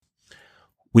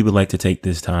We would like to take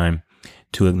this time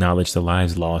to acknowledge the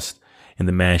lives lost in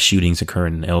the mass shootings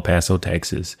occurring in El Paso,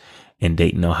 Texas, and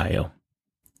Dayton, Ohio.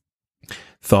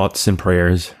 Thoughts and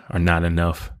prayers are not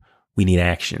enough. We need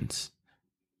actions.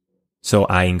 So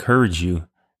I encourage you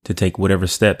to take whatever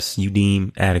steps you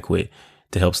deem adequate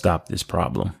to help stop this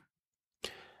problem.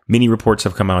 Many reports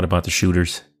have come out about the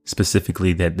shooters,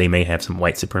 specifically that they may have some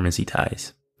white supremacy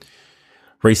ties.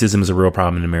 Racism is a real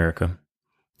problem in America.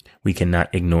 We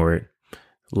cannot ignore it.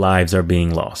 Lives are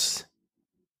being lost.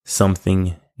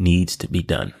 Something needs to be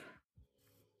done.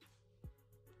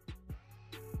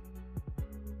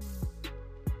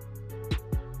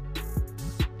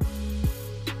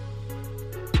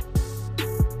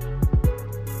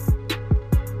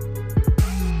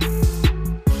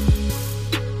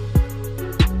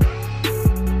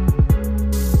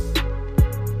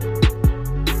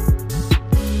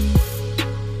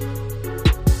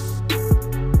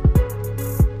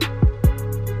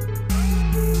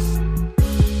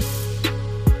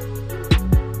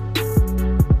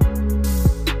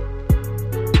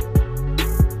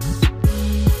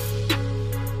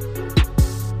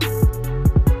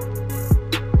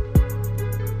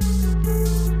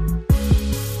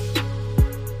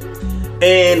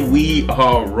 And we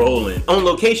are rolling. On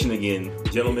location again,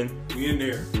 gentlemen. We in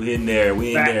there. We in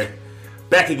there.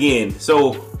 Back again.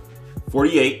 So,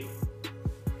 48.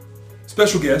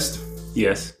 Special guest.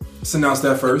 Yes. Let's announce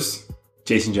that first.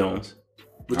 Jason Jones.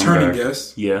 Returning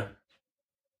guest. Yeah.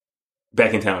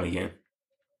 Back in town again.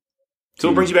 So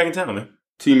what brings you back in town, man?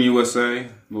 Team USA,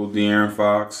 little De'Aaron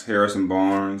Fox, Harrison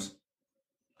Barnes,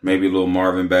 maybe a little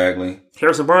Marvin Bagley.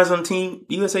 Harrison Barnes on Team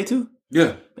USA too?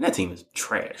 Yeah. And that team is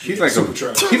trash. He's like a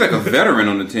veteran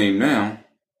on the team now.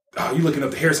 Oh, you looking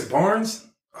up to Harrison Barnes?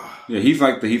 Yeah, he's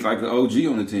like the OG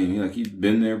on the team. He's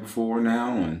been there before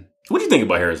now. And what do you think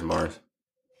about Harrison Barnes?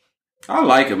 I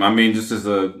like him. I mean, just as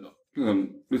this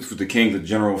was the Kings, a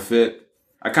general fit.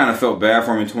 I kind of felt bad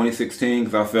for him in 2016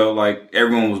 because I felt like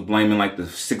everyone was blaming the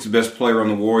sixth best player on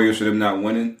the Warriors for them not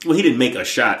winning. Well, he didn't make a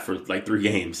shot for 3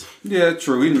 games. Yeah,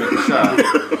 true. He didn't make a shot.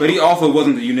 But he also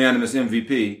wasn't the unanimous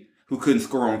MVP who couldn't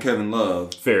score on Kevin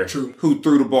Love. Fair. True. Who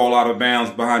threw the ball out of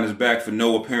bounds behind his back for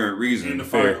no apparent reason. In the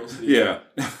finals. Yeah.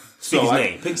 Speak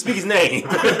his name.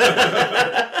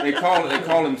 They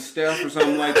call him Steph or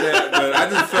something like that. But I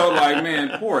just felt like,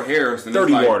 man, poor Harrison.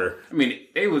 Dirty water. I mean,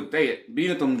 they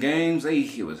being at them games,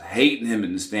 he was hating him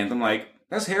in the stands. I'm like,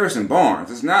 that's Harrison Barnes.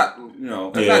 It's not,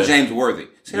 not James Worthy.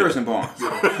 It's Harrison Barnes.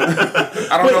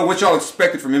 I don't know what y'all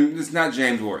expected from him. It's not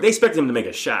James Worthy. They expected him to make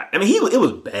a shot. I mean, it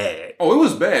was bad. Oh, it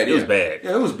was bad. It was bad.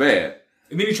 Yeah, it was bad.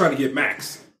 And then he tried to get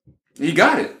Max. He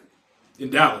got it.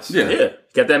 In Dallas. Yeah.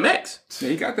 Got that max. Yeah,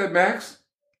 he got that max.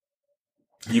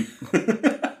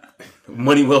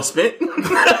 Money well spent.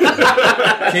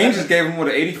 Kings just gave him,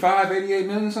 85, 88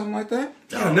 million, something like that?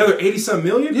 Yeah, another 80-something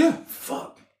million? Yeah.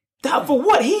 Fuck. For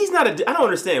what? He's not I don't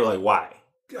understand, why?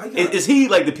 Is he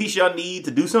the piece y'all need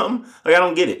to do something? I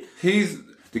don't get it.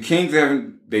 The Kings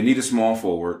they need a small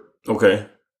forward. Okay.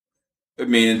 I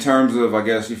mean, in terms of, I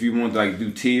guess, if you want to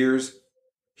do tiers,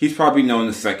 he's probably known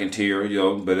the second tier,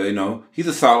 but he's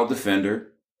a solid defender.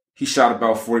 He shot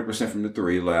about 40% from the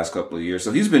three the last couple of years,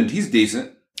 so he's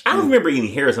decent. I don't remember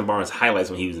any Harrison Barnes highlights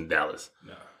when he was in Dallas.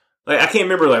 No. I can't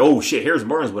remember, oh shit, Harrison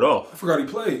Barnes went off. I forgot he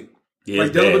played. Yeah,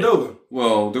 Dellavedova.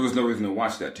 Well, there was no reason to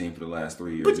watch that team for the last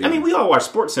 3 years. But either. I mean, we all watch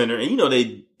SportsCenter, and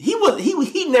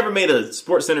he never made a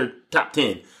SportsCenter top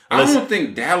 10. I don't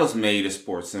think Dallas made a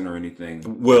SportsCenter or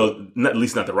anything. Well, at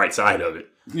least not the right side of it.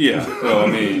 Yeah, so I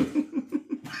mean,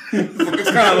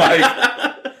 it's kind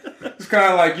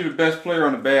of like you're the best player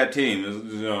on a bad team.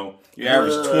 You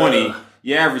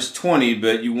average 20,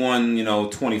 but you won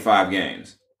 25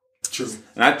 games. True.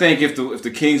 And I think if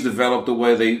the Kings develop the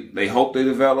way they hope they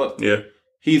develop, yeah,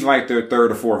 he's like their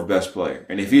third or fourth best player.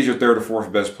 And if he's your third or fourth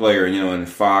best player, and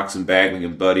Fox and Bagley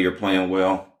and Buddy are playing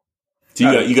well,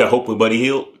 so you got hope with Buddy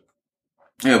Hield.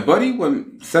 Yeah, Buddy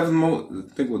won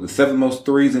the seventh most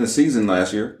threes in the season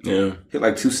last year. Yeah, hit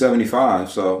 275.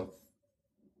 So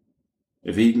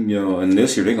if he and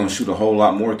this year they're gonna shoot a whole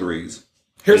lot more threes.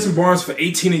 Harrison Barnes for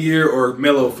 18 a year or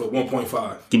Melo for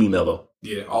 1.5? Give me Melo.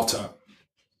 Yeah, all top.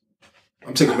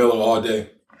 I'm taking Melo all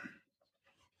day.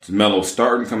 It's Melo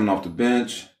starting, coming off the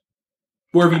bench.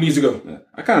 Wherever he needs to go.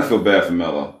 I kind of feel bad for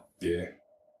Melo. Yeah.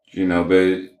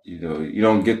 But you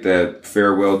don't get that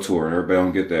farewell tour, and everybody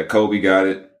don't get that. Kobe got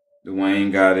it.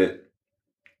 Dwayne got it.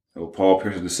 Paul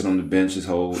Pierce had to sit on the bench his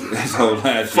whole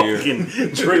last year. Fucking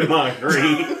Draymond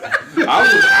Green.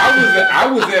 I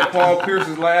was at Paul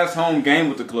Pierce's last home game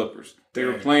with the Clippers. They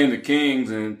were playing the Kings,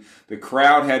 and the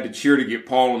crowd had to cheer to get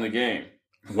Paul in the game.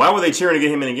 Why were they cheering to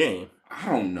get him in the game? I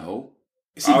don't know.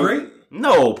 Is he great?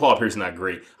 No, Paul Pierce is not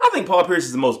great. I think Paul Pierce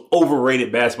is the most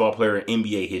overrated basketball player in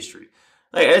NBA history.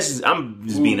 Like, I'm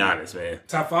just being honest, man.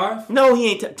 Top 5? No,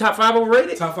 he ain't top 5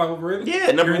 overrated. Top 5 overrated?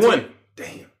 Yeah, number 1.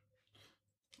 Damn.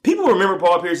 People remember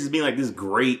Paul Pierce as being like this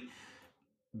great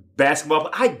basketball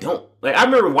player. I don't. Like, I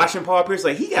remember watching Paul Pierce.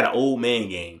 Like, he got an old man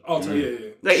game. Oh,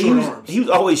 yeah. Like, he was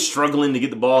always struggling to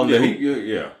get the ball in the hoop.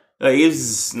 Yeah. Like, it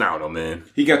was, I don't know, man.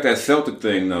 He got that Celtic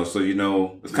thing though, so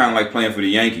it's kind of like playing for the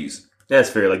Yankees. That's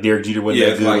fair. Like Derek Jeter wasn't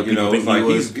that it's good. like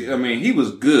It's like he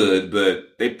was good,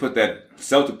 but they put that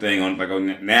Celtic thing on.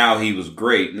 Like, now he was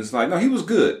great, and it's like, no, he was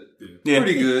good. Yeah,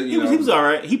 pretty good. He was all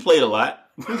right. He played a lot.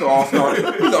 He's an all-star. He's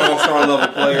an all-star level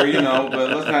player,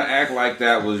 But let's not act like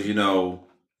that was,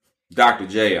 Dr.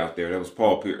 J out there. That was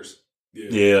Paul Pierce.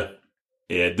 Yeah.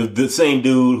 The same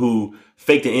dude who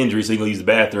faked an injury so he gonna use the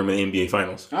bathroom in the NBA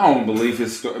Finals. I don't believe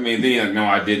his story. I mean, no,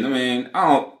 I didn't. I mean, I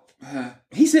don't.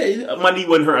 He said my knee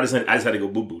wasn't hurt. I just had to go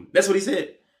boo boo. That's what he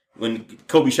said when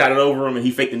Kobe shot it over him and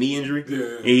he faked the knee injury.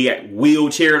 Yeah, and he got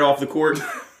wheelchaired off the court.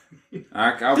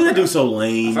 That dude's so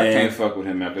lame, man. I can't fuck with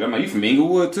him after that. I'm like, you from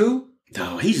Inglewood too?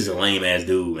 Oh, he's just a lame ass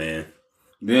dude, man.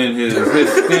 Then his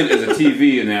stint as a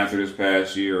TV announcer this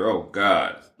past year. Oh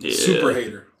God, super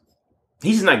hater.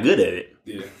 He's just not good at it.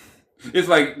 Yeah. It's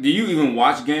like, do you even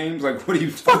watch games? Like, what are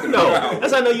you talking about?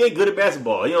 That's how I know you ain't good at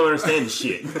basketball. You don't understand the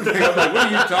shit. I'm like, what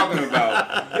are you talking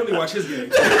about? He only watch his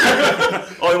games.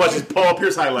 All he watches Paul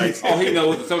Pierce highlights. Oh, he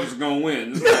knows the Celtics are going to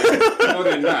win. It's like, no,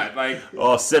 they're not. Like,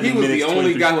 7 he was minutes, the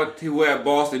only guy who had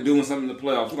Boston doing something in the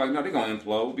playoffs. He's like, no, they're going to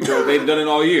implode because they've done it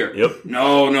all year. Yep.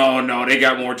 No, they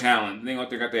got more talent. They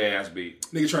got their ass beat.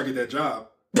 Nigga try to get that job.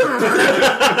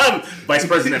 Vice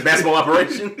president of basketball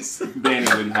operations. Danny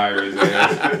didn't hire his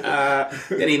ass.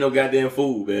 That ain't no goddamn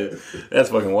fool, man.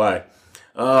 That's fucking why.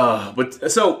 But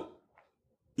so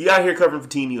you out here covering for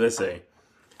Team USA.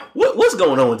 What's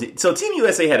going on with it? So Team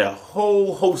USA had a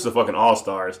whole host of fucking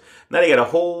all-stars. Now they got a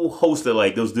whole host of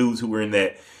like those dudes who were in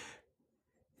that.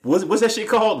 What's that shit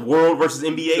called? World versus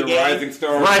NBA the game? Rising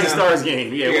Stars. Rising Stars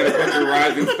game. Yeah. You got a bunch of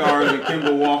Rising Stars and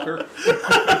Kimball Walker.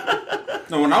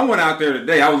 No, when I went out there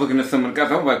today, I was looking at some of the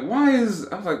guys. I was like,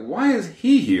 why is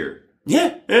he here?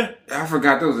 Yeah. I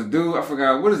forgot there was a dude. I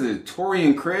forgot, what is it?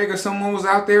 Torian Craig or someone was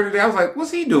out there today. I was like,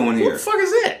 what's he doing here? What the fuck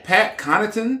is that? Pat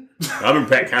Connaughton? I remember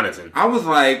Pat Connaughton. I was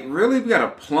like, really? We got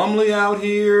a Plumlee out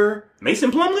here?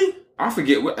 Mason Plumlee? I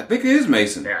forget. I think it is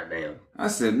Mason. God damn. I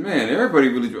said, man, everybody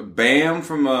really... Bam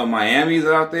from Miami's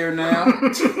out there now. I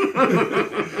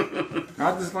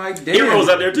was just like, damn. Heroes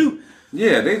out there too.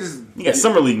 Yeah, they just... You got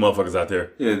summer league motherfuckers out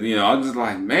there. Yeah, I was just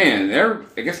like, man,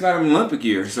 I guess not an Olympic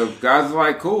year. So guys are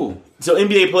like, cool. So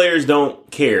NBA players don't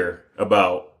care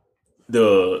about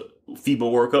the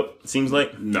FIBA World Cup, it seems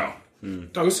like? No.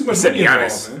 Dog, there's too much money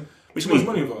involved, man. What Too you much mean?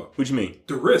 money involved. What you mean?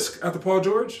 The risk after Paul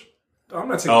George. I'm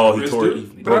not taking that risk,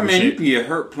 dude. But I mean, you can get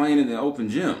hurt playing in the open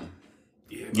gym.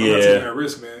 Yeah, I'm not taking that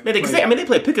risk, man. They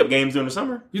play pickup games during the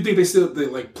summer. You think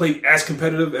they play as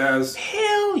competitive as?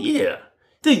 Hell yeah.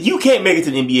 Dude, you can't make it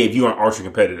to the NBA if you aren't ultra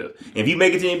competitive. If you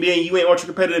make it to the NBA and you ain't ultra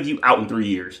competitive, you out in 3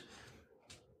 years.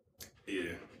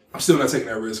 Yeah. I'm still not taking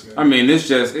that risk, man. I mean, it's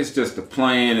just the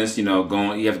plan. It's,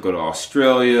 going, you have to go to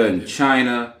Australia and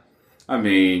China. I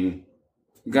mean,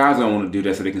 guys don't want to do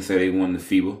that so they can say they won the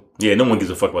FIBA. Yeah, no one gives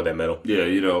a fuck about that medal. Yeah,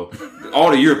 all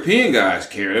the European guys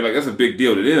care. They're like, that's a big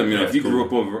deal to them. If you grew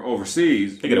up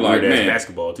overseas, they get a weird ass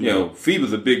basketball too.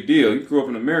 FIBA's a big deal. You grew up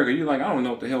in America, you're like, I don't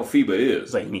know what the hell FIBA is.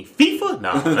 It's like, you mean FIFA?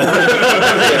 No.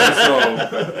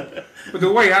 But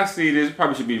the way I see it is,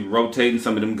 probably should be rotating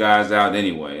some of them guys out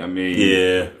anyway. I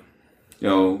mean,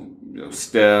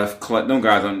 Steph, Clay, them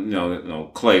guys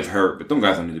don't, Clay's hurt, but them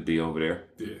guys don't need to be over there.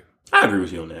 Yeah. I agree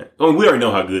with you on that. I mean, we already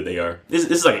know how good they are. This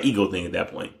is like an ego thing at that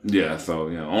point. Yeah, so,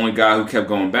 only guy who kept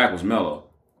going back was Melo.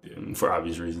 Yeah, for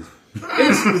obvious reasons.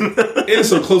 It's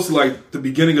so close to like the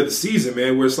beginning of the season,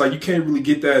 man, where it's like you can't really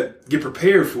get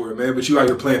prepared for it, man, but you out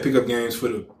here playing pickup games for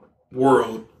the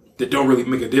world that don't really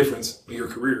make a difference in your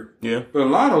career. Yeah. But a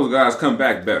lot of those guys come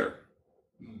back better.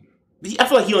 I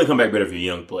feel like you only come back better if you're a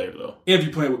young player, though. And if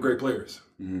you're playing with great players.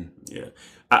 Mm-hmm. Yeah.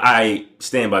 I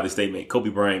stand by the statement. Kobe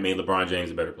Bryant made LeBron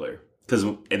James a better player. Because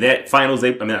in that finals,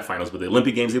 not finals, but the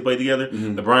Olympic games they played together,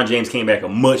 LeBron James came back a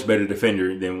much better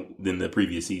defender than the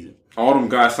previous season. All them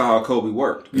guys saw how Kobe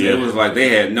worked. Yeah. It was like they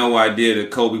had no idea that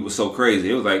Kobe was so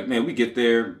crazy. It was like, man, we get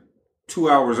there 2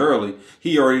 hours early.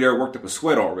 He already there worked up a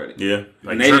sweat already. Yeah.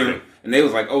 Like and they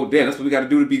was like, oh, damn, that's what we got to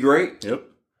do to be great? Yep.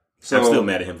 So I'm still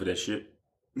mad at him for that shit.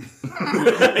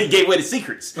 He gave away the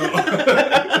secrets.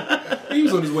 He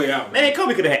was on his way out. Man,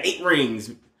 Kobe could have had 8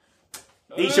 rings.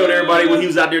 He showed everybody what he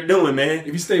was out there doing, man.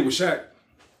 If he stayed with Shaq.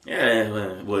 Yeah,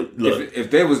 well, look. If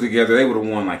they was together, they would have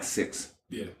won like 6.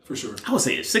 Yeah, for sure. I would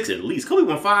say it's 6 at least. Kobe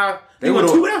won 5. They They won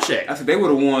would've- 2 without Shaq. I said they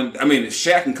would have won. I mean,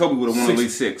 Shaq and Kobe would have won at 6.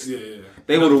 least 6. Yeah.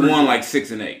 They would have Another won 3-peat. like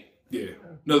 6 and 8. Yeah,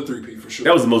 another 3-peat for sure.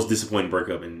 That was the most disappointing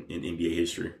breakup in NBA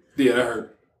history. yeah, that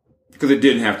hurt. Because it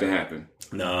didn't have to happen.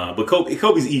 Nah, but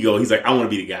Kobe's ego, he's like, I want to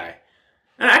be the guy.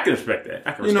 And I can respect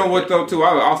that. You know what, though, too?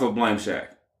 I would also blame Shaq.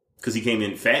 Because he came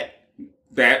in fat.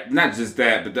 That, not just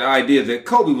that, but the idea that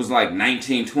Kobe was like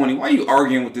 19, 20. Why are you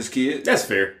arguing with this kid? That's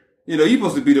fair. You know, you're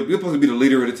supposed to be the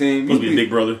leader of the team. Supposed to be the big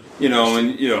brother. You know,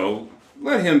 and, you know,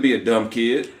 let him be a dumb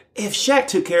kid. If Shaq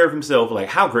took care of himself, like,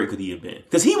 how great could he have been?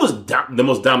 Because he was the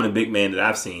most dominant big man that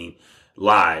I've seen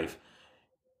live.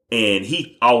 And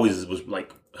he always was,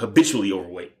 like, habitually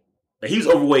overweight. Like, he was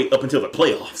overweight up until the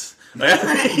playoffs. Like,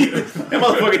 that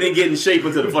motherfucker didn't get in shape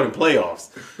until the fucking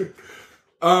playoffs.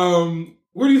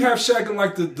 Where do you have Shaq in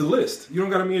like the list? You don't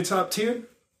got him in your top 10?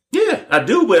 Yeah, I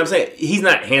do, but I'm saying he's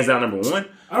not hands down number 1.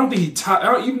 I don't think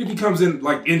even if he comes in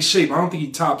like in shape, I don't think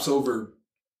he tops over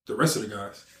the rest of the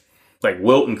guys. Like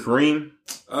Wilt and Kareem.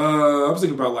 I was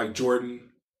thinking about like Jordan,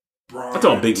 Bron, I'm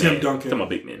talking big Tim man. Duncan. I'm talking about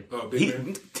big man. Oh, big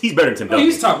man. He's better than Tim Oh, Duncan.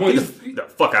 he's top one. The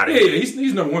fuck out of Yeah, here.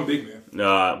 he's number 1 big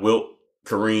man. Wilt,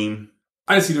 Kareem.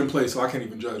 I didn't see them play, so I can't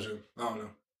even judge him. I don't know.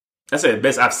 That's the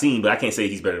best I've seen, but I can't say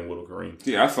he's better than Wilt or Kareem.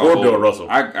 Yeah, I saw Or Bill Russell.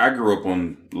 I grew up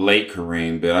on late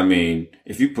Kareem, but I mean,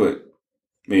 if you put,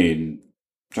 trying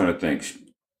to think,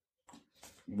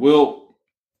 Wilt,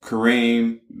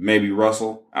 Kareem, maybe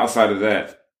Russell. Outside of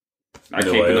that, I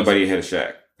can't put nobody ahead of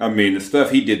Shaq. I mean, the stuff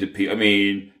he did to people. I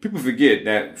mean, people forget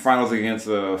that finals against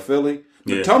Philly.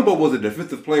 Mutombo was a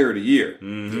defensive player of the year.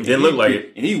 Mm-hmm. Didn't look like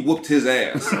it. And he whooped his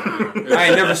ass. I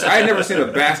ain't never seen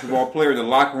a basketball player in the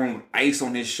locker room with ice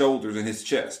on his shoulders and his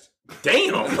chest.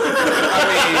 Damn.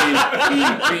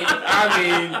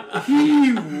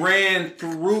 He ran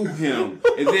through him.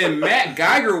 And then Matt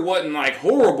Geiger wasn't like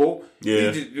horrible.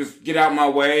 Yeah. He just get out my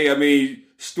way. I mean,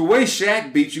 the way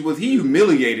Shaq beat you was he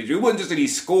humiliated you. It wasn't just that he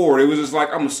scored. It was just like,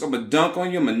 I'm gonna dunk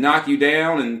on you, I'm gonna knock you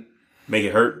down and make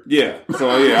it hurt. Yeah.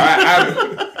 So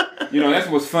yeah, you know, that's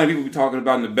what's funny. People be talking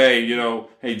about in the Bay. You know,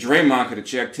 hey, Draymond could have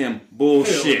checked him.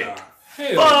 Bullshit.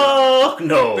 Fuck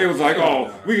no. They was like,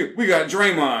 oh, we got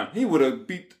Draymond. He would have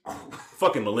beat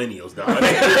fucking millennials, dog.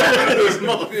 Those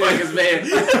motherfuckers, man.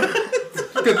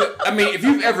 Because I mean, if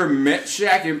you've ever met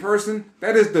Shaq in person,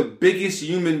 that is the biggest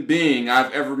human being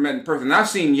I've ever met in person. And I've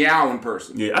seen Yao in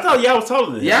person. Yeah, I thought Yao was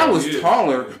taller than him. Yao was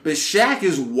taller, but Shaq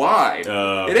is wide.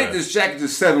 Okay. It ain't just Shaq is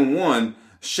just 7'1".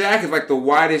 Shaq is like the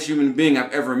widest human being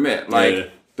I've ever met.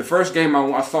 Like the first game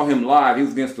I saw him live, he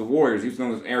was against the Warriors. He was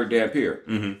known as Eric Dampier.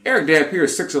 Mm-hmm. Eric Dampier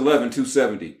is 6'11",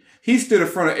 270. He stood in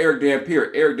front of Eric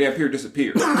Dampier. Eric Dampier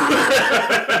disappeared.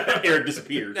 Eric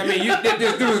disappeared. I mean,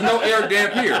 there was no Eric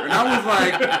Dampier. And I was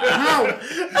like, how?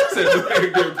 I said no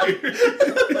Eric Dampier.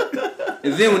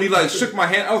 And then when he like shook my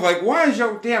hand, I was like, why is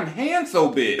your damn hand so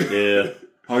big? Yeah.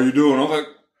 How you doing? I was like,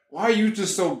 why are you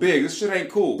just so big? This shit ain't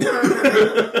cool.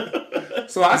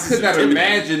 So I could not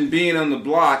imagine being on the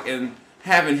block and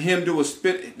having him do a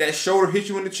spit, that shoulder hit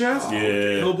you in the chest. Yeah.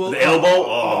 The elbow?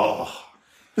 Oh.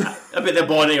 I bet that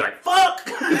ball in there like, fuck!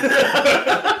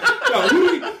 Yo,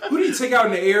 who did he take out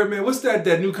in the air, man? What's that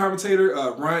new commentator?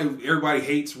 Ryan, everybody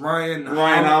hates Ryan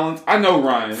Hollins. I know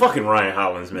Ryan. Fucking Ryan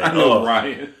Hollins, man. I know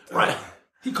Ryan.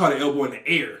 He caught an elbow in the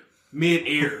air.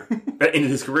 Mid-air. That ended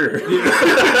his career.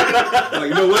 Like,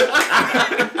 you know what?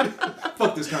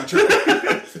 Fuck this contract.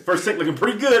 First take looking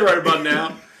pretty good right about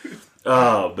now.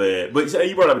 Oh, man. But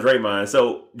you brought up Draymond.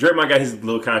 So, Draymond got his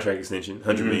little contract extension,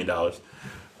 $100 million.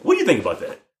 What do you think about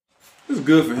that? It's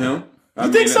good for him.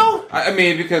 You think so? I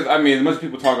mean, because, as much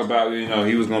people talk about,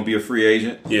 he was going to be a free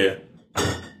agent. Yeah.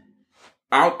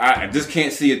 I just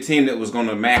can't see a team that was going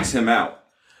to max him out.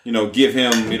 Give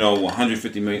him,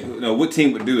 $150 million. What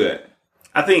team would do that?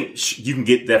 I think you can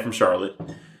get that from Charlotte.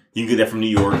 You can get that from New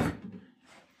York.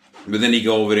 But then he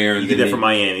go over there and you get that from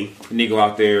Miami. And he go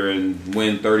out there and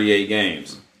win 38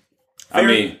 games. Fair. I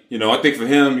mean, I think for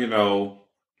him,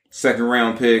 second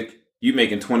round pick, you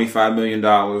making $25 million.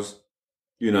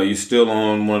 You still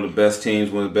on one of the best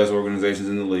teams, one of the best organizations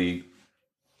in the league.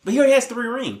 But he already has 3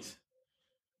 rings.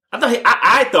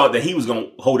 I thought that he was going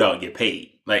to hold out and get paid.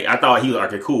 Like, I thought he was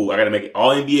like, okay, cool, I got to make an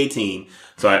all-NBA team,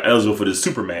 so I'm eligible for the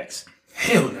Supermax.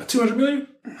 Hell no. $200 million?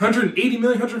 $180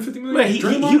 million? $150 million? Man, he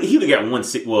would have got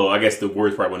 160. Well, I guess the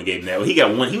Warriors probably wouldn't have gave him that. He would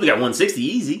have got 160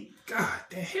 easy. God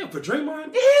damn, hell for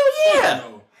Draymond? Hell yeah.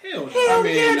 Hell no.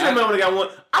 Draymond would have got one.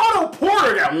 Otto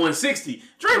Porter got 160.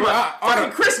 Draymond,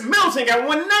 fucking Chris Middleton got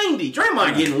 190.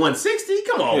 Draymond getting 160.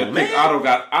 Come on, man. Otto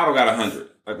got 100.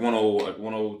 like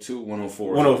 102,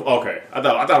 104. Okay, I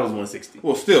thought it was 160.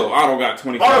 Well, still, Otto got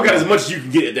 25. Otto got as much as you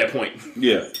can get at that point.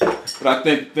 Yeah, but I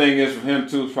think the thing is for him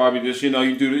too is probably just you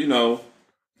do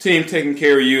team taking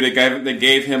care of you. They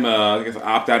gave him I guess an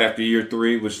opt out after year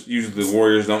 3, which usually the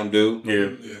Warriors don't do.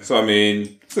 Yeah. So I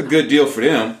mean, it's a good deal for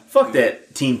them. Fuck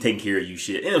that team taking care of you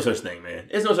shit. Ain't no such thing, man.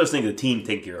 There's no such thing as a team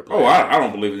taking care of players. Oh, I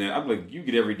don't believe in that. I believe you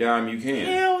get every dime you can.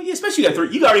 Hell yeah, especially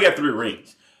you already got 3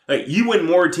 rings. Like you win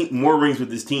more rings with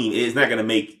this team, it's not gonna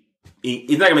make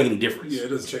any difference. Yeah, it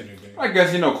doesn't change anything. I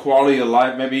guess quality of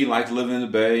life. Maybe he liked living in the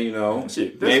Bay.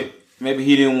 Shit, maybe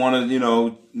he didn't want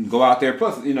to go out there.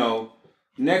 Plus,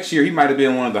 next year he might have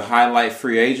been one of the highlight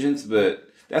free agents, but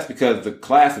that's because the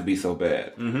class would be so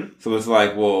bad. Mm-hmm. So it's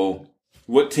like, well,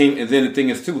 what team? And then the thing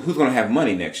is too, who's going to have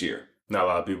money next year? Not a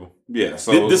lot of people. Yeah.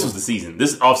 So this was the season.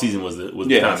 This offseason was the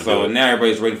time to so do it. now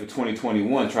everybody's waiting for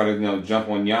 2021, try to jump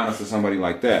on Giannis or somebody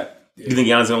like that. You think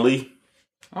Giannis gonna leave?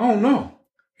 I don't know.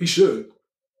 He should.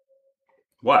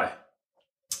 Why?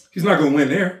 He's not going to win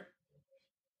there.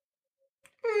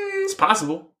 It's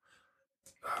possible.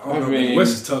 I don't know. The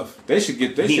West is tough. They should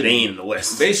get. He ain't in the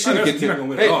West. They should get He's not to. gonna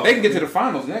win at all. They can get to the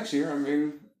finals next year. I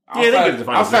mean, Yeah, they get to the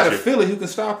finals outside next of year. Philly, who can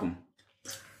stop them?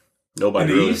 Nobody In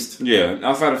the really. East? Yeah,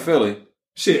 outside of Philly.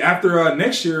 Shit, after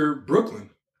next year, Brooklyn.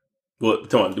 Well, we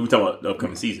talking about the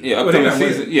upcoming season. Yeah, Well, they upcoming not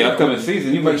season. winning. Yeah, They upcoming not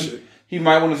season. winning. He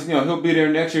might want to. He'll be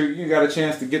there next year. You got a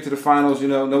chance to get to the finals.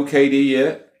 No KD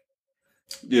yet.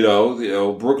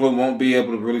 Brooklyn won't be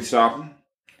able to really stop him.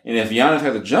 And if Giannis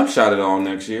has a jump shot at all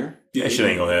next year, That shit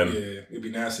ain't gonna happen. Yeah, it'd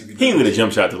be nasty. He ain't gonna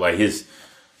jump shot to like his.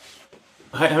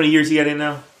 How many years he got in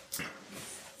now?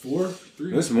 4,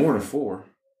 3. it's more than 4.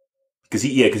 Because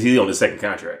he's on the second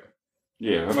contract.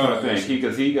 Yeah, that's what I think.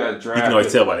 Because he got drafted. You can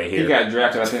always tell by their hair. He got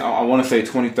drafted. I think I want to say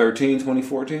 2013,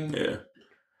 2014. Yeah.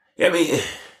 I mean,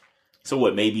 so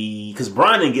what? Maybe because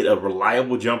Brian didn't get a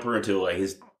reliable jumper until like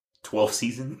his 12th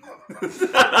season.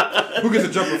 Who gets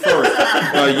a jumper first?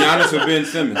 Giannis or Ben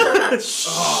Simmons?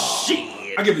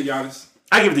 Shit. I give it to Giannis.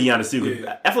 I give it to Giannis too. 'Cause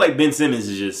Yeah. I feel like Ben Simmons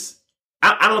is just.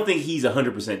 I don't think he's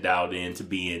 100% dialed in to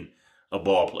being a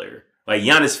ball player. Like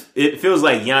Giannis, it feels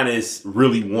like Giannis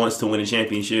really wants to win a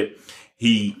championship.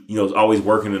 He, is always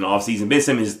working in the offseason. Ben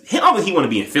Simmons, I don't think he want to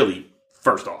be in Philly.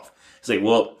 First off, it's like,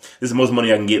 well, this is the most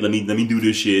money I can get. Let me do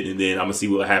this shit, and then I'm gonna see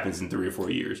what happens in 3 or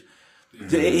 4 years.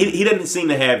 Mm-hmm. He doesn't seem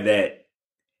to have that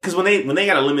because when they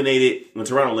got eliminated, when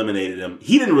Toronto eliminated him,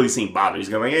 he didn't really seem bothered. He's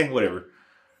going like, whatever.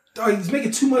 Dog, he's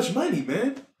making too much money,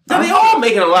 man. Now, they all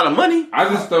making a lot of money. I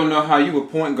just don't know how you a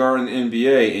point guard in the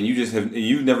NBA and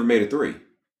you've never made a 3.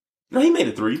 No, he made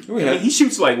a 3. Oh, yeah. He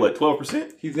shoots like what,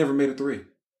 12%? He's never made a 3.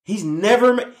 He's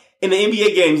never in the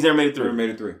NBA game. He's never made a 3. Never made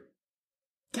a 3.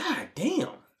 God damn.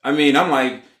 I mean, I'm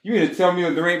like, you mean to tell me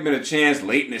there ain't been a chance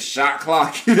late in the shot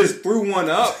clock you just threw one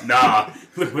up? Nah,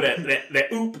 look for that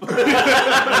oop.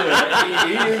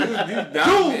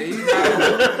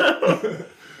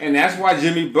 And that's why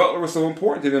Jimmy Butler was so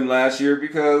important to them last year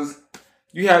because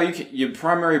your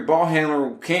primary ball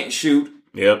handler can't shoot.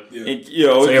 Yep. Yeah. And,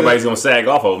 So everybody's gonna sag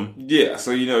off of him. Yeah, so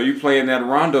you playing that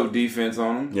Rondo defense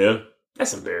on him. Yeah,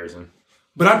 that's embarrassing.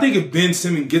 But I think if Ben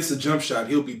Simmons gets a jump shot,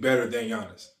 he'll be better than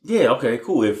Giannis. Yeah, okay,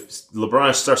 cool. If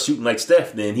LeBron starts shooting like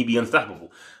Steph, then he'd be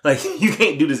unstoppable. Like, you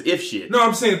can't do this if shit. No,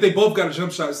 I'm saying if they both got a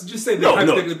jump shot. So just say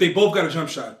if they both got a jump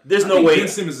shot. There's I no think way. Ben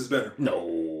Simmons is better.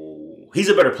 No. He's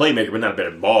a better playmaker, but not a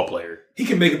better ball player. He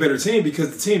can make a better team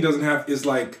because the team doesn't have is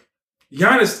like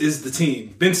Giannis is the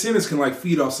team. Ben Simmons can like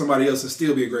feed off somebody else and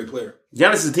still be a great player.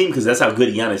 Giannis is the team because that's how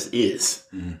good Giannis is.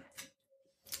 Mm-hmm.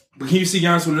 But can you see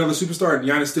Giannis with another superstar and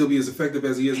Giannis still be as effective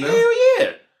as he is now? Hell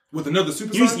yeah. With another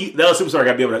superstar? The other superstar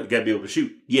got to be able to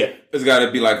shoot. Yeah. It's got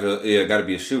to be got to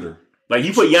be a shooter. Like,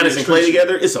 you put Giannis and Klay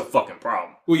together, it's a fucking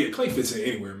problem. Well, yeah, Klay fits in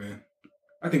anywhere, man.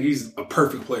 I think he's a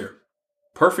perfect player.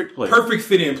 Perfect player. Perfect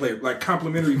fit-in player. Like,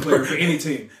 complimentary player for any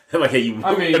team. Like, hey, you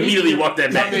immediately walk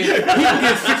that back. I mean, he can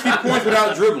get 60 points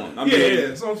without dribbling. Yeah,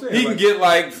 that's what I'm saying. He can get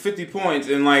like 50 points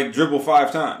and like dribble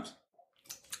 5 times.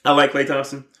 I like Klay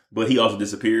Thompson, but he also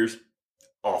disappears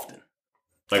often.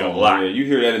 Like a lot. Yeah, you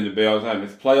hear that in the Bay all the time.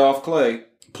 It's playoff Klay.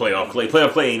 Playoff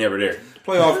Klay ain't ever there.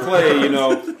 Playoff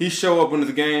Klay, he show up when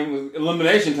the game,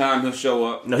 elimination time, he'll show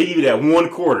up. No, he give you that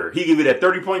one quarter. He give you that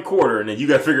 30-point quarter, and then you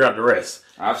got to figure out the rest.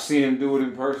 I've seen him do it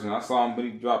in person. I saw him when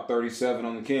he dropped 37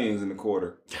 on the Kings in the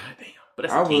quarter. God damn. But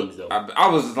that's the Kings, though. I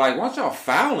was like, watch y'all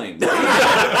fouling. Ain't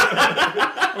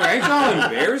y'all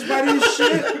embarrassed by this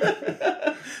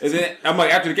shit? And then I'm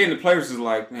like, after the game, the players is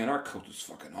like, man, our coach is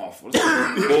fucking awful. This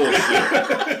is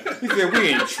bullshit. He said, we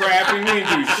ain't trapping, we ain't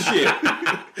do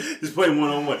shit. Just play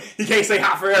 1-on-1. He can't stay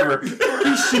hot forever.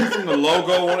 He shooting from the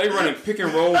logo when they running pick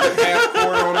and roll with half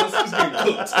court on us. He's getting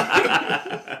cooked.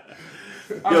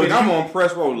 I'm on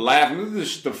press row laughing.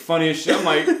 This is the funniest shit. I'm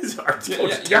like,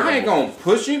 y'all ain't gonna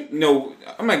push him? No,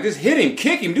 I'm like, just hit him,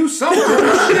 kick him, do something.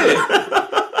 Shit.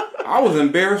 I was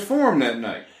embarrassed for him that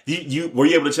night. Were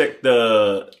you able to check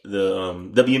the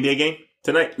WNBA game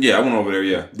tonight? Yeah, I went over there.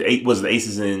 Yeah, was the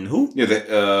Aces in who?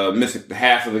 Yeah, missed the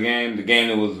half of the game. The game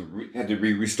that had to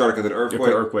be restarted because of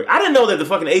the earthquake. I didn't know that the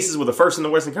fucking Aces were the first in the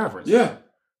Western Conference. Yeah.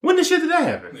 When the shit did that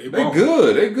happen? They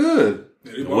good. They good.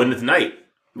 It wasn't tonight.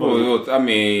 Well, I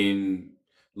mean,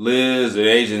 Liz and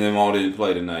Asia and them all didn't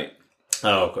play tonight.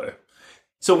 Oh, okay.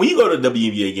 So when you go to a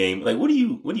WNBA game, like, what are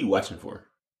you watching for?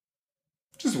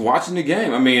 Just watching the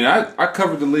game. I mean, I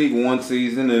covered the league one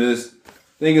season, and this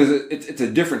thing is, it's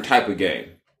a different type of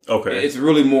game. Okay. It's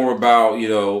really more about,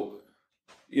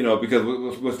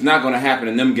 because what's not going to happen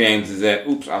in them games is that,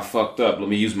 oops, I fucked up. Let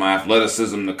me use my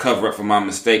athleticism to cover up for my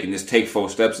mistake and just take 4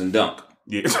 steps and dunk.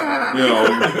 Yeah.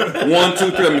 1, 2,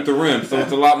 3, I'm at the rim. So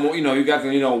it's a lot more, you got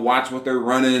to, watch what they're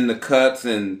running, the cuts,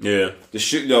 and the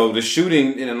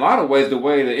shooting. In a lot of ways, the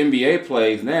way the NBA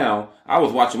plays now, I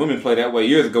was watching women play that way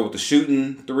years ago with the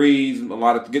shooting threes,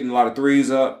 getting a lot of threes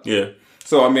up. Yeah.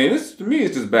 So, I mean, to me,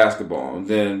 it's just basketball. And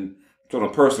then, on a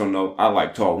personal note, I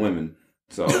like tall women.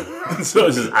 So, so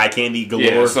it's just eye candy galore.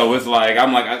 Yeah, so it's like,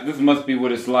 I'm like, this must be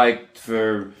what it's like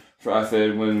for I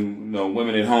said, when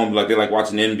women at home, like they like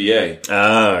watching the NBA.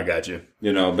 Ah, I got you.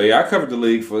 But yeah, I covered the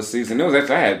league for a season. It was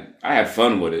actually, I had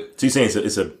fun with it. So you're saying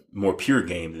it's a more pure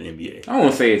game than NBA? I don't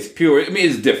want to say it's pure. I mean,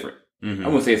 it's different. Mm-hmm. I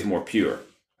wouldn't say it's more pure.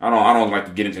 I don't like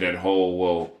to get into that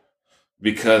whole,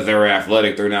 because they're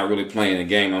athletic, they're not really playing the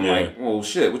game. I'm like, well,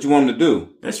 shit, what you want them to do?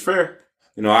 That's fair.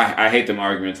 I hate them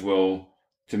arguments. Well,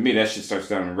 to me, that shit starts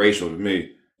sounding racial to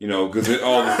me. Because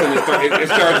all of a sudden it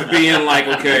starts being like,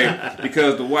 okay,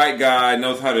 because the white guy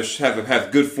knows how to has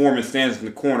good form and stands in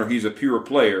the corner, he's a pure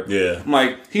player. Yeah. I'm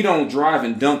like, he don't drive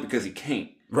and dunk because he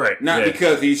can't. Right. Not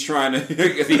because he's trying to,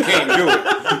 because he can't do it.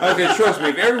 I said, trust me,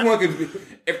 if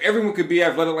everyone could be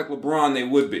athletic like LeBron, they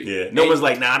would be. Yeah. No one's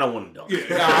like, nah, I don't want to dunk. Yeah.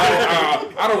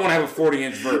 I don't want to have a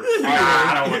 40-inch vert.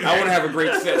 I want to have a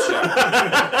great set shot.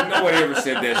 Nobody ever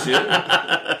said that shit.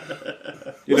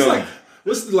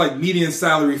 What's the median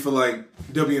salary for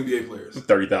WNBA players?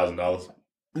 $30,000.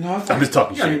 No, I'm just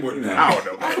talking shit. More than that. I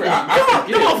don't know.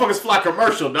 You motherfuckers fly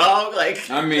commercial, dog.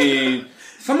 I mean,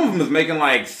 some of them is making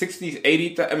 60,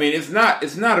 80. I mean, it's not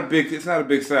a big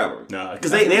salary. Nah,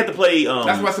 because they have to play.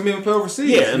 That's why some people play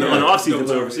overseas. Yeah, and on the off season they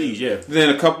play overseas. Yeah.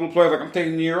 Then a couple of players I'm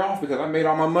taking a year off because I made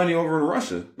all my money over in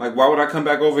Russia. Why would I come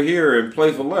back over here and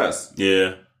play for less?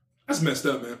 Yeah, that's messed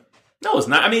up, man. No, it's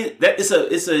not. I mean,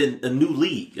 it's a new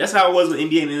league. That's how it was with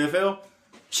NBA and NFL.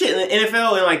 Shit, in the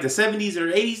NFL in the 70s or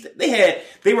 80s,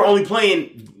 they were only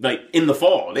playing in the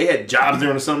fall. They had jobs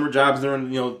during the summer, jobs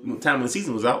during time when the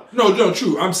season was out. No,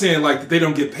 true. I'm saying they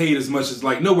don't get paid as much as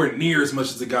nowhere near as much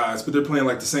as the guys, but they're playing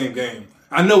the same game.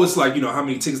 I know it's how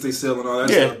many tickets they sell and all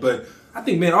that stuff, but I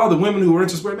think all the women who are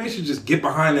into sport, they should just get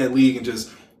behind that league and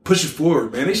just push it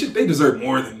forward, man. They deserve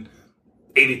more than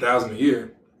 $80,000 a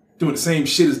year. Doing the same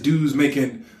shit as dudes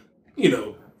making,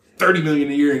 $30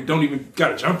 million a year and don't even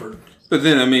got a jumper. But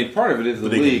then, I mean, part of it is the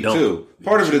league too.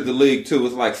 Part of it is the league too.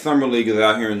 It's like summer league is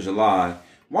out here in July.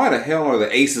 Why the hell are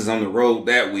the Aces on the road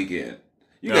that weekend?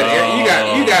 You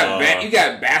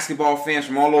got basketball fans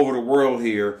from all over the world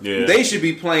here. Yeah. They should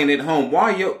be playing at home.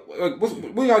 Why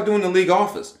what y'all doing in the league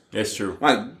office? That's true.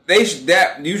 You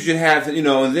should have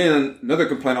And then another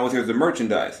complaint I always hear is the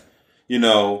merchandise.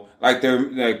 All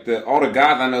the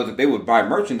guys I know that they would buy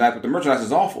merchandise, but the merchandise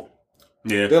is awful.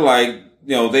 Yeah. They're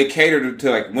they cater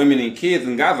to women and kids,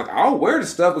 and guys I'll wear the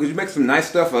stuff because you make some nice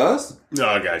stuff for us. No,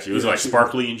 I got you. It was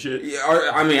sparkly and shit.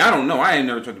 Yeah, I mean, I don't know. I ain't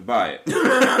never tried to buy it.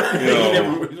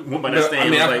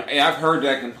 I've heard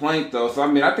that complaint though. So I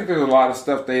mean, I think there's a lot of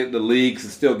stuff the leagues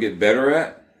can still get better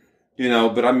at.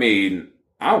 But I mean,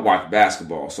 I watch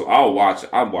basketball, so I watch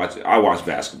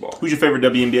basketball. Who's your favorite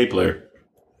WNBA player?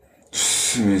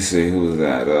 Let me see. Who was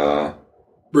that?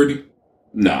 Brittany.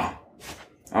 No.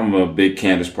 I'm a big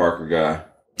Candace Parker guy.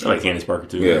 I like Candace Parker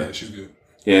too. Yeah, she's good.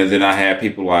 Yeah, and then I had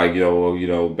people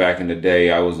back in the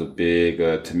day, I was a big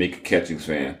Tamika Catchings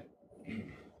fan.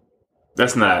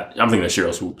 That's not. I'm thinking of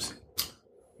Cheryl Swoops.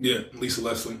 Yeah, Lisa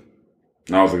Leslie.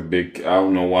 I was a big. I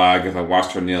don't know why. I guess I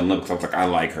watched her in the Olympics. I was like, I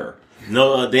like her.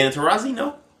 No, Dana Taurasi.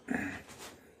 No.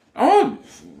 Oh,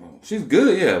 she's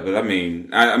good. Yeah, but I mean,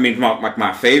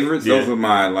 my favorites. Yeah. Those are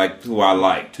my who I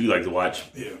liked. Who you like to watch?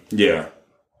 Yeah.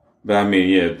 But I mean,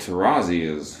 yeah, Tarazi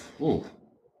is. Ooh,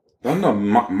 I don't know.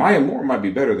 Maya Moore might be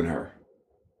better than her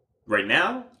right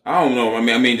now. I don't know. I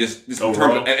mean, just in terms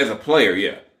of, as a player,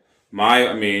 yeah.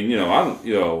 I mean,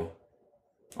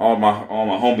 all my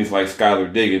homies like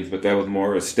Skylar Diggins, but that was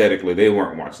more aesthetically. They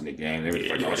weren't watching the game. They were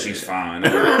like, "Oh, she's fine."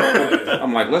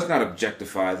 I'm like, let's not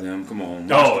objectify them. Come on,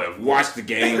 watch the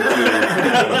game too.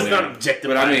 Let's not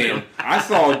objectify. But I mean, I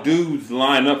saw dudes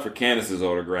line up for Candace's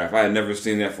autograph. I had never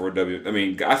seen that for a W. I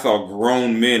mean, I saw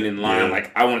grown men in line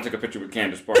like, I want to take a picture with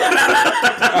Candace Parker.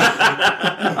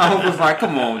 I was like,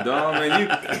 come on, dog, man.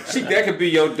 That could be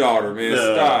your daughter, man.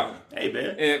 Stop. Hey,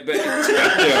 man. And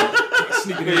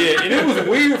it was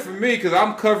weird for me because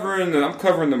I'm covering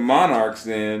the Monarchs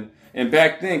then, and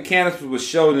back then Candace was with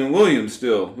Sheldon Williams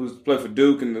still, who played for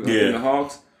Duke and the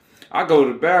Hawks. I go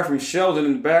to the bathroom, Sheldon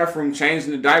in the bathroom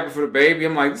changing the diaper for the baby.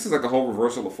 I'm like, this is like a whole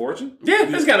reversal of fortune. Yeah,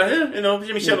 that's kind of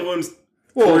Jimmy Sheldon Williams'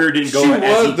 career didn't go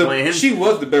as he planned. She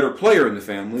was the better player in the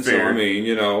family. Fair. So I mean,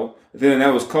 then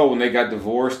that was cold when they got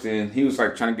divorced, and he was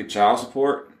like trying to get child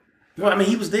support. Well, I mean,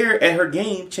 he was there at her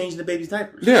game changing the baby's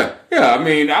diapers. Yeah. I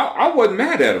mean, I wasn't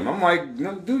mad at him. I'm like,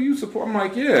 no, do you support? I'm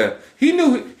like, yeah. He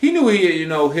knew he he was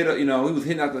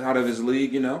hitting out of his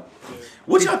league.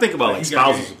 What y'all think about like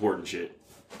spousal support and shit?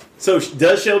 So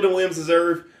does Sheldon Williams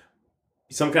deserve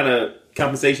some kind of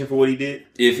compensation for what he did?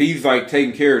 If he's like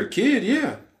taking care of the kid,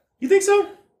 yeah. You think so?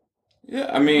 Yeah,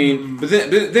 I mean, but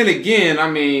then again,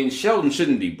 I mean, Sheldon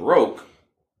shouldn't be broke.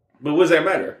 But what does that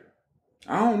matter?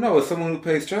 I don't know. As someone who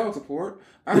pays child support,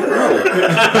 I don't know.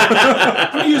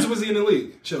 How many years was he in the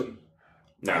league, Sheldon?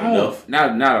 Not enough.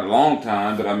 Not a long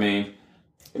time, but I mean,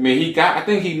 he got. I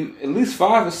think he at least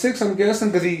 5 or 6. I'm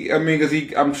guessing because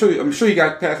I'm sure he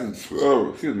got past his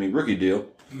rookie deal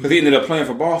because he ended up playing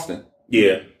for Boston.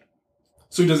 Yeah.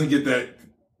 So he doesn't get that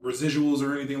residuals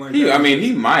or anything like that. I mean,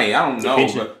 he might. I don't know,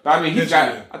 but I mean, he's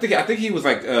got. I think he was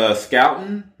like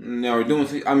scouting, or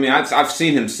doing. I mean, I've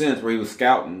seen him since where he was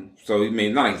scouting. So I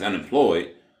mean, not like he's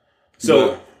unemployed.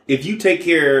 So if you take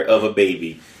care of a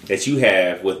baby that you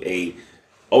have with a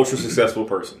ultra successful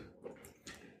person,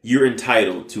 you're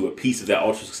entitled to a piece of that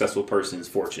ultra successful person's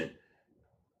fortune,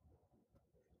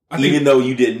 even though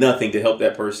you did nothing to help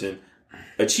that person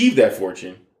achieve that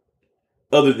fortune,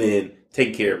 other than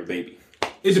taking care of a baby.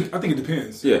 I think it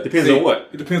depends. Yeah, depends on what.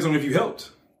 It depends on if you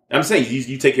helped. I'm saying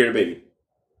you take care of the baby.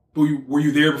 Were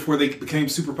you there before they became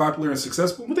super popular and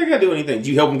successful? What they gotta do anything? Did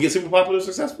you help them get super popular and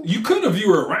successful? You couldn't if you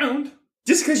were around.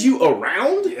 Just because you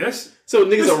around? Yes. So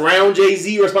niggas around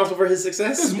Jay-Z are responsible for his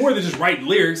success? It's more than just writing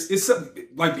lyrics. It's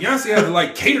like Beyonce had to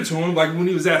like cater to him, like when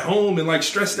he was at home and like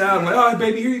stressed out and like, oh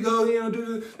baby, here you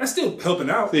go, that's still helping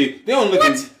out. See, they don't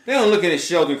look at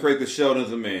Sheldon Craig because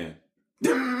Sheldon's a man.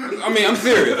 I mean, I'm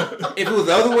serious. If it was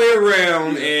the other way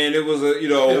around and it was an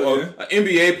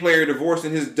NBA player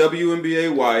divorcing his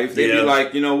WNBA wife, they'd be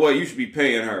like, you know what, you should be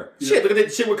paying her. Shit, look at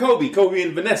that shit with Kobe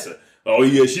and Vanessa. Oh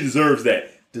yeah, she deserves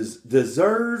that.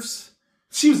 Deserves?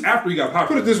 She was after he got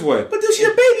popular. Put it this way. But then she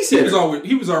a babysitter.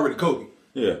 He was already Kobe.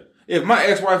 Yeah. If my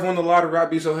ex-wife won the lottery, I'd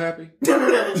be so happy.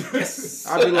 Yes.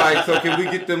 I'd be like, so can we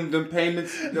get them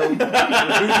payments reduced?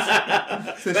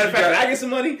 Matter of fact, I get some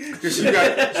money? Because she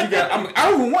got. I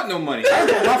don't even want no money. I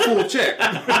just want my full check.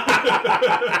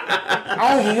 I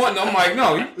don't even want no. I'm like,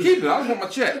 no, you keep it. I just want my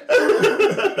check.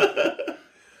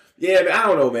 Yeah, man, I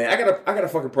don't know, man. I got a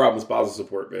fucking problem with spousal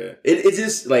support, man. It's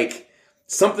just like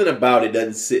something about it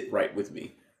doesn't sit right with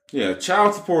me. Yeah,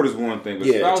 child support is one thing.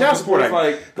 But child support is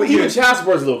like... But even child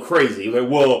support is a little crazy. Like,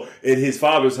 well, in his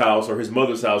father's house or his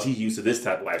mother's house, he's used to this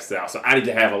type of lifestyle. So I need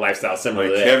to have a lifestyle similar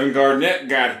to that. Kevin Garnett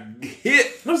got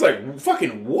hit. I was like,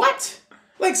 fucking what?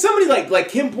 Like somebody like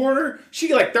Kim Porter, she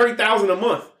get like $30,000 a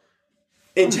month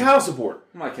in child support.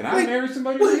 I'm like, can I marry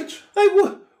somebody rich? Like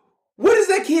what? What is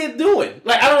that kid doing?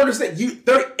 Like I don't understand.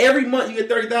 Every month you get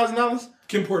 $30,000.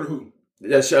 Kim Porter who?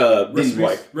 That's Diddy's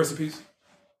wife. Recipes.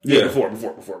 Yeah, before.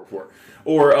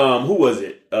 Or who was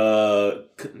it?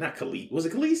 Not Khalees. Was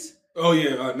it Khalees? Oh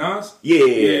yeah, Nas.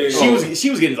 Yeah. She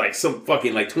was getting like some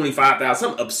fucking like $25,000,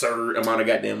 some absurd amount of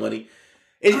goddamn money.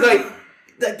 And she's like,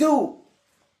 dude.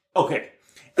 Okay,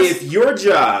 if your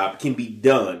job can be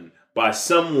done by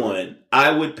someone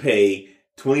I would pay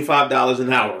 $25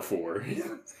 an hour for.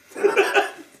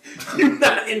 You're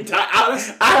not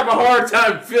entitled. I have a hard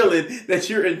time feeling that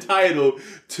you're entitled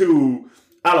to,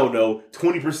 I don't know,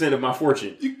 20% of my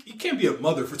fortune. You can't be a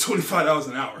mother for $25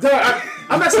 an hour.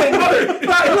 I'm not saying mother.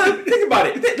 Look, think about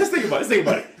it. Let's think about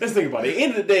it. At the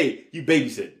end of the day, you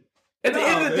babysit. At the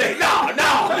end of the day, no. At the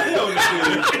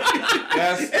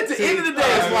end of the day,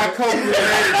 that's why Kobe was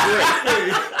mad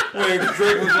at Drake. when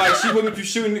Drake was like, she wouldn't be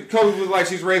shooting. Kobe was like,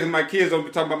 she's raising my kids. Don't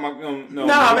be talking about my. No,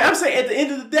 Nah, man, I'm saying at the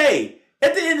end of the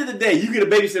day, you get a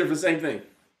babysitter for the same thing.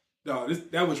 No,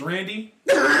 that was Randy.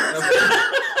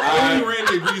 Only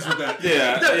Randy agrees with that.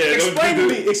 Yeah. Explain to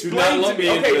me.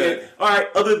 Okay, then. All right.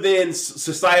 Other than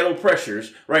societal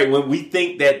pressures, right? When we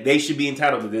think that they should be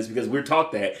entitled to this because we're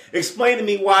taught that, explain to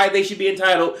me why they should be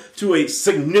entitled to a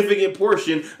significant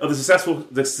portion of the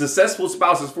successful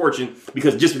spouse's fortune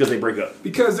because they break up.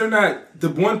 Because they're not the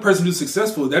one person who's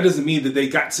successful. That doesn't mean that they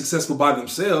got successful by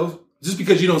themselves. Just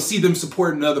because you don't see them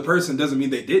supporting another person doesn't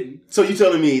mean they didn't. So you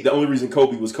telling me the only reason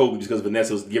Kobe was Kobe was because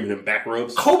Vanessa was giving him back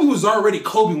rubs? Kobe was already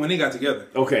Kobe when they got together.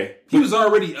 Okay. He was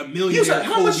already a millionaire.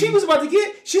 How much she was about to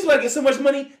get? She's about to get so much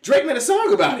money, Drake made a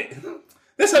song about it.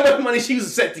 That's how much money she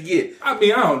was set to get. I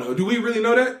mean, I don't know. Do we really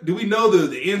know that? Do we know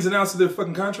the ins and outs of their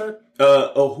fucking contract?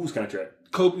 Whose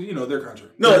contract? Kobe, their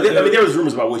contract. No, there was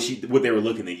rumors about what they were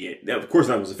looking to get. Of course,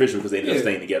 none was official because they ended up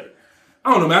staying together. I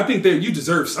don't know, man. I think that you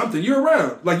deserve something. You're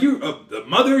around. Like, you're a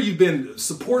mother. You've been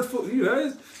supportful.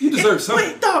 You deserve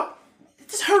something. Wait, dog.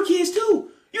 It's her kids, too.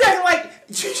 You acting like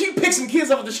she picked some kids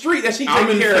off the street that she I'm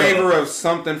taking in care favor of. of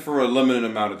something for a limited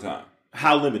amount of time.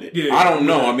 How limited? Yeah, I don't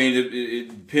know. I mean, it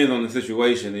depends on the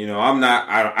situation. I'm not.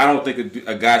 I don't think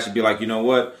a guy should be like, you know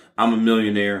what? I'm a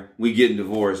millionaire. We getting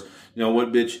divorced. You know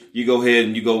what, bitch? You go ahead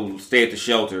and you go stay at the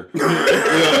shelter.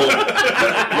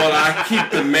 Well, I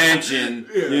keep the mansion.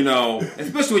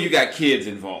 Especially when you got kids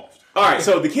involved. All right,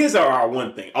 so the kids are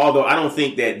one thing. Although I don't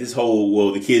think that this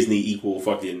whole the kids need equal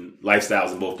fucking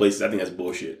lifestyles in both places. I think that's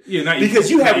bullshit. Yeah, not because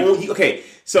you have okay.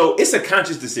 So it's a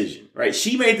conscious decision, right?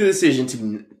 She made the decision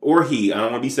to, or he. I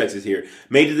don't want to be sexist here.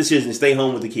 Made the decision to stay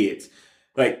home with the kids.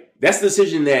 Like that's the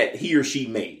decision that he or she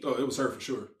made. Oh, it was her for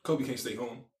sure. Kobe can't stay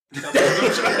home. Kobe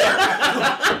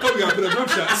got to put up jump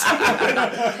shots.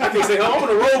 I can't stay home on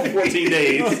the road for 14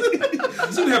 days.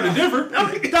 So we have to Denver.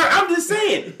 I'm just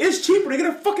saying, it's cheaper to get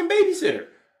a fucking babysitter.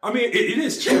 I mean, it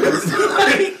is cheaper.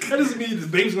 That doesn't mean the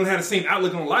baby's gonna have the same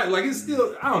outlook on life. Like, it's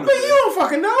still, I don't know. But you don't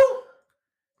fucking know.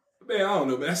 Man, I don't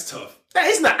know, man. That's tough.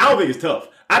 It's not. I don't think it's tough.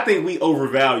 I think we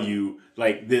overvalue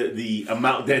like the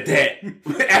amount that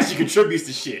actually contributes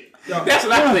to shit. That's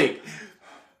what I think.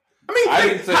 I mean,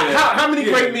 how many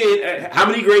great men, how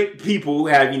many great people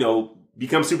have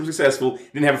become super successful,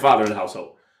 didn't have a father in the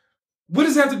household? What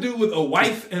does that have to do with a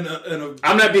wife and a?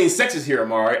 I'm not being sexist here,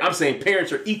 Amari. I'm saying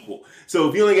parents are equal. So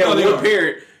if you only got one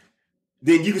parent,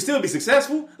 then you can still be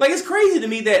successful. Like it's crazy to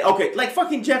me that like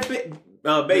fucking Jeff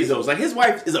Bezos, like his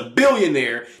wife is a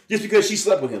billionaire just because she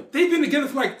slept with him. They've been together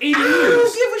for like 80 years. I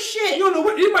don't give a shit. You don't know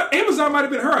what Amazon might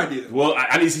have been her idea. Well,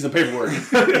 I need to see some paperwork.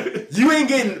 You ain't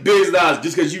getting billions of dollars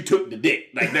just because you took the dick.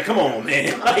 Like, now come on,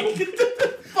 man. Like, get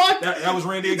the fuck. That was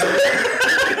Randy again.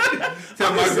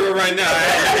 Tell my girl right now.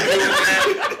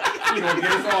 You gonna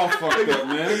get us all fucked up,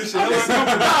 man. I'm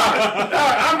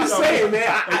just saying,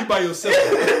 man. You by yourself.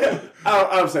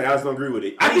 I'm saying I just don't agree with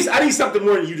it. I need something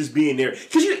more than you just being there.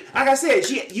 Because like I said,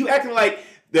 you acting like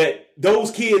that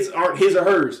those kids aren't his or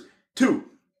hers too.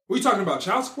 Were you talking about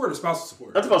child support or spousal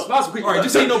support? I'm talking about spousal support. All right,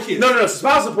 just say no kids. No.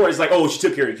 Spousal support is like, oh, she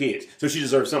took care of the kids, so she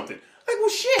deserves something. Like, well,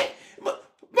 shit.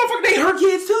 Motherfucker, they her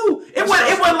kids too. It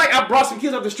wasn't like I brought some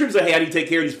kids off the street and said, hey, I need to take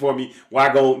care of these for me while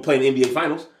I go play in the NBA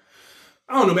Finals.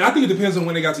 I don't know, man. I think it depends on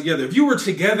when they got together. If you were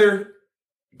together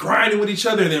grinding with each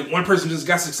other and then one person just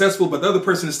got successful but the other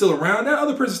person is still around, that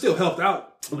other person still helped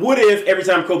out. What if every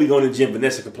time Kobe going to the gym,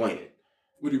 Vanessa complaining?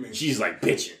 What do you mean? She's like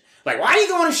bitching. Like, why are you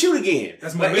going to shoot again?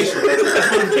 That's motivation.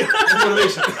 That's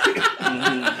motivation.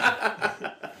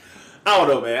 I don't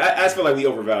know, man. I just feel like we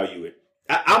overvalue it.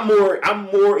 I'm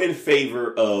more in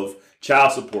favor of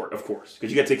child support, of course,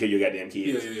 because you got to take care of your goddamn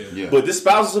kids. Yeah. But this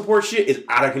spousal support shit is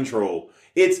out of control.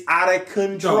 It's out of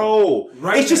control. No,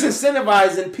 right it's just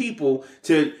incentivizing people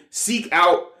to seek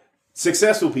out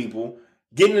successful people,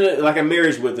 get in a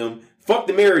marriage with them, fuck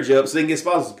the marriage up so they can get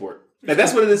spousal support. Like,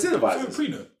 that's what it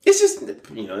incentivizes. It's just,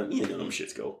 you know them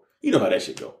shits go. You know how that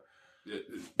shit go.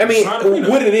 I mean,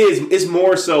 what it is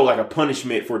more so like a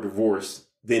punishment for divorce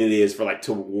than it is for like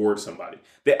to reward somebody.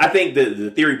 I think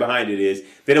the theory behind it is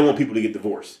they don't want people to get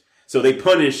divorced. So they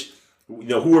punish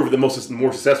whoever the more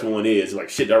successful one is. Like,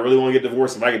 shit, do I really want to get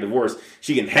divorced? If I get divorced,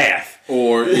 she can half.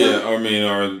 Or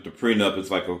the prenup, it's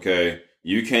like, okay,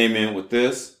 you came in with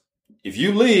this. If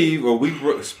you leave or we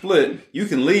split, you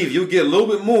can leave. You'll get a little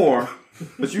bit more,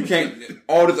 but you can't.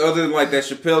 All this other like that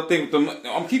Chappelle thing with the.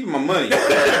 I'm keeping my money.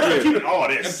 I'm keeping all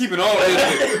this. I'm keeping all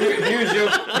this. Here's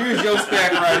your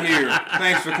stack right here.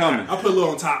 Thanks for coming. I'll put a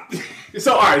little on top.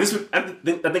 So all right, I think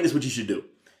this is what you should do.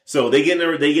 So they get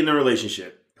in a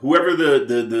relationship. Whoever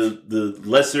the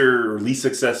lesser or least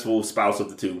successful spouse of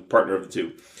the two, partner of the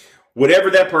two, whatever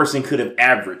that person could have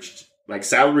averaged, like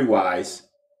salary wise,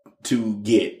 to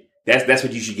get. That's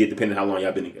what you should get, depending on how long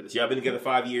y'all been together. So y'all been together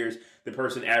 5 years. The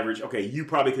person average, okay, you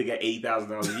probably could get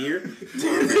 $80,000 a year.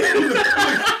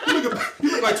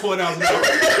 You look like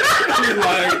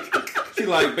 $12,000. She's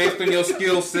like, based on your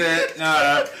skill set,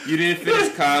 you didn't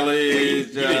finish college.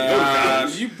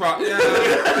 You probably,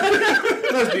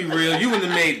 let's be real, you wouldn't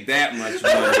have made that much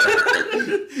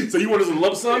money. So you want us a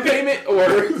lump sum payment,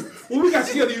 or when we got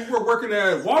together, you were working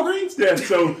at Walgreens? yeah?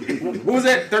 So what was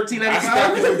that? $13.95. I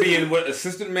stopped you from being what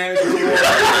assistant manager.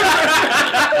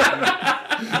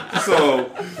 So,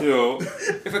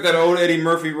 it's like that old Eddie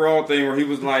Murphy Raw thing where he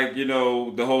was like,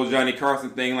 the whole Johnny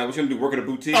Carson thing, like, what you gonna do, work at a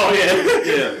boutique? Oh,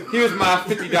 yeah. Yeah. Here's my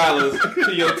 $50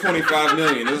 to your $25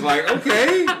 million. It's like,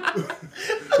 okay.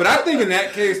 But I think in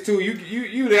that case, too,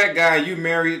 you that guy, you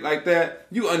married like that,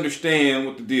 you understand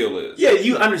what the deal is. Yeah,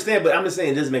 you understand, but I'm just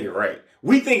saying it doesn't make it right.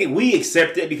 We think we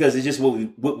accept it because it's just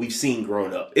what we've seen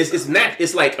growing up.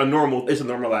 It's like a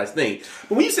normalized thing.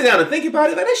 But when you sit down and think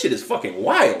about it, like, that shit is fucking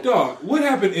wild. Dog, what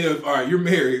happened if, all right, you're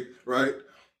married, right?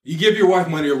 You give your wife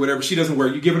money or whatever, she doesn't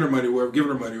work, you giving her money or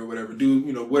whatever, do,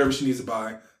 whatever she needs to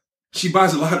buy. She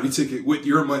buys a lottery ticket with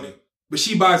your money. But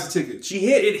she buys the ticket. She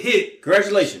hit. It hit.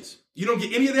 Congratulations. You don't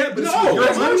get any of that, but No, it's with your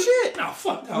that's money? no shit. No,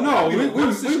 fuck that. No, we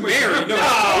married. No.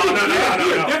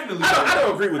 Definitely. I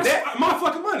don't agree with that. That's my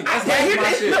fucking money. That's Yeah,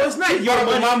 my shit. no, it's not You your bought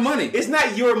money. my money. It's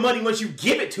not your money once you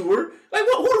give it to her. Like,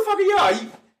 who the fuck are y'all?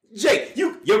 Jake,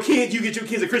 you get your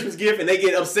kids a Christmas gift and they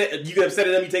get upset. You get upset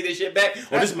at them. You take their shit back.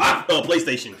 Or this is my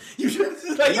PlayStation. You should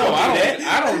like, No,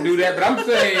 I don't do that. But I'm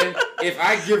saying, if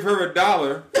I give her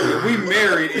 $1, and we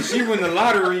married, and she won the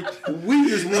lottery, we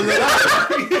just won the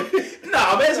lottery.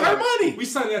 No, man, it's her money. We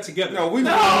signed that together. No, we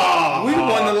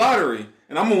won the lottery,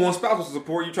 and I'm gonna want spousal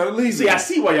support. You try to leave See, me. I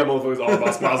see why y'all motherfuckers all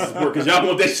about spousal support because y'all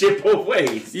want that shit both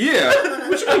ways. Yeah,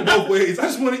 What you mean both ways? I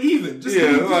just want it even. Just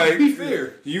be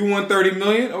fair. You won $30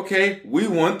 million. Okay, we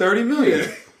won $30 million.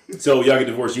 So y'all get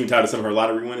divorced. You entitled to some of her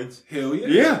lottery winnings? Hell yeah.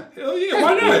 Yeah. Hell yeah.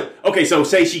 Why not? Okay, so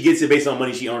say she gets it based on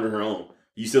money she earned on her own.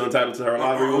 You still entitled to her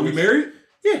lottery Are we winnings? married?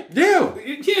 Yeah.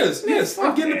 Yes.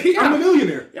 I'm getting a piece. I'm a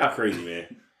millionaire. Y'all crazy,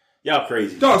 man. Y'all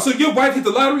crazy. Dog, so your wife hit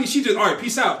the lottery, she just, all right,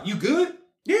 peace out. You good?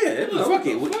 Yeah, fuck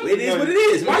it. It is what it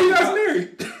is. Why you guys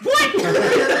married?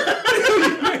 What?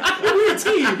 We're a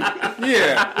team.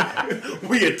 Yeah,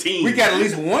 We a team. we got at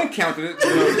least one count to go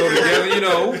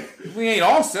together. We ain't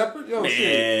all separate. Yo, Man,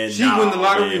 shit. She won the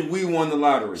lottery. man. We won the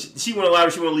lottery. She won a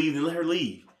lottery. She want to leave. Then let her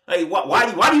leave. Like, why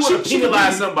do you want to She can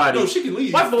penalize leave. somebody? No, she can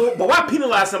leave. Why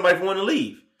penalize somebody for wanting to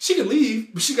leave? She can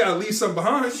leave, but she got to leave something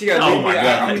behind. She got. Oh my God.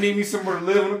 I'm gonna need me somewhere to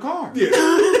live in a car. Yeah.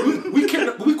 we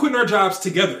quitting our jobs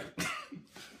together.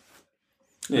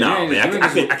 Yeah, No, you man,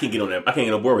 ain't- I can't get on that. I can't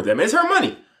get on board with that, man. It's her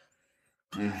money.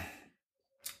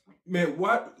 Man,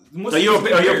 what? Are your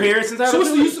parents entitled So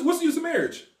what's to the it? use? What's the use of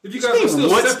marriage? If you guys are still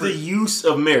What's separate, the use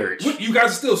of marriage? you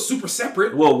guys are still super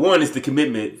separate. Well, one is the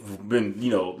commitment. Been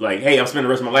like, hey, I'm spending the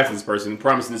rest of my life with this person.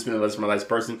 Promising to spend the rest of my life with this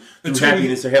person through Until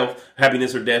happiness or health,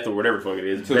 happiness or death or whatever the fuck it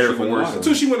is. Until Better she for win the worse. lottery.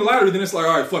 Until she win the lottery, then it's like,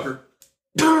 all right, fuck her.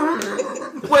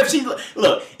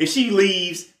 Well, if she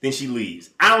leaves, then she leaves.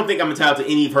 I don't think I'm entitled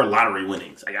to any of her lottery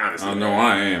winnings. Like, honestly, I know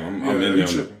I am. I'm in you them.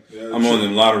 should. Yeah, I'm on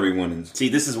them lottery winnings. See,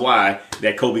 this is why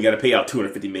that Kobe got to pay out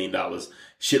 $250 million.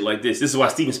 Shit like this. This is why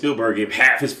Steven Spielberg gave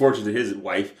half his fortune to his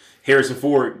wife. Harrison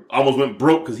Ford almost went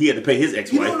broke because he had to pay his You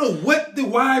ex-wife. don't know what the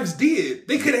wives did.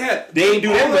 They could have had. They ain't do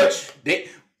that all of much. They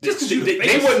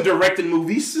face. wasn't directing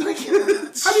movies. How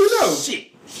do you know? Shit.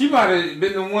 She might have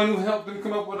been the one who helped them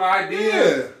come up with an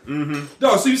idea. Yeah. Mm-hmm.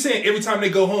 No, so you're saying every time they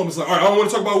go home, it's like, all right, I don't want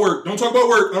to talk about work. Don't talk about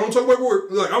work. I don't talk about work.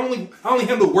 Like, I only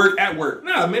handle work at work.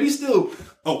 Nah, man, he's still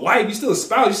a wife. He's still a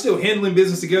spouse. He's still handling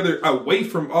business together away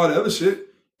from all the other shit.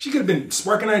 She could have been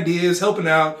sparking ideas, helping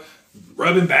out,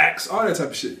 rubbing backs, all that type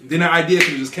of shit. Then the idea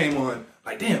could have just came on.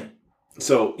 Like, damn,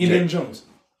 So Indiana Jones.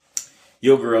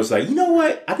 your girl's like, you know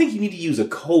what? I think you need to use a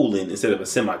colon instead of a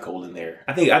semicolon there.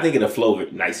 I think it'll flow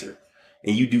nicer.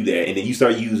 And you do that, and then you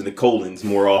start using the colons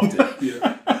more often.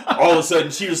 Yeah. All of a sudden,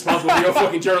 she's responsible for your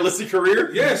fucking journalistic career.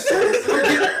 Yes.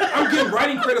 I'm getting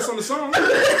writing credits on the song.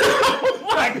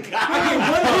 Oh my god!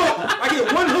 I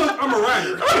get one hook, I'm a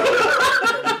writer.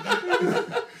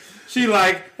 She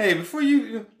like, hey, before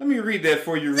you, let me read that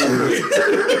for you real quick.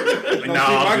 Nah,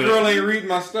 my I'm girl ain't reading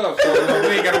my stuff, so we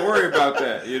ain't got to worry about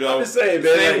that. You know, I'm just saying,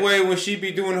 man. Same Like, way when she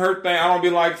be doing her thing, I don't be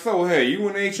like, so hey, you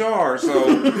in HR, so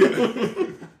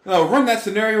run that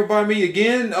scenario by me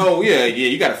again. Oh yeah,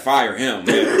 you got to fire him.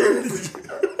 Yeah.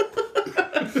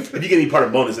 if you get any part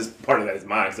of bonus, part of that is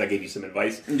mine because I gave you some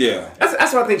advice. Yeah.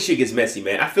 That's why I think shit gets messy,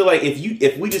 man. I feel like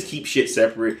if we just keep shit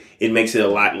separate, it makes it a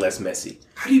lot less messy.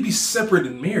 How do you be separate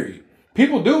and married?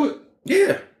 People do it.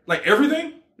 Yeah. Like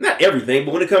everything? Not everything,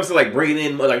 but when it comes to like bringing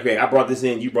in, like, okay, I brought this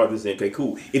in, you brought this in, okay,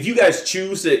 cool. If you guys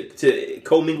choose to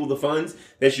commingle the funds,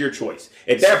 that's your choice.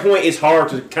 At that point, it's hard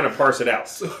to kind of parse it out.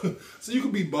 So you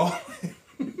could be balling.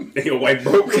 Your wife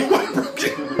broke.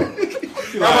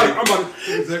 I'm about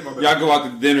to exact my bad. Y'all go out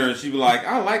to dinner and she be like,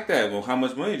 I like that. Well, how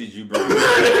much money did you bring?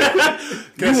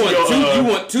 You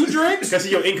want 2 drinks? Can I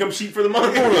see your income sheet for the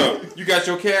month? Hold up. You got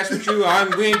your cash with you?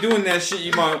 We ain't doing that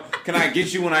shit. Can I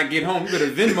get you when I get home? You better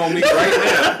Venmo me right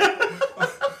now.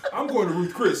 I'm going to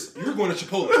Ruth Chris. You're going to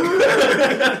Chipotle.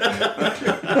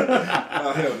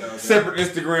 Hell no. Separate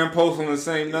Instagram posts on the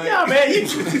same night. Yeah, man.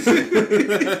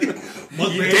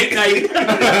 You date night.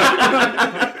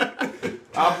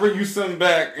 I'll bring you something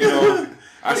back.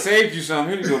 I saved you some.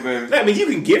 Here you go, baby. I mean, you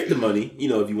can gift the money,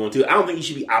 if you want to. I don't think you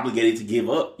should be obligated to give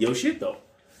up your shit, though.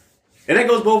 And that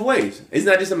goes both ways. It's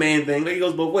not just a man thing. Like, it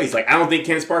goes both ways. Like, I don't think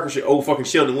Candace Parker should owe fucking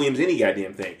Sheldon Williams any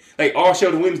goddamn thing. Like, all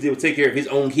Sheldon Williams did was take care of his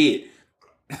own kid.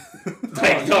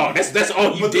 Like, dog, that's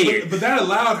all you did. But that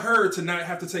allowed her to not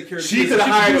have to take care of the She kids. could have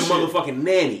hired a do shit. motherfucking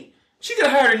nanny. She could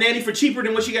have hired a nanny for cheaper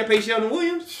than what she got paid Sheldon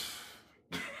Williams.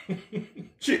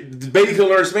 Shit, the baby could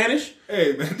learn Spanish.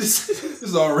 Hey, man, this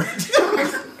is already.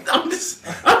 I'm just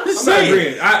I'm not saying.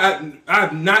 agreeing. I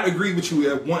have not agreed with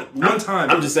you at one time.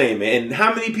 I'm just saying, man. And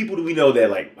how many people do we know that,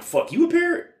 like, fuck, you a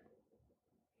parent?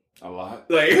 A lot.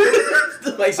 Like,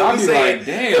 like I'll somebody be saying, like,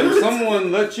 damn,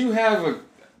 someone let you have a...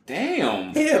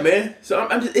 Damn. yeah, man. So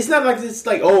I'm just, it's not like it's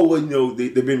like, oh, well,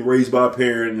 they've been raised by a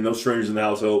parent and no strangers in the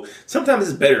household. Sometimes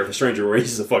it's better if a stranger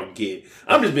raises a fucking kid.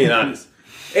 I'm just being honest.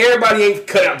 Everybody ain't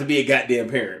cut out to be a goddamn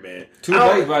parent, man. Too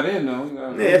late by then,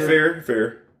 though. Yeah,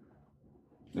 fair.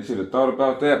 They should have thought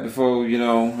about that before,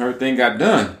 everything got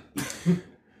done.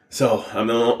 So I'm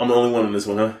the only one on this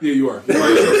one, huh? Yeah, you are. By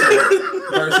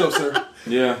yourself, sir.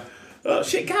 Yeah.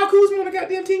 Shit, Kyle Kuzma on the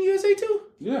goddamn Team USA too.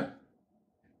 Yeah.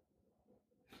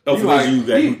 Oh, He for like- those of you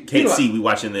guys who he can't like- see, we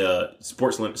watching the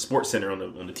Sports Center on the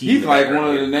TV. He's in like background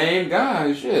one of here. the named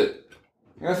guys. Shit.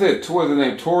 Like I said, what's his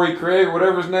name? Torrey Craig,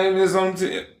 whatever his name is on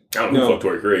I don't know who the fuck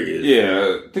Torrey Craig is.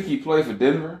 Yeah, I think he played for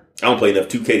Denver. I don't play enough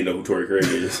 2K to know who Torrey Craig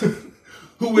is.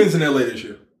 Who wins in LA this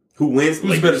year? Who wins?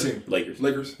 Who's the better team? Lakers.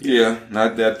 Lakers. Yeah, I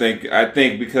think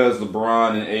because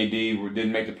LeBron and AD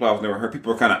didn't make the playoffs, they were hurt.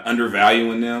 People are kind of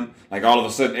undervaluing them. Like all of a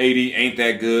sudden, AD ain't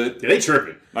that good. Yeah, they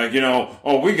tripping. Like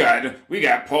we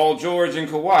got Paul George and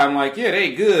Kawhi. I'm like, yeah,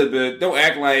 they good, but don't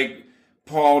act like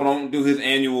Paul don't do his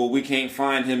annual. We can't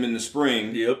find him in the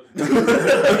spring. Yep.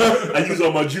 I use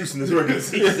all my juice in this regular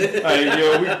season. Like,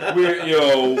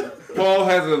 Paul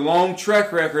has a long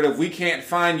track record of we can't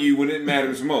find you when it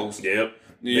matters most. Yep.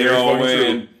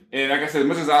 And like I said, as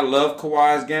much as I love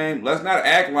Kawhi's game, let's not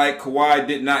act like Kawhi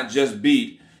did not just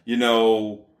beat,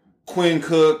 Quinn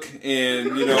Cook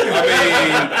and,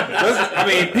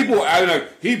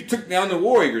 he took down the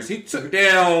Warriors. He took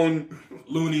down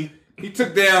Looney. He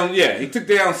took down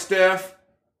Steph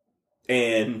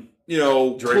And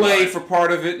Clay for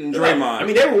part of it and Draymond. I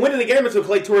mean, they were winning the game until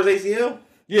Clay tore his ACL.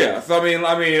 Yeah, so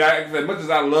as much as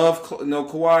I love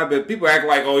Kawhi, but people act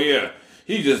like, oh yeah,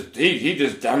 he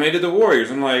just dominated the Warriors.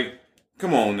 I'm like,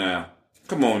 come on now.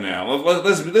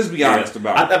 Let's be honest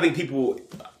about it. I think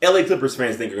LA Clippers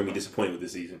fans think are going to be disappointed with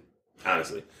this season.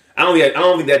 Honestly, I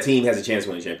don't think that team has a chance to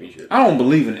win a championship. I don't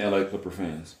believe in LA Clipper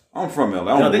fans. I'm from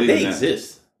LA. I don't believe they in that.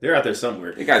 exist. They're out there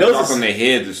somewhere. They got dropped on their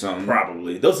heads or something.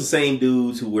 Probably. Those are the same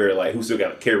dudes who still got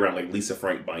to carry around like Lisa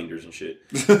Frank binders and shit.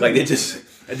 Like they're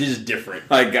just different.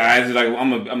 Like guys, like I'm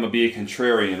gonna be a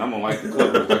contrarian. I'm gonna like the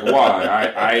Clippers. Like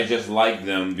why? I just like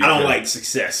them. I don't like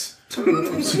success.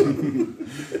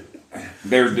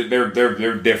 They're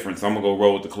different. So I'm gonna go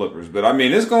roll with the Clippers. But I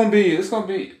mean, it's gonna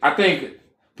be. I think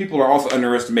people are also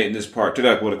underestimating this part too.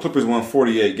 Like, well, the Clippers won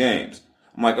 48 games.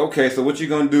 I'm like, okay, so what you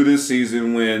gonna do this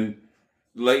season when?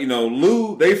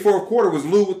 Lou, their fourth quarter was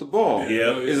Lou with the ball.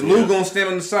 Yeah. Is Lou going to stand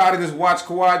on the side and just watch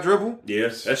Kawhi dribble?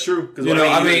 Yes, that's true. Because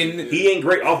he ain't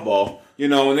great off ball.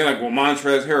 And they're like, well,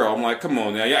 Montrezl Harrell. I'm like, come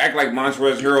on now, y'all act like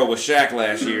Montrezl Harrell was Shaq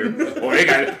last year. Or they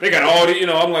got all the,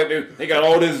 I'm like, they got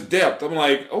all this depth. I'm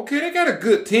like, okay, they got a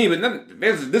good team, but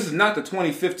this is not the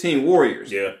 2015 Warriors.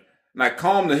 Yeah. Like,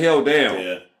 calm the hell down.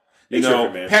 Yeah.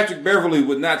 Tripping, man. Patrick Beverly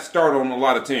would not start on a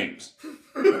lot of teams.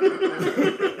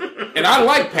 And I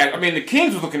like Pat. I mean, the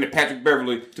Kings was looking at Patrick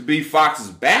Beverly to be Fox's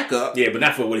backup. Yeah, but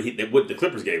not for what the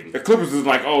Clippers gave him. The Clippers is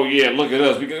like, oh yeah, look at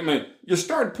us. Your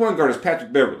starting point guard is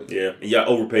Patrick Beverly. Yeah, and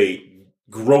y'all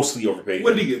grossly overpaid.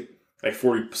 What did he get? Like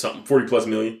 40 plus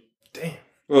million. Damn.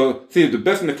 Well, see, the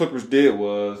best thing the Clippers did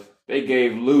was they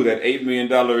gave Lou that $8 million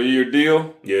a year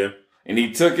deal. Yeah, and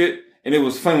he took it, and it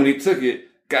was fun when he took it.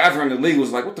 Guys around the league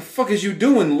was like, "What the fuck is you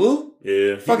doing, Lou?"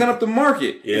 Yeah. fucking up the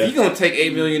market. Yeah. If you're gonna take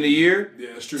 $8 million a year,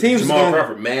 Yeah, that's true. teams Jamal gonna,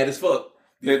 Crawford mad as fuck.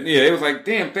 yeah, it was like,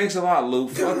 damn, thanks a lot, Lou.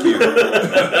 Fuck you.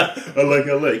 I like.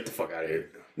 Get the fuck out of here.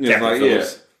 Yeah, Captain like,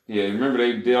 Phillips. yeah. Remember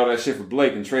they did all that shit for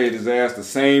Blake and traded his ass the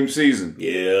same season.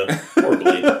 Yeah. Poor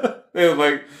Blake. They was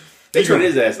like, They turned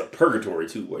his ass to purgatory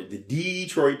too, boy. The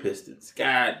Detroit Pistons.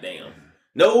 God damn.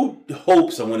 No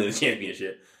hopes of winning the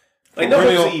championship. Like no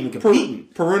hopes of even competing.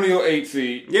 Perennial 8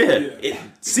 seed. Yeah.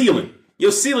 Ceiling.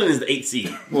 Your ceiling is the 8th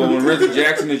seed. Well, when Reggie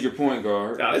Jackson is your point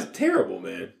guard, God, that's terrible,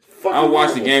 man. I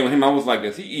watched the game with him. I was like,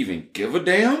 does he even give a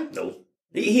damn? No.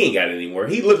 He ain't got it anymore.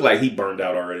 He looked like he burned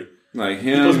out already. Like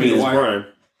He supposed to be in his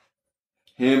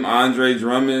him, prime. Andre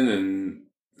Drummond, and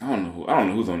I don't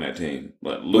know who's on that team.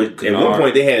 But Luke But at one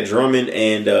point they had Drummond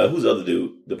and who's the other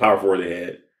dude? The power forward they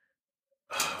had.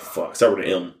 Start with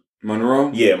an M.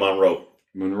 Monroe. Yeah, Monroe.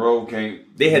 Monroe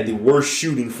can't. They had the worst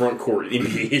shooting front court in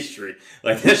NBA history.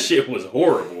 Like that shit was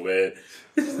horrible, man.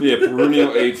 Yeah,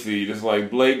 perennial 8 seed. It's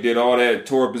like Blake did all that,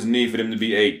 tore up his knee for them to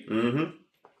be 8. Mm-hmm.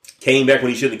 Came back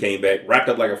when he shouldn't have came back. Wrapped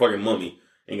up like a fucking mummy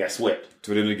and got swept.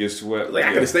 For them to get swept. Like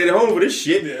I could have stayed at home for this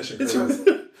shit. Yeah, shit.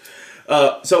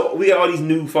 So we got all these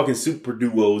new fucking super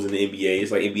duos in the NBA.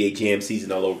 It's like NBA Jam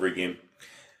season all over again.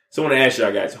 So I want to ask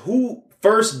y'all guys, who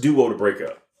first duo to break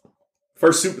up?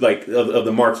 First super of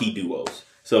the marquee duos.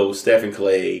 So Steph and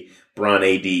Clay, Bron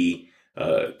AD,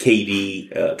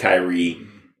 KD, Kyrie,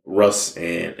 Russ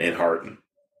and Harden.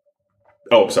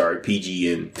 Oh, sorry,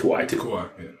 PG and Kawhi too. Kawhi,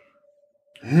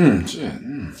 yeah. Shit.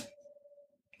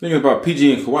 Thinking about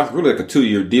PG and Kawhi, really like a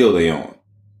 2-year deal they on.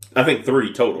 I think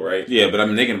 3 total, right? Yeah, but I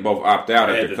mean they can both opt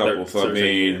out after a couple. So I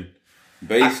mean,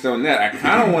 based on that, I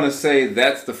kind of want to say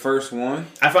that's the first one.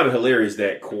 I find it hilarious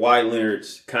that Kawhi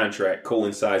Leonard's contract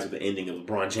coincides with the ending of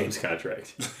LeBron James'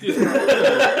 contract.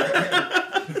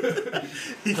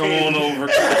 Come on over.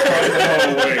 Across the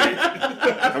hallway.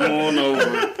 Come on over.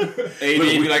 AD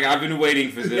be like, I've been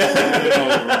waiting for this. Come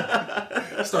on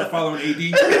over. Start following AD.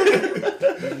 He's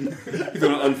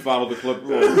going to unfollow the club.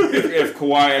 If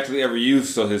Kawhi actually ever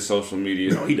used his social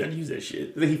media. No, he doesn't use that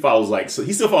shit. I think he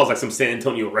still follows like some San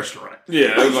Antonio restaurant.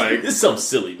 Yeah, it's like It's something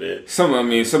silly, man.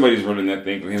 Somebody's running that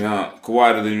thing for him out.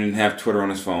 Kawhi doesn't even have Twitter on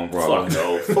his phone, probably.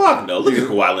 Fuck no. Look at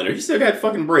Kawhi Leonard. He still got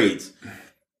fucking braids.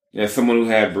 Yeah, someone who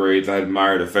had braids. I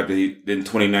admire the fact that in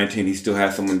 2019 he still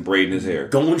has someone braiding his hair.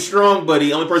 Going strong,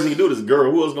 buddy. Only person who can do it is a girl.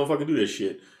 Who else gonna fucking do this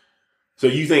shit? So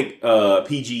you think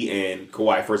PG and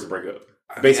Kawhi first to break up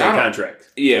based on contract?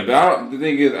 Yeah, but the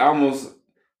thing is,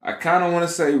 I kind of want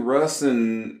to say Russ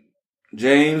and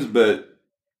James, but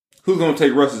who's going to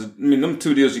take Russ's? I mean, them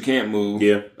 2 deals you can't move.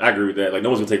 Yeah, I agree with that. Like, no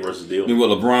one's gonna take Russ's deal. I mean,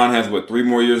 LeBron has 3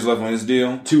 more years left on his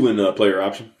deal? 2 in player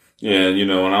option. Yeah,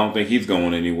 and I don't think he's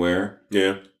going anywhere.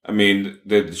 Yeah. I mean,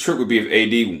 the trick would be if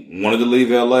AD wanted to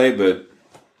leave LA, but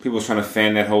people was trying to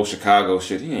fan that whole Chicago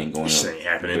shit. He ain't going. This ain't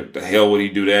happening. The hell would he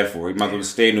do that for? He might as well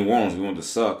stay in New Orleans if he wanted to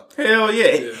suck. Hell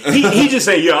yeah. He just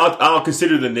saying, I'll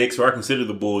consider the Knicks or I consider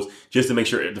the Bulls just to make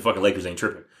sure the fucking Lakers ain't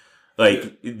tripping.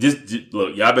 Like, just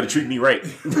look, y'all better treat me right.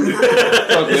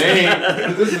 Look,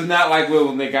 this is not like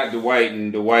when they got Dwight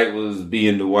and Dwight was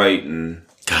being Dwight and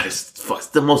God, it's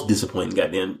the most disappointing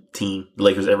goddamn team the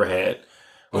Lakers ever had.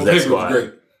 Was that that squad?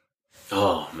 great.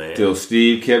 Oh man. Till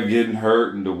Steve kept getting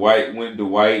hurt and Dwight went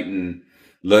Dwight and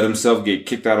let himself get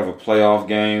kicked out of a playoff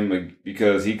game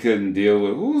because he couldn't deal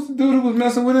with who was the dude who was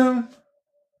messing with him?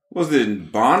 Was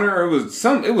it Bonner? It was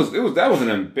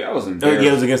embarrassing. Yeah,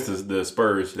 it was against the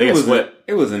Spurs. They got swept.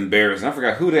 It was embarrassing. I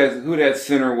forgot who that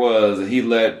center was that he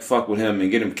let fuck with him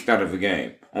and get him kicked out of a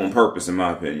game on purpose, in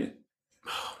my opinion.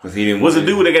 Because he didn't. Was it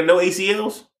dude that got no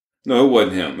ACLs? No, it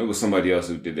wasn't him. It was somebody else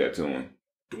who did that to him.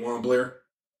 DeJuan Blair.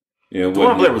 Yeah,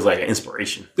 DeJuan Blair was like an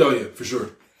inspiration. Oh yeah, for sure.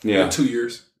 Yeah, 2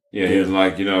 years. Yeah, he was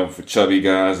like, for chubby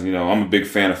guys. I'm a big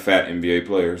fan of fat NBA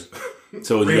players.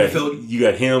 So you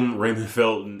got him, Raymond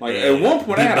Felton. Like at one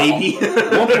point, I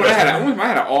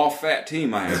had an all fat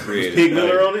team I had created. Pig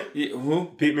Miller on it? Yeah, who?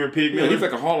 Pig Miller. He's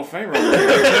like a Hall of Famer.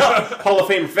 Hall of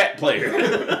Fame fat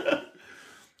player.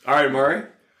 All right, Murray.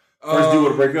 First duo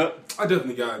to break up. I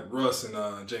definitely got Russ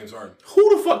and James Harden.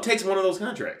 Who the fuck takes one of those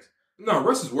contracts? No,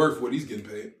 Russ is worth what he's getting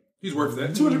paid. He's worth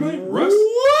that. $200 million. Russ?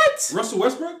 What? Russell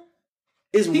Westbrook?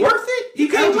 Is worth it? He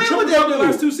can't win with that that the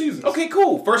last 2 seasons. Okay,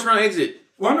 cool. First round exit.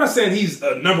 Well, I'm not saying he's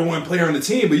a number 1 player on the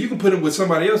team, but you can put him with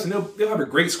somebody else and they'll have a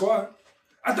great squad.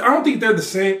 I don't think they're the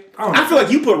same. I feel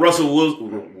like you put Russell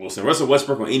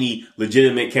Westbrook on any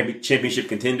legitimate championship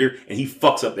contender, and he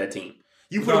fucks up that team.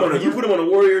 You put him on the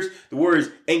Warriors. The Warriors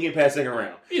ain't getting past second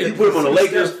round. Yeah, you put him on the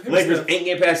Lakers. Lakers ain't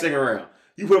getting past second round.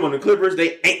 You put him on the Clippers.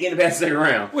 They ain't getting past second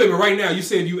round. Wait, but right now you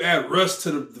said you add Russ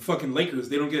to the fucking Lakers.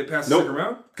 They don't get past the second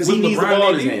round because he needs the ball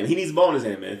in his hand. He needs the ball in his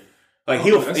hand, man. Like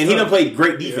that's he don't tough. play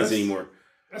great defense Yeah, anymore.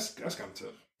 That's kind of tough.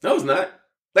 No, it's not.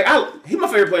 Like he's my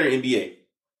favorite player in the NBA.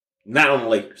 Not on the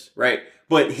Lakers, right?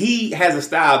 But he has a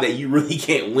style that you really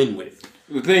can't win with.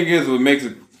 The thing is, what makes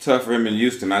it tough for him in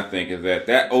Houston, I think, is that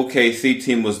OKC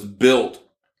team was built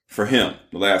for him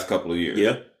the last couple of years.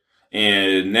 Yeah.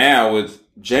 And now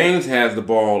James has the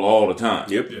ball all the time.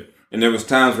 Yep. Yeah. And there was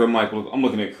times where I'm like, well, I'm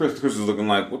looking at Chris. Chris is looking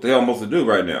like, what the hell am I supposed to do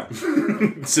right now?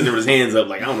 Sitting there with his hands up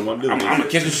like, I don't know what I'm doing. I'm a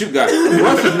catch and shoot guy.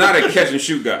 Russ is not a catch and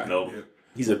shoot guy. No. Yeah.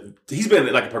 He's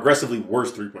been like a progressively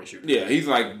worse 3-point shooter. Yeah, he's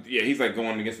like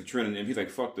going against the trend, and he's like,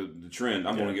 fuck the trend.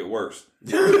 I'm going to get worse.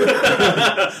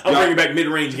 I'm bringing back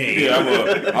mid-range game. Yeah,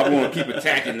 I'm going to keep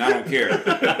attacking. I don't care.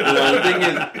 The thing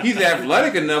is, he's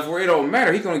athletic enough where it don't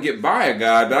matter. He's going to get by a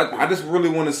guy, but I just really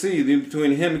want to see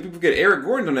between him and people get Eric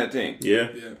Gordon on that team. Yeah.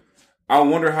 Yeah. I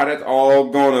wonder how that's all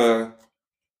going to.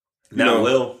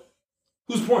 Well.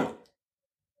 Who's point?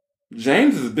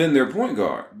 James has been their point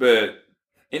guard,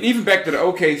 and even back to the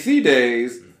OKC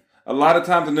days, a lot of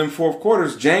times in them fourth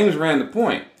quarters, James ran the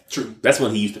point. True. That's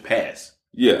when he used to pass.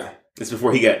 Yeah. It's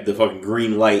before he got the fucking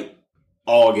green light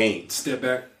all game. Step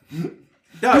back.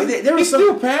 No, there He was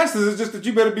still passes. It's just that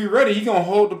you better be ready. He's gonna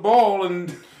hold the ball, and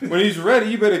when he's ready,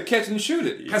 you better catch and shoot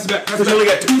it. Pass it back. Pass Because it you only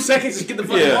back. got 2 seconds to get the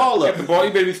fucking ball up. Get the ball.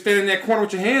 You better be standing in that corner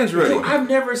with your hands ready. Dude, I've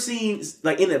never seen,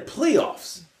 like, in the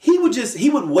playoffs, he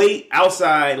would wait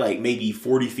outside, like, maybe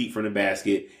 40 feet from the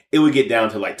basket. It would get down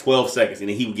to, like, 12 seconds, and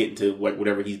then he would get into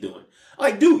whatever he's doing.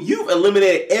 Like, dude, you've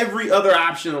eliminated every other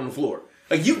option on the floor.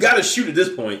 Like, you got to shoot at this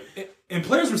point. And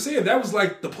players were saying that was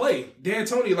like the play.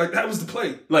 D'Antoni, like that was the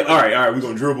play. Like, all right, we're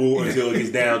going to dribble until it gets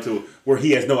down to where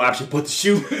he has no option but to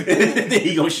shoot, and then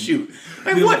he going to shoot.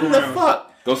 Like, what in the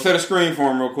fuck? Go set a screen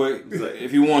for him real quick if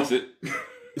he wants it.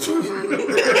 You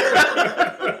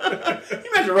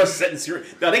imagine Russ setting screen.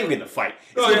 No, they going to get in a fight.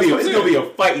 It's No, going that's what I'm to be saying.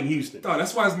 a fight in Houston. No,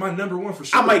 that's why it's my number one for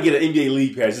sure. I might get an NBA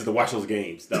League pass just to watch those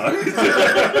games, dog.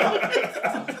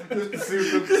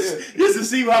 Just to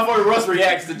see how far Russ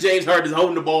reacts to James Harden just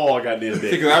holding the ball, goddamn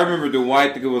day. Because I remember Dwight,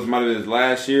 I think it was might have been his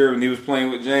last year when he was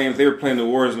playing with James. They were playing the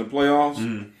Warriors in the playoffs,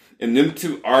 and them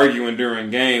two arguing during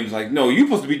games. Like, no, you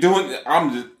supposed to be doing.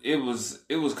 It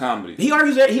was comedy. He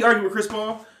argues with Chris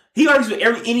Paul. He argues with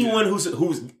anyone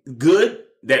who's good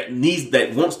that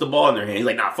wants the ball in their hand. He's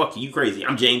like, nah, fuck you crazy.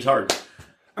 I'm James Harden.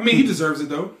 I mean, he deserves it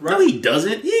though, right? No, he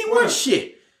doesn't. He ain't won What?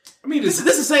 shit. I mean, This is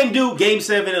the same dude. Game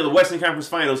 7 of the Western Conference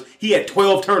Finals. He had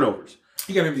 12 turnovers.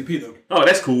 he got MVP though. Oh,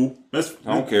 that's cool. That's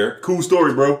I don't care. cool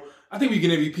story, bro. I think when you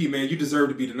get MVP, man, you deserve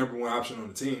to be the number one option on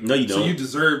the team. No, you So don't. you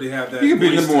deserve to have that. You can be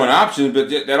the voice number to- one option, but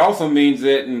that also means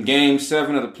that in Game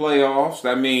 7 of the playoffs,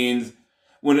 that means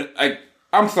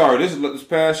I'm sorry, this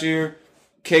past year,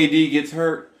 KD gets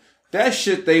hurt. That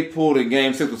shit they pulled in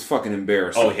Game 6 was fucking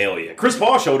embarrassing. Oh, hell yeah. Chris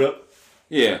Paul showed up.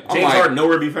 Yeah, James Harden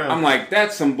nowhere to be found. I'm like,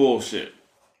 that's some bullshit.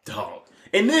 Dog.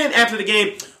 And then after the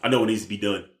game, I know what needs to be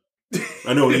done. Yeah,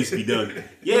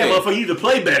 Yeah. motherfucker, you need to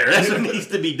play better. That's what needs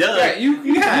to be done.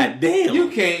 Yeah, God damn. You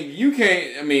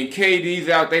can't. I mean, KD's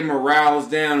out, they morale's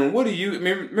down, and what do you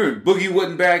remember? Boogie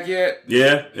wasn't back yet,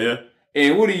 Yeah.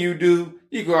 and what do?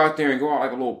 You go out there and go out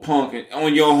like a little punk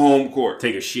on your home court.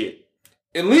 Take a shit.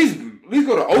 At least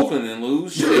go to Oakland and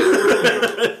lose. Shit.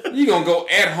 You gonna go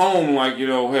at home like,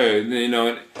 hey,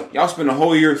 y'all spent a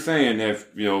whole year saying that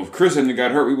if Chris hadn't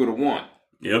got hurt, we would have won.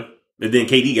 Yep. And then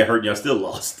KD got hurt and y'all still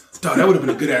lost. Dog, that would have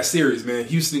been a good ass series, man.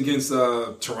 Houston against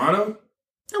Toronto.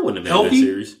 That wouldn't have been a Healthy? good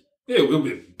series. Yeah, it would have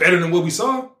been better than what we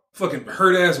saw. Fucking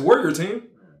hurt ass Warrior team.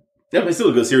 That was still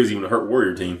a good series, even a hurt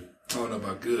Warrior team. I don't know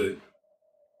about good.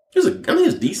 It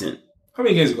was decent. How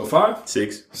many games did it go? 5?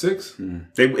 6. 6?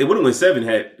 It would have won 7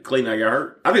 had Clay not got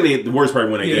hurt. I think the Warriors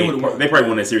probably won that Yeah, they game. would've won. They probably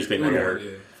won that series. Clay not got hurt.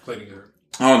 Yeah, Clayton got hurt.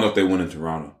 I don't know if they won in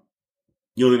Toronto.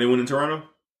 You don't think they won in Toronto?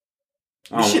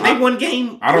 I don't- Shit, they won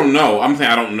game. I don't know. I'm saying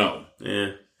I don't know.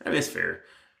 Yeah, I mean, that's fair.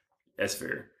 That's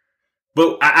fair.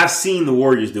 But I've seen the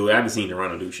Warriors do it. I haven't seen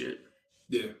Toronto do shit.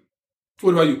 Yeah.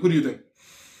 What about you? Who do you think?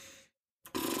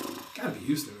 Gotta be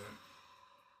Houston, man.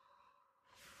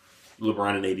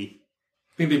 LeBron and AD.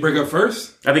 Think they break up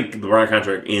first? I think the LeBron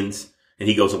contract ends and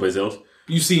he goes someplace else.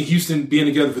 You see Houston being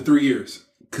together for 3 years.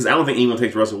 Because I don't think anyone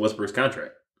takes Russell Westbrook's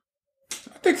contract.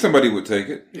 I think somebody would take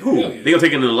it. Who? Hell yeah. They gonna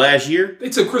take it in the last year? They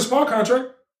took Chris Paul contract.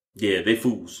 Yeah, they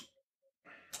fools.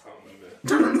 I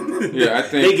don't know, man. Yeah, I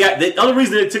think The only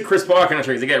reason they took Chris Paul contract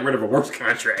is they got rid of a worse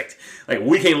contract. Like,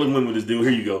 we can't win with this dude.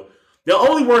 Here you go. The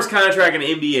only worst contract in the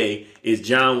NBA is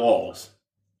John Wall's.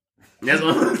 That's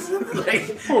what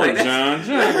poor John. John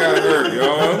got hurt,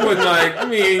 y'all. It wasn't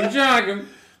like, John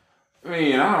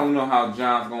I don't know how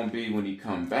John's gonna be when he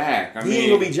come back. he ain't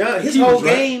gonna be John. His Achilles, whole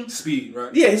right? game, Speed,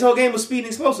 right? yeah, his whole game was speed and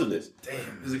explosiveness.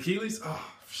 Damn. His Achilles?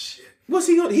 Oh, shit. What's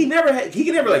he gonna? He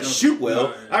can never like No, shoot well.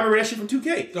 no. I remember that shit from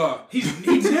 2K. Dog, he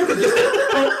never gets.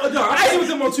 I play with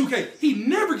him on 2K. He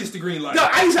never gets the green light. No,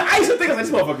 I used to think I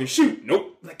was like, this motherfucker shoot.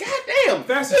 Nope. Like, goddamn.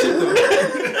 Fast as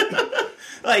shit though.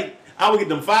 Like, I would get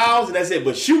them fouls and that's it.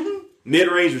 But shooting, mid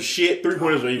range was shit.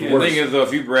 3-pointers were even The worse. thing is, though,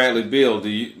 if you Bradley Beal, do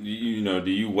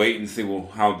you wait and see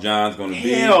how John's going to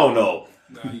be? Hell no.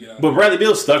 Nah, yeah. But Bradley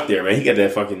Beal's stuck there, man. He got I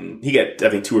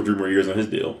think 2 or 3 more years on his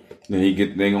deal. Then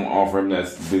they gonna offer him that.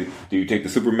 Do you take the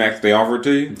Supermax they offer it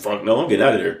to you? Fuck no, I'm getting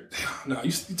out of there. No,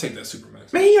 you take that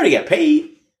Supermax. Man, he already got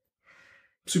paid.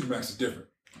 Supermax is different.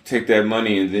 Take that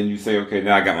money and then you say, okay,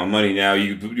 now I got my money. Now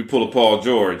you pull a Paul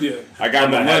George. Yeah. I got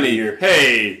I'm my not happy money. here.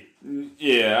 Hey,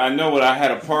 yeah, I know what I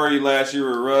had a party last year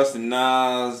with Russ and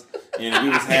Nas, and we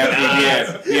was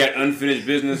happy. He had unfinished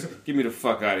business. Get me the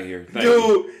fuck out of here, thank you.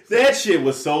 Dude, that shit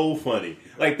was so funny.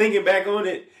 Like, thinking back on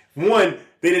it, one,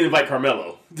 they didn't invite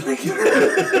Carmelo. Like,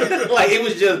 it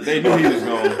was just... They knew he was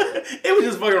gone. It was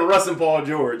just fucking Russ and Paul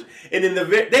George. And then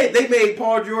they made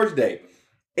Paul George Day.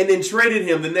 And then traded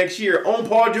him the next year on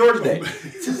Paul George Day.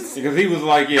 Because he was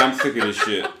like, yeah, I'm sick of this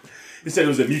shit. He said it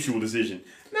was a mutual decision.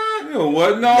 No,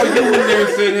 what? No, you went there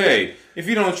and said, hey, if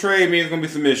you don't trade me, there's going to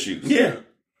be some issues. Yeah.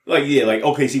 Like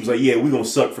OKC was like, yeah, we're going to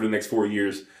suck for the next 4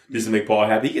 years just to make Paul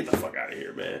happy. Get the fuck out of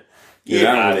here, man.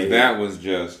 That was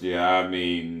just, I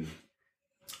mean,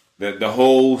 the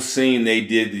whole scene they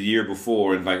did the year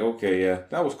before, and like, okay, yeah,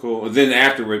 that was cool. And then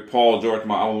afterward, Paul George,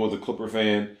 I was a Clipper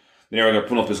fan, they were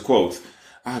putting up his quotes.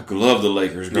 I love the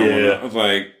Lakers growing up. I was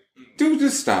like, dude,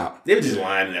 just stop. They were just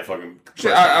lying in that fucking press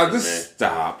I conference, just man.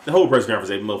 stop. The whole press conference,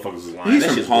 they motherfuckers was lying. He's That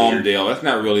from shit's weird. Palmdale. That's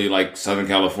not really like Southern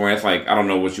California. It's like, I don't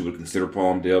know what you would consider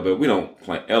Palmdale, but we don't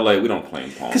play LA. We don't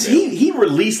claim Palmdale. Because he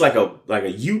released like a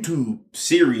YouTube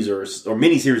series or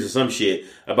mini series or some shit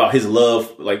about his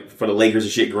love like for the Lakers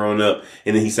and shit growing up,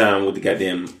 and then he signed with the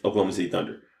goddamn Oklahoma City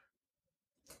Thunder.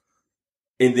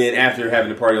 And then after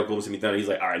having the party at Oklahoma City Thunder, he's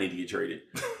like, all right, I need to get traded.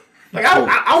 Like I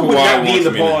would not be in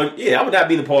the Paul. Yeah, I would not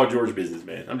be in the Paul George business,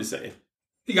 man. I'm just saying.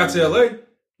 He got to LA. Yeah,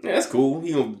 that's cool.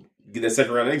 He gonna get that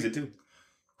second round exit too.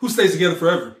 Who stays together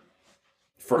forever?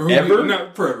 Forever?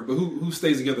 Not forever, but who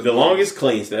stays together? The longest,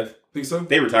 Clay and Steph. Think so?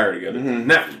 They retire together. Mm-hmm.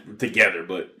 Not together,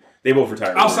 but they both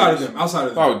retired. Outside of them.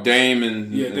 Oh, Dame and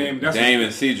Dame. That's Dame what-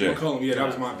 and CJ. McCollum. Yeah, that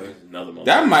was my pick. Another one.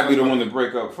 That might be the one to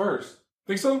break up first.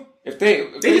 Think so? If they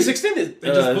They just extended. They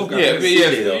just both got yeah,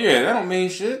 that. yeah, that don't mean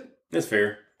shit. That's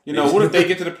fair. You know, what if they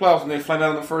get to the playoffs and they find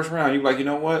out in the first round? You're like, you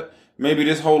know what? Maybe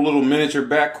this whole little miniature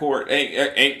backcourt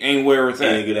ain't where it's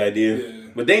Ain't a at. good idea. Yeah.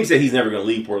 But Dame said he's never going to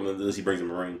leave Portland unless he brings him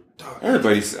a ring.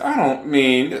 Everybody's, I don't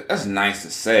mean, that's nice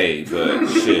to say, but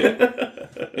shit.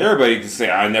 Everybody can say,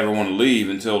 I never want to leave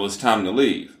until it's time to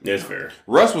leave. That's fair.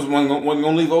 Russ wasn't going to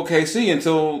leave OKC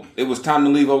until it was time to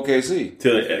leave OKC.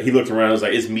 Till he looked around and was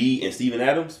like, it's me and Steven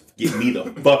Adams? Get me the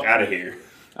fuck out of here.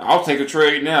 I'll take a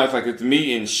trade now. It's like it's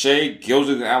me and Shea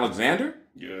Gilgeous-Alexander.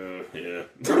 Yeah.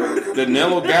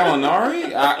 Danilo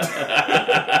Gallinari?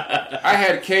 I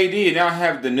had KD and now I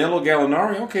have Danilo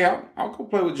Gallinari. Okay, I'll go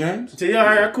play with James. So, yeah, all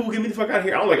right, cool. Get me the fuck out of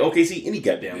here. I don't like OKC any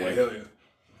goddamn Yeah, way. hell yeah.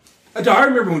 I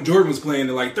remember when Jordan was playing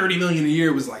at like $30 million a year.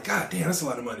 It was like, God damn, that's a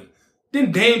lot of money.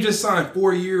 Didn't Dame just sign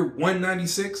 4-year,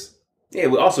 196? Yeah,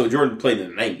 but also Jordan played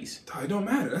in the 90s. It don't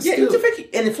matter. That's Yeah, still.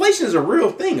 and inflation is a real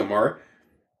thing, Amar.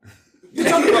 You're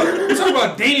talking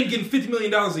about Dame getting $50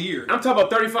 million a year. I'm talking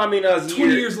about $35 million a year.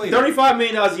 20 years later. $35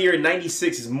 million a year in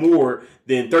 96 is more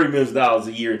than $30 million a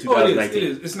year in 2019. It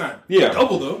is. It's not Yeah.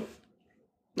 double, though.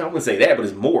 No, I wouldn't say that, but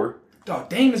it's more. Dog,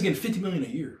 Dame is getting $50 million a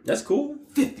year. That's cool.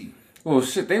 50. Well,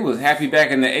 shit, they was happy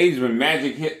back in the 80s when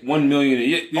Magic hit $1 million a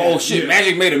year. Yeah, Oh, shit, yeah.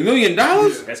 Magic made $1 million?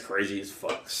 That's crazy as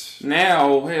fuck.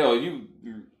 Now, hell, you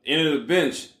into the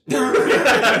bench.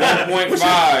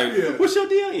 1.5. What's your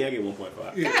deal? Yeah, I get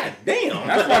 1.5. Yeah. God damn.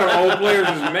 That's why the old players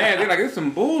is mad. They're like, it's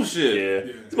some bullshit. Yeah.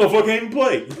 This motherfucker can't even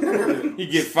play. You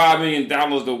get $5 million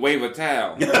to wave a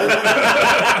towel.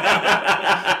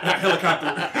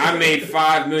 Helicopter. I made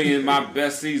 $5 million my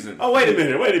best season. Oh, wait a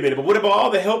minute. But what about all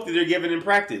the help that they're giving in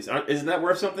practice? Isn't that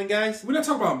worth something, guys? We're not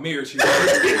talking about marriage here. You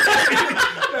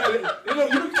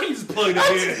can't just plug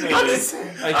that in. I'm just,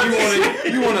 Like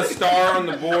you want a star on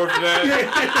the board for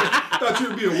that? Thought you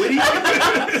were being witty.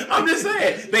 I'm just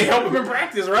saying. They help him in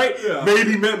practice, right? Yeah.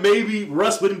 Maybe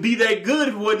Russ wouldn't be that good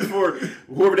if it wasn't for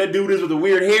whoever that dude is with the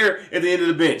weird hair at the end of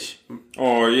the bench.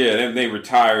 Or yeah, then they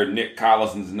retired Nick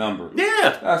Collison's number.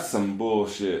 Yeah. That's some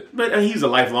bullshit. But he's a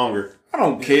life longer. I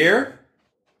don't care.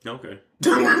 Okay.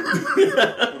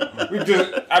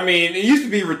 it used to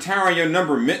be retiring your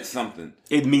number meant something.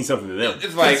 It means something to them.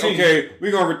 It's like, okay,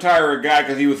 we're going to retire a guy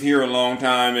because he was here a long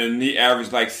time and he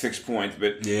averaged like 6 points,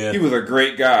 but he was a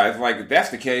great guy. It's like, if that's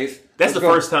the case. That's the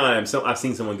first time I've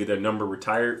seen someone get their number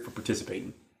retired for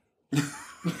participating.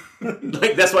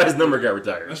 Like, that's why his number got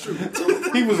retired. That's true.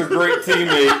 He was a great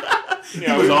teammate.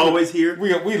 He was always here.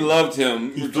 We loved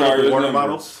him. He filled the water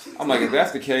bottles. I'm like, if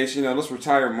that's the case, let's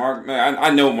retire Mark. Man, I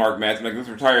know Mark Madsen. Like, let's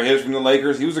retire his from the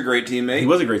Lakers. He was a great teammate. He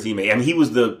was a great teammate. I mean, he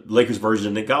was the Lakers version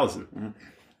of Nick Collison. Mm-hmm.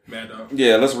 Mad dog.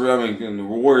 Yeah, the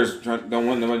Warriors don't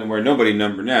want to wear nobody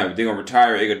number now. They're gonna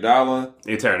retire Iguodala.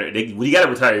 You got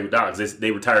to retire Iguodala. They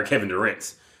retire Kevin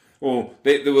Durant. Well,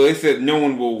 they said no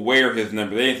one will wear his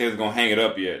number. They didn't say they're going to hang it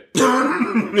up yet.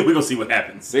 We're going to see what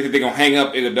happens. They said they're going to hang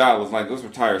up Iguodala. It's like, let's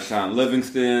retire Sean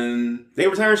Livingston. They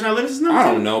retiring Sean Livingston's number?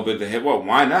 I don't know, but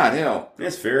why not? Hell.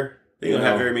 That's fair. They're going to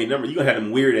have very many numbers. You're going to have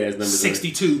them weird-ass numbers.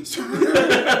 62.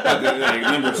 Like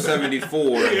number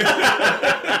 74.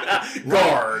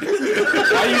 Guard.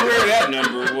 Why you wear that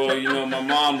number? Well, my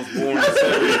mom was born in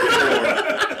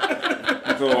 74.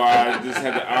 So I just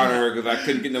had to honor her because I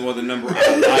couldn't get no other number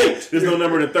I liked. There's no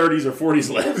number in the 30s or 40s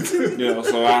left.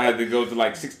 So I had to go to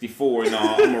like 64.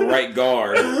 I'm a right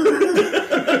guard.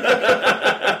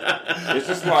 It's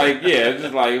just like,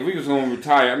 if we was going to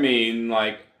retire,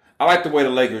 I like the way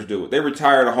the Lakers do it. They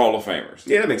retire the Hall of Famers.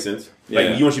 Yeah, that makes sense.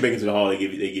 Like, once you make it to the Hall, they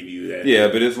give you that. Yeah,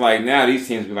 but it's like now these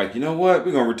teams be like, you know what?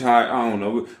 We're going to retire. I don't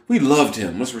know. We loved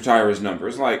him. Let's retire his number.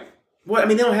 It's like, well, I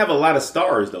mean, they don't have a lot of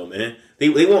stars though, man. They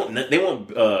want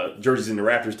jerseys in the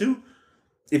Raptors too.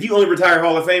 If you only retire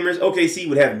Hall of Famers, OKC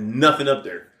would have nothing up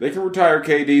there. They can retire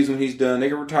KD's when he's done. They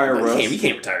can retire Russ. You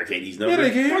can't retire KD's number. Yeah, they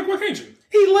can. Why can't you?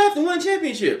 He left and won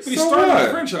championships. But he started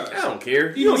the franchise. I don't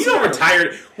care. You don't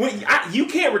retire. You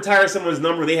can't retire someone's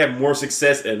number when they have more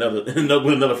success at with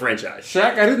another franchise.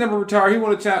 Shaq, I didn't never retire. He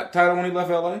won a title when he left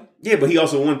LA. Yeah, but he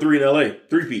also won 3 in LA.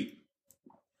 3-peat.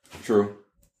 True.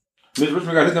 Mitch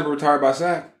Richmond got his number retired by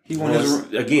Shaq. He won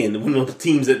his again. One of the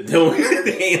teams that don't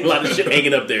ain't a lot of shit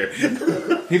hanging up there.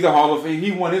 He's a Hall of Fame.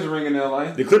 He won his ring in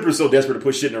LA. The Clippers so desperate to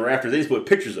put shit in the rafters, they just put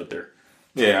pictures up there.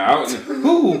 Yeah,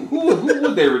 who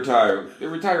would they retire? They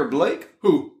retire Blake?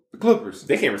 Who? The Clippers.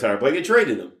 They can't retire Blake. They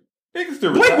traded him. They can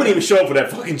still Blake retire. wouldn't even show up for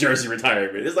that fucking jersey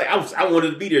retirement. It's like I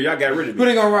wanted to be there. Y'all got rid of me. Who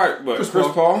they gonna write? Chris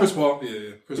Paul? Chris Paul.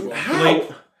 Yeah. Chris Paul. How? Blake.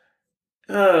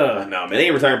 No, man. They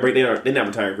ain't retiring Blake. They're not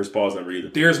retiring Chris Paul's number either.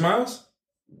 Darius Miles.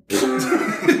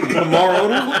 Lamar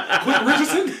Odom? Quentin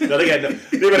Richardson. No, they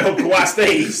better hope Kawhi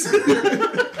stays.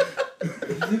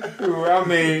 I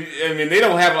mean, they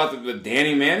don't have a lot of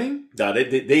Danny Manning. No,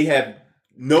 they have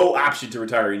no option to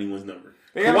retire anyone's number.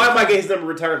 Why might get his number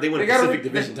retired if they win a Pacific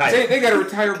Division title? They got to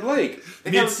retire Blake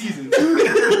Mid-season.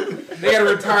 They got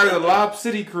to retire the Lob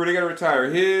City crew. They got to retire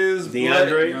his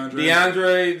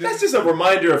DeAndre. That's just a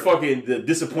reminder of fucking the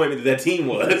disappointment that team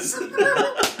was.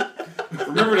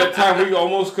 Remember that time we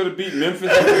almost could have beat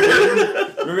Memphis?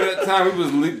 Remember that time we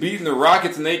was beating the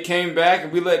Rockets and they came back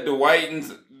and we let Dwight and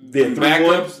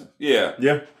backups?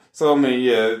 Yeah. So,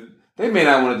 they may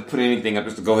not want to put anything up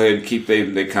just to go ahead and keep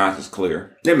their conscience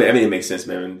clear. Yeah, man, it makes sense,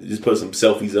 man. Just put some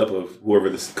selfies up of whoever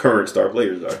the current star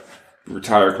players are.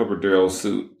 Retire Clipper Darrell's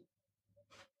suit.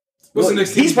 What's the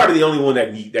next team? He's probably the only one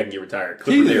that can get retired.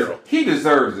 Clipper Darrell. He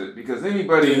deserves it because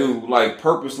anybody who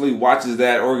purposely watches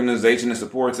that organization and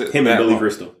supports it. Him and Billy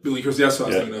Crystal. Billy Crystal, that's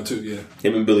what I was thinking of too, yeah.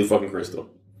 Him and Billy fucking Crystal.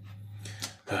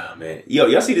 Oh, man. Yo,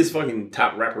 y'all see this fucking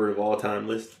top rapper of all time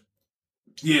list?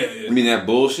 Yeah. I mean, that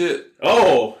bullshit?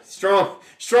 Oh, strong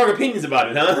opinions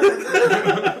about it, huh?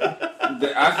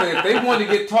 I said if they wanted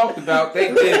to get talked about,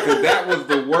 they did, because that was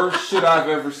the worst shit I've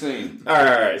ever seen. All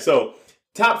right. So,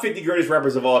 top 50 greatest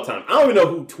rappers of all time. I don't even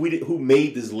know who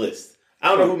made this list. I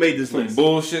don't know who made this list.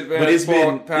 Bullshit, man. But it's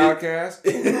been podcast.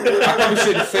 I probably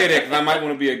shouldn't say that because I might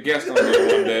want to be a guest on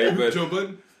there one day. But Joe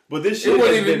Budden. But this shit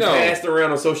has been passed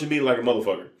around on social media like a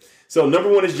motherfucker. So number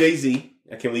 1 is Jay-Z.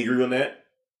 Can we agree on that?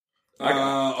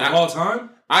 Of all time?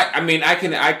 I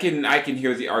can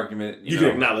hear the argument. You can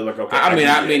acknowledge like okay.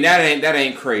 I mean that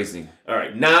ain't crazy. All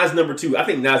right, Nas number 2. I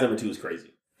think Nas number 2 is crazy.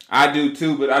 I do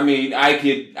too, but I mean I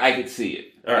could see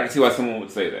it. All right. I can see why someone would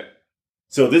say that.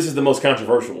 So this is the most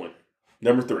controversial one.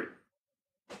 Number 3,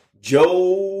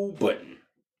 Joe Budden.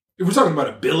 If we're talking about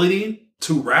ability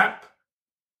to rap,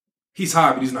 he's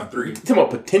high, but he's not 3. You talking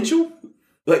about potential?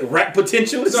 Like rap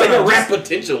potential? It's like a rap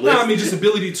potential list. No, I mean just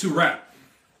ability to rap.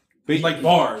 Like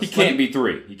bars. He can't be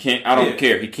 3. He can't. I don't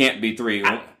care. He can't be 3.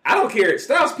 I don't care.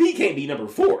 Styles P can't be number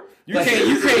 4. You can't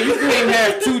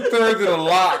have 2/3 of the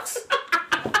locks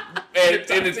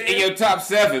in your top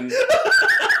 7,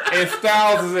 and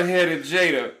Styles is ahead of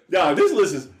Jada. No, this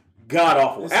list is god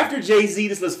awful. After Jay-Z,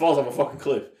 this list falls off a fucking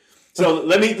cliff. So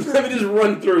let me just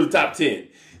run through the top 10.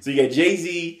 So you got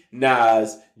Jay-Z,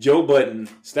 Nas, Joe Budden,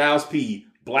 Styles P,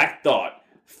 Black Thought,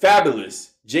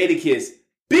 Fabulous, Jadakiss.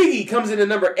 Biggie comes in at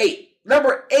number 8.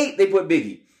 Number 8, they put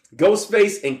Biggie.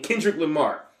 Ghostface and Kendrick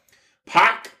Lamar.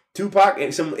 Pac, Tupac,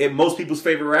 and most people's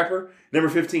favorite rapper, number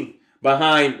 15.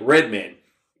 Behind Redman.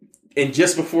 And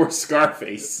just before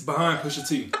Scarface. Behind Pusha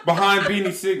T. Behind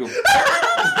Beanie Siegel.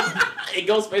 And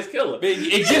Ghostface Killer.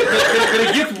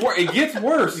 It gets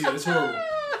worse. Yeah, it's horrible.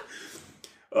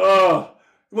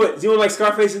 What? Do you like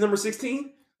Scarface is number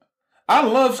 16? I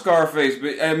love Scarface,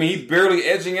 but I mean, he's barely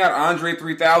edging out Andre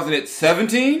 3000 at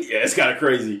 17. Yeah, it's kind of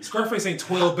crazy. Scarface ain't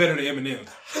 12 better than Eminem.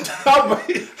 How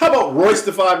about Royce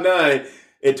the 5'9"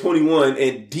 at 21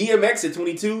 and DMX at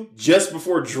 22 just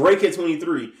before Drake at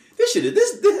 23? This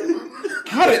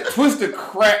How did Twista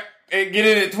crack and get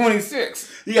in at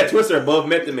 26? You got Twister above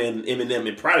Method Man, Eminem,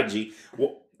 and Prodigy.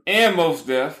 And Mos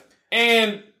Def.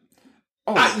 And...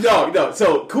 No.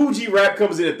 So Cool G Rap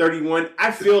comes in at 31.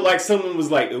 I feel like someone was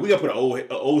like, we gotta put an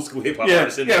old school hip hop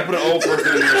artist in there. Yeah, put an old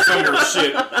person in there somewhere.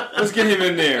 Shit. Let's get him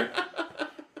in there.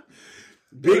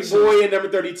 Big Boy at number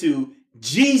 32.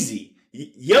 Jeezy.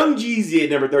 Young Jeezy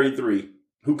at number 33.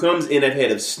 Who comes in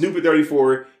ahead of Snoop at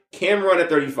 34. Cameron at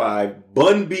 35.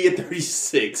 Bun B at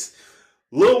 36.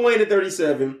 Lil Wayne at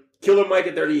 37. Killer Mike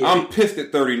at 38. I'm pissed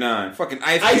at 39. Fucking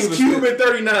Ice Cube at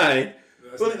 39.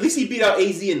 Well, at least he beat out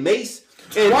AZ and Mace.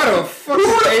 And why the fuck? Who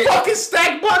the fucking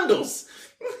Stack Bundles?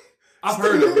 I've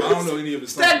heard of him. I don't know any of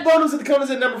his songs. Stack Bundles comes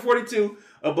in at number 42,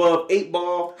 above 8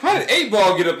 Ball. How did 8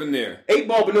 Ball get up in there? 8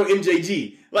 Ball, but no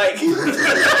MJG. And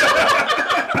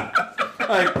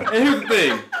here's the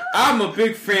thing. I'm a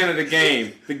big fan of the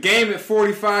game. The game at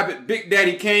 45 at Big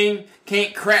Daddy Kane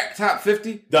can't crack top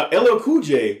 50. The LL Cool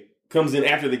J comes in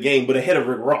after the game, but ahead of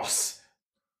Rick Ross.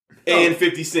 And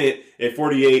 50 Cent at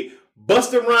 48.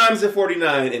 Busta Rhymes at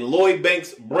 49, and Lloyd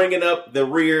Banks bringing up the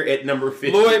rear at number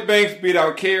 50. Lloyd Banks beat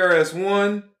out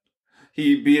KRS-One.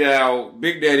 He beat out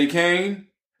Big Daddy Kane.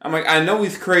 I'm like, I know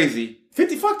he's crazy.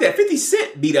 50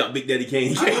 Cent beat out Big Daddy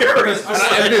Kane.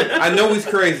 I know he's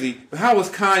crazy, but how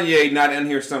was Kanye not in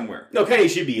here somewhere? No, Kanye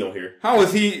should be on here. How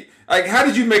was he? Like, how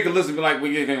did you make a list and be like,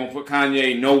 we ain't gonna put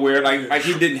Kanye nowhere? Like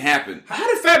he didn't happen. How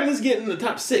did Fabulous get in the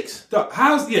top 6?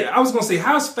 I was gonna say,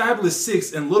 how's Fabulous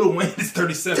 6 and Lil Wayne is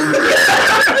 37?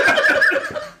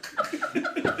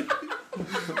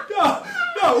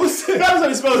 No, what's that? That was how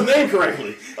he spelled his name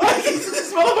correctly. Like,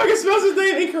 this motherfucker spells his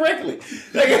name incorrectly.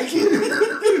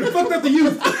 Fucked up the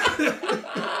youth.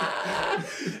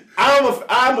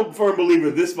 I'm a firm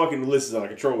believer this fucking list is on a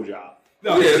control job.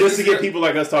 No, just to get people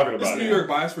like us talking about it. it. New York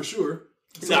bias for sure.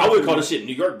 No, I wouldn't call this shit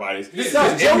New York bias.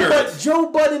 Joe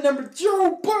Budden number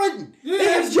Joe Budden. Yeah,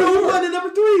 that's Joe Budden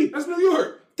number 3. That's New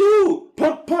York. Dude,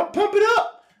 pump it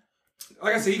up.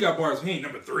 Like I said, he got bars. He ain't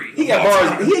number 3. He got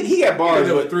bars. He got bars.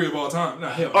 Number 3 of all time. Nah,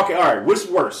 hell. Okay, all right. What's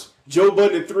worse, Joe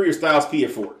Budden at 3 or Styles P at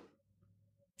 4?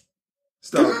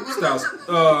 Styles.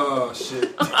 Oh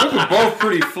shit. Those are both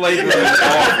pretty flagrant and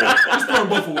awful. Just throw them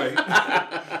both away.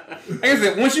 Like I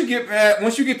said, once you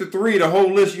get to 3, the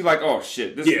whole list, you're like, oh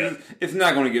shit, it's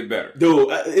not going to get better. Dude,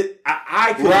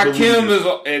 I Rakim is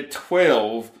at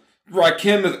 12.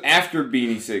 Rakim is after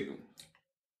Beanie Siegel.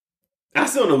 I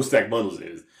still know who Stack Bundles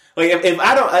is. Like, if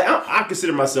I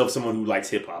consider myself someone who likes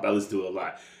hip hop. I listen to it a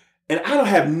lot, and I don't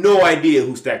have no idea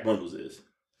who Stack Bundles is.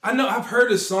 I know I've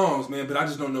heard his songs, man, but I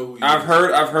just don't know who he is. I've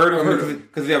heard him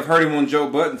because I've heard him on Joe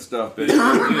Budden stuff. But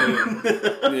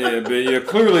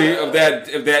clearly of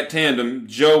that tandem,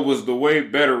 Joe was the way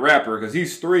better rapper because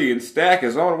he's 3 and Stack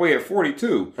is all the way at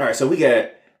 42. All right, so we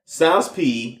got Styles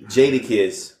P,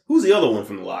 Jadakiss. Who's the other one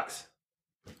from the Locks?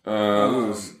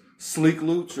 Sleek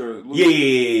Luch or Luch?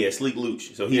 Yeah, Sleek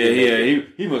Luch. So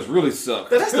he must really suck.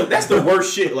 That's the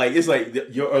worst shit. Like, it's like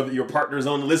your partner's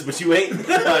on the list, but you ain't.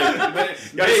 Like,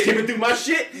 y'all skipping through my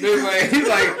shit. He's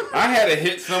like, I had a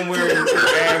hit somewhere, you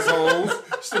assholes.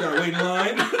 Still gotta wait in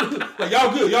line. Like,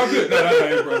 y'all good. No,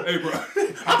 hey, bro.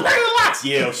 I'm playing the Locks.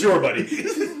 Yeah, sure, buddy.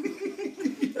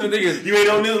 The thing is, you ain't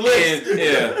on this list.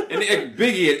 And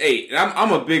Biggie at 8. And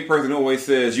I'm a big person who always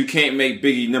says you can't make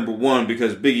Biggie number 1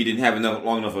 because Biggie didn't have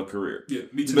long enough of a career. Yeah,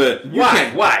 me too. But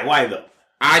Why though?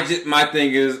 My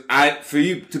thing is, for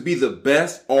you to be the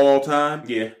best all time,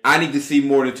 I need to see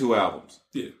more than 2 albums.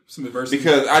 Yeah, some adversity.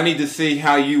 Because I need to see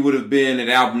how you would have been at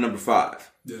album number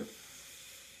 5. Yeah.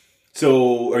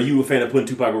 So, are you a fan of putting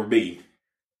Tupac over Biggie?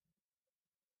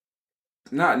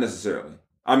 Not necessarily.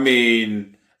 I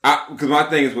mean, because my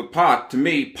thing is with Pac. To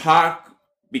me, Pac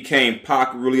became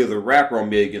Pac really as a rapper on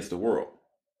Me Against the World.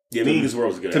 Yeah, Me Against the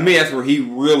World is good. To me, that's where he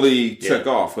really took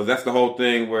off. Because that's the whole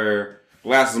thing where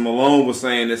Glasses Malone was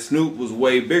saying that Snoop was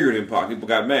way bigger than Pac. People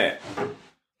got mad.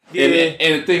 Yeah.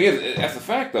 And the thing is, that's a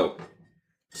fact though.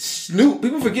 Snoop,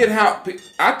 people forget how.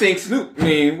 I think Snoop. I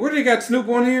mean, where they got Snoop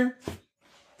on here?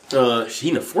 He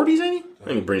in the 40s, ain't he?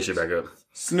 Let me bring shit back up.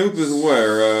 Snoop is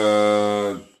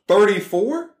where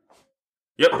 34.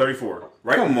 Yep, 34.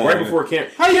 Right, Come on, right man. before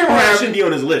Camp. How you Camp have- shouldn't be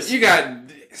on his list. You got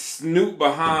Snoop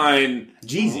behind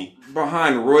Jeezy.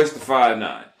 Royce the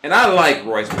 5'9", and I like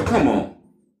Royce, but come on.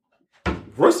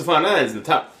 Royce the 5'9" is in the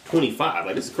top 25.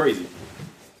 Like, this is crazy.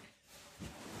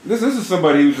 This is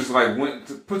somebody who just like went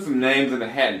to put some names in the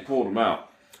hat and pulled them out.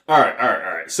 All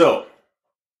right. So,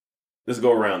 let's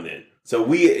go around then. So,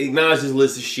 we acknowledge this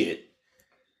list of shit.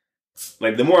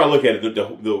 Like, the more I look at it,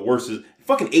 the worse is...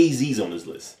 Fucking AZ's on this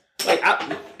list. Like,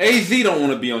 AZ don't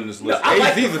want to be on this list. No, I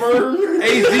like AZ's, the firm.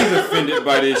 AZ's offended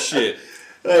by this shit.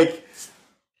 Like,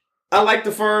 I like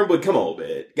the firm, but come on,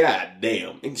 man. God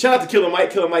damn. And shout out to Killer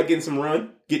Mike. Killer Mike getting some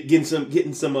run. Getting some,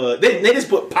 they just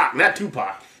put Pac, not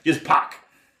Tupac. Just Pac.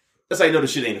 That's how you know the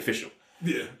shit ain't official.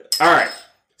 Yeah. All right.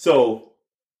 So,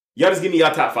 y'all just give me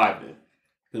y'all top 5 then.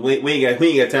 'Cause we ain't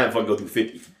got time to fucking go through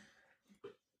 50.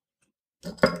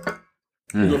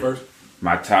 You go first.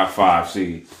 My top 5.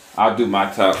 See, I'll do my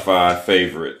top 5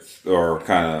 favorites, or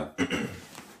kind of.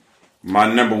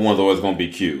 My number one's always gonna be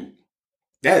Cube.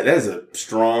 That is a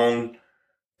strong,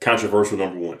 controversial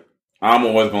number 1. I'm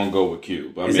always gonna go with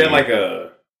Cube. Is that like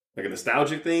a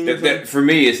nostalgic thing? That for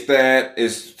me, it's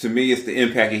to me, it's the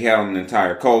impact he had on the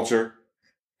entire culture.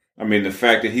 I mean, the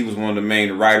fact that he was one of the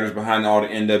main writers behind all the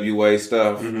NWA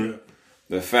stuff. Mm-hmm.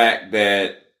 The fact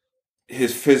that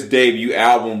his debut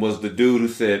album was the dude who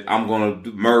said, "I'm going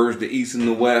to merge the East and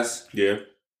the West." Yeah.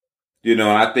 You know,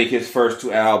 and I think his first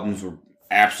 2 albums were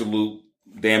absolute,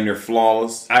 damn near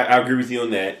flawless. I agree with you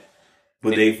on that,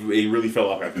 but they really fell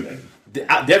off after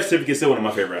that. Death Certificate is still one of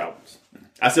my favorite albums.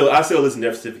 I still listen to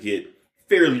Death Certificate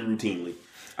fairly routinely.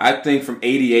 I think from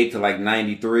 88 to like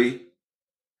 93,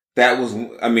 that was,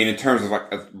 I mean, in terms of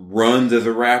like runs as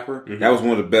a rapper, that was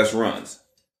one of the best runs.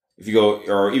 If you go,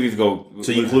 or even if you go.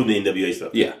 So you include the NWA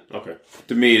stuff? Yeah. Okay.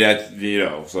 To me, that's,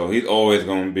 so he's always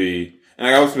going to be, and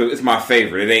I also, it's my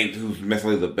favorite. It ain't who's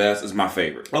necessarily the best, it's my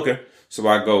favorite. Okay. So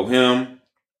I go him,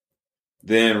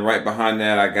 then right behind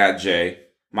that I got Jay.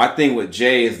 My thing with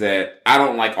Jay is that I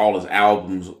don't like all his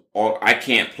albums, I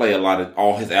can't play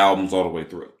all his albums all the way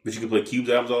through. But you can play Cube's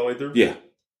albums all the way through? Yeah.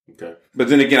 Okay. But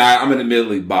then again, I'm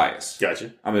admittedly biased.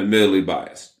 Gotcha. I'm admittedly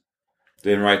biased.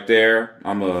 Then right there,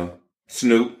 I'm a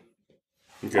Snoop.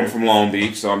 Okay. I'm from Long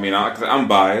Beach, so I mean, I'm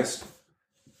biased.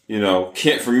 You know,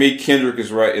 for me, Kendrick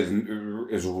is right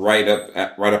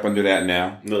up under that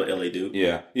now. Another LA dude.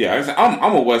 Yeah.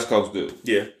 I'm a West Coast dude.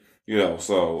 Yeah. You know,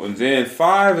 so, and then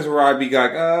 5 is where I be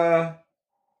like,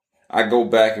 I go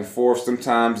back and forth.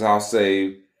 Sometimes I'll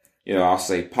say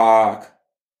Pac.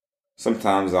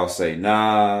 Sometimes I'll say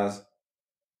Nas.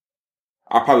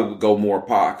 I probably would go more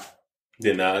Pac.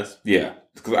 Then Nas. Yeah.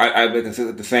 Because I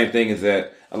consider the same thing is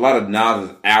that a lot of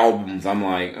Nas' albums, I'm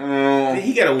like, oh.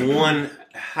 He got a one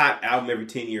hot album every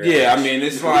 10 years. Yeah, I mean,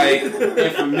 it's like,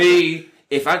 and for me,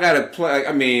 if I got to play,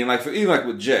 I mean, like, even like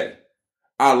with Jay,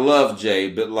 I love Jay,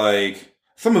 but like,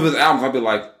 some of his albums, I'll be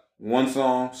like, one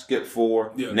song, skip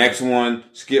 4, next one,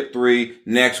 skip 3,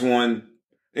 next one.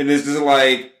 And it's just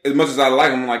like, as much as I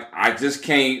like him, I'm like, I just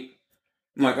can't.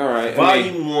 I'm like, all right.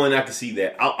 Volume 1, I can see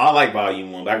that. I like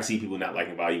Volume 1, but I can see people not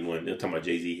liking Volume 1. They're talking about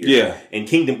Jay-Z here. Yeah. And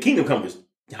Kingdom Come was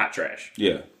hot trash.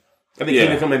 Yeah. I think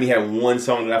Kingdom Come maybe had one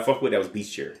song that I fuck with, that was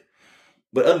Beach Chair.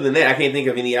 But other than that, I can't think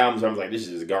of any albums where I was like, this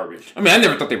is garbage. I mean, I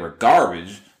never thought they were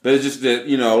garbage, but it's just that,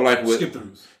 like with...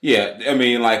 Skip-throughs. Yeah, I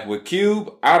mean, like with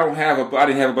Cube, I didn't have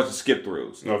a bunch of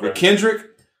skip-throughs. Okay. With Kendrick,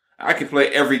 I can play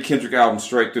every Kendrick album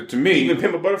straight to me. Even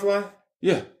Pimp a Butterfly?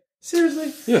 Yeah.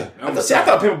 Seriously? Yeah. I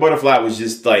thought Pimp a Butterfly was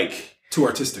just like... Too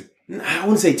artistic. I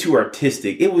wouldn't say too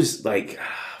artistic. It was like,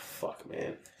 fuck,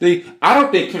 man. I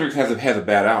don't think Kendrick has a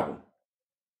bad album.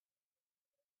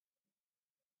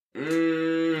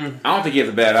 I don't think he has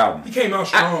a bad album. He came out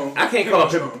strong. I can't call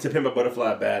To Pimp a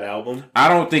Butterfly a bad album. I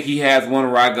don't think he has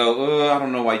one where I go, I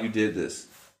don't know why you did this.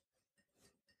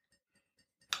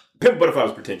 Pimp a Butterfly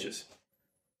was pretentious.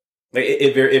 Like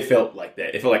it felt like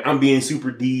that. It felt like I'm being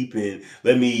super deep and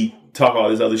let me talk all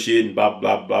this other shit and blah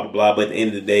blah blah blah blah. But at the end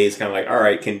of the day, it's kind of like, all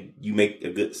right, can you make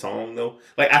a good song though?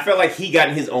 Like I felt like he got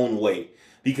in his own way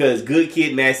because Good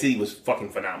Kid, Mad City was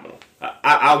fucking phenomenal.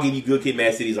 I'll give you Good Kid,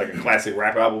 Mad City is like a classic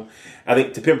rap album. I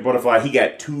think To Pimp a Butterfly, he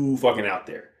got too fucking out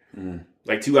there,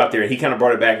 like too out there, and he kind of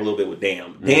brought it back a little bit with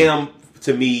Damn. Damn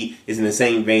to me is in the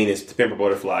same vein as To Pimp a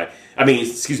Butterfly. I mean,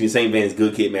 excuse me, the same vein as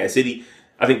Good Kid, Mad City.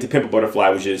 I think To Pimp a Butterfly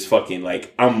was just fucking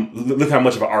like, look how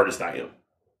much of an artist I am.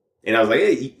 And I was like,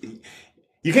 hey,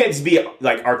 you can't just be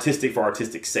like artistic for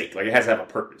artistic's sake. Like it has to have a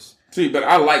purpose. See, but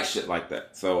I like shit like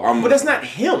that. So But that's not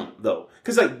him though,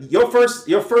 because like your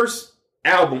first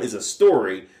album is a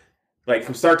story, like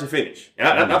from start to finish. And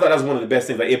I thought that was one of the best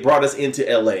things. Like it brought us into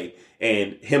L.A.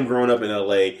 and him growing up in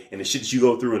L.A. and the shit that you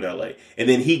go through in L.A. And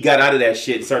then he got out of that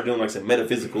shit and started doing like some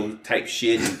metaphysical type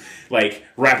shit and like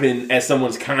rapping as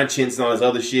someone's conscience and all this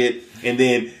other shit. And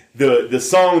then the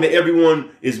song that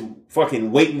everyone is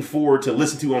fucking waiting for to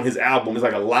listen to on his album is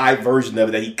like a live version of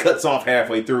it that he cuts off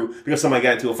halfway through because somebody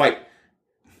got into a fight.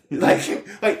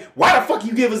 Like, why the fuck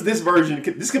you give us this version?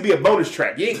 This could be a bonus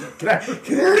track. Shit. Can I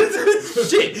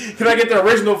get the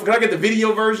original? Can I get the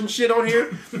video version shit on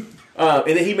here? And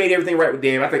then he made everything right with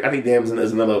Damn. I think Damn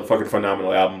is another fucking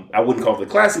phenomenal album. I wouldn't call it a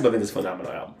classic, but I think it's a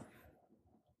phenomenal album.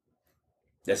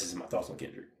 That's just my thoughts on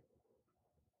Kendrick.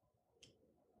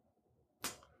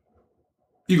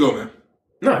 You go, man.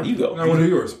 No, you go. I want to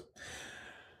hear yours.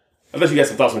 I thought you got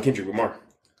some thoughts on Kendrick Lamar.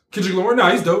 Kendrick Lamar,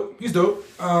 nah, he's dope. He's dope.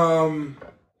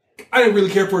 I didn't really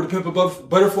care for The Pimp Above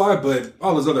Butterfly, but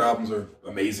all his other albums are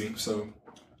amazing. So,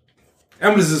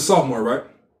 and this is a sophomore, right?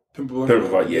 Pimp Above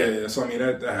Butterfly, yeah. So I mean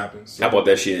that happens. So. I bought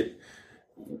that shit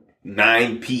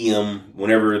 9 p.m.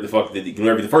 Whenever the first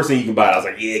thing you can buy, I was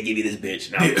like, yeah, give me this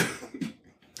bitch. Now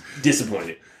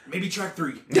disappointed. Maybe track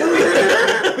 3.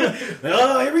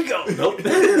 Oh, here we go. Nope.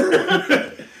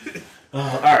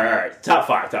 All right. Top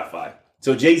five.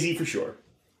 So Jay-Z for sure.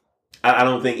 I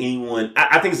don't think anyone.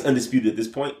 I think it's undisputed at this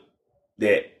point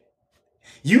that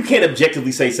you can't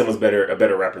objectively say someone's a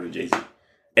better rapper than Jay-Z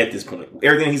at this point.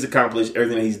 Everything he's accomplished,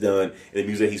 everything that he's done, and the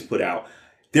music that he's put out.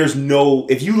 There's no.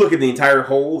 If you look at the entire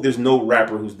whole, there's no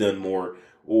rapper who's done more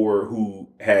or who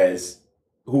is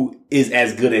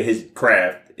as good at his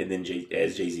craft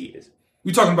as Jay-Z is.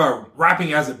 We talking about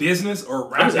rapping as a business or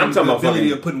rapping I'm talking the about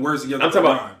ability of putting words together? I'm talking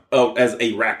about as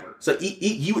a rapper. So if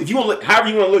you want to look, however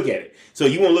you want to look at it. So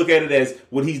you want to look at it as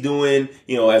what he's doing,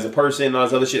 as a person, and all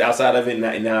this other shit outside of it,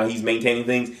 and now he's maintaining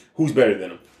things. Who's better than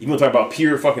him? You want to talk about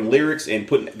pure fucking lyrics and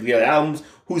putting together albums?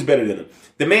 Who's better than him?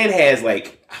 The man has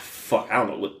like, I don't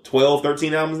know, what, 12,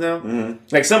 13 albums now? Mm-hmm.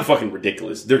 Like some fucking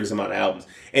ridiculous amount of albums.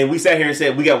 And we sat here and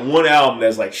said, we got one album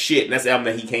that's like shit, and that's the album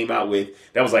that he came out with.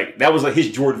 That was like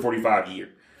his Jordan 45 year.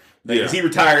 Because he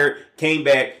retired, came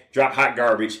back, dropped Hot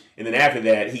Garbage, and then after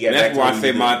that, he got back to That's why I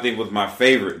say my thing was my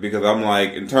favorite, because I'm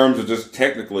like, in terms of just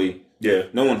technically,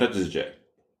 no one touches Jay.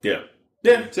 Yeah,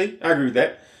 see, I agree with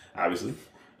that, obviously.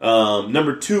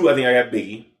 Number 2, I think I got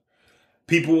Biggie.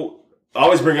 People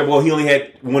always bring up, well, he only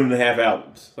had 1.5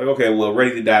 albums. Like, okay, well,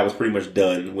 Ready to Die was pretty much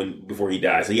done before he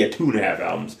died, so he had 2.5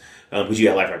 albums, because you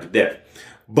had Life After Death.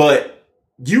 But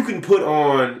you can put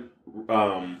on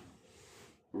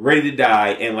Ready to Die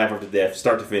and Life After Death,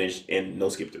 start to finish, and no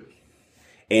skip through.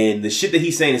 And the shit that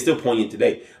he's saying is still poignant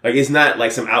today. Like, it's not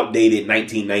like some outdated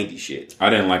 1990 shit. I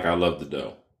didn't like I Love the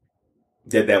Dough.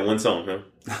 That one song, huh?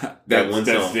 that one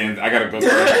song. I gotta go.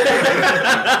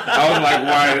 I was like,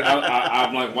 why?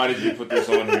 I'm like, why did you put this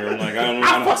on here? I'm like, I don't.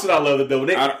 I fucks with I Love the Dough.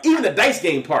 Even the Dice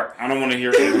Game part. I don't want to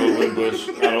hear Anglo Winbush.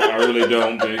 I really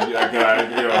don't.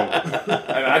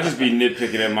 I just be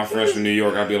nitpicking at my friends from New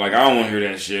York. I'd be like, I don't want to hear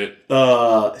that shit.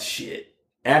 Shit.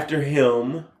 After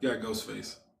him, yeah,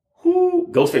 Ghostface. Who?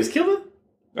 Ghostface Killer?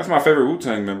 That's my favorite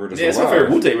Wu-Tang member. That's my favorite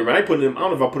Wu-Tang member. I don't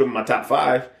know if I put him in my top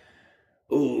 5.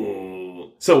 Ooh.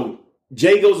 So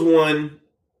Jay goes 1,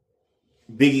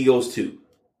 Biggie goes 2.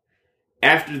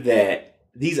 After that,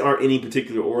 these aren't any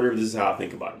particular order. This is how I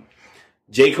think about them.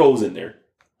 J. Cole's in there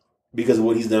because of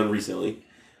what he's done recently.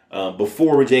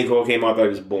 Before when J. Cole came out, I thought he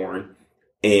was boring.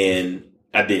 And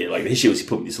I did. Like, his shit was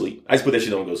putting me to sleep. I just put that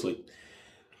shit on and go to sleep.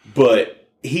 But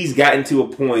he's gotten to a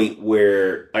point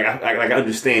where I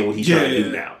understand what he's trying to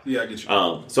do now. Yeah, I get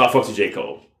you. So I fucks with J.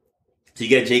 Cole. So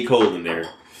you got J. Cole in there.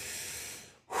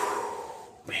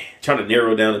 Man, trying to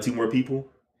narrow down to 2 more people,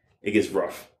 it gets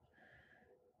rough.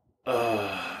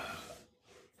 I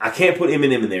can't put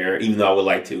Eminem in there, even though I would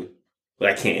like to, but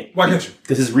I can't. Why can't you?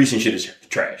 Because his recent shit is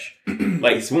trash.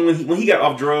 Like when he got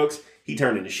off drugs, he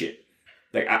turned into shit.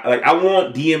 I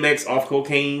want DMX off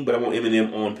cocaine, but I want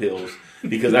Eminem on pills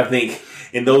because I think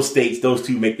in those states, those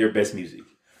two make their best music.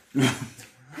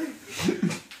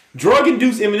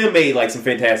 Drug-induced Eminem made like some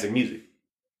fantastic music.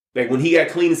 Like when he got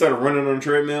clean and started running on a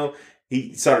treadmill,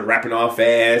 he started rapping all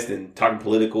fast and talking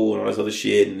political and all this other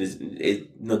shit, and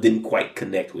it didn't quite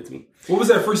connect with me. What was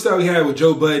that freestyle he had with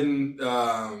Joe Budden?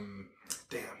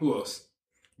 Who else?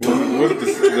 Was it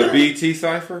the BET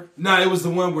Cypher? Nah, it was the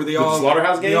one where they with all the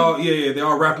Slaughterhouse Gang. They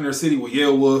all rapping their city with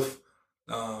Yale Wolf.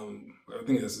 I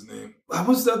think that's his name.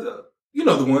 What's that? You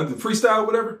know the one, the freestyle,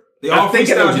 whatever. They all I think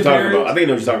I know what freestyled you're talking different about. I think I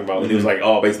know what you're talking about. When it was like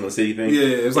all based on the city thing. Yeah,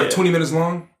 it was like 20 minutes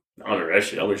long. I don't know that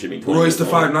shit. I wish it'd be 20 Royce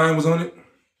minutes the long. 5'9" was on it.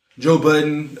 Joe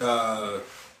Budden,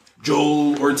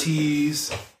 Joel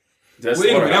Ortiz. That's Well,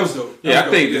 anyway, what that was dope. Yeah, That I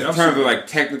was think dope. in I'm terms sure. of like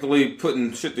technically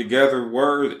putting shit together,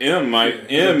 words,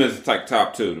 M is like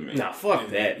top 2 to me. Nah, fuck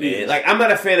that, Yeah. man. Like, I'm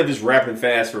not a fan of just rapping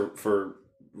fast for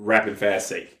rapping fast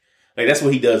sake. Like, that's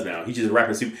what he does now. He's just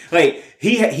rapping super. Like,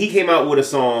 he came out with a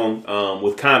song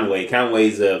with Conway.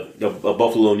 Conway's a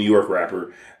Buffalo, New York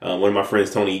rapper. One of my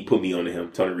friends, Tony, put me onto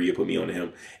him. Tony Rhea put me onto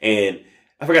him. And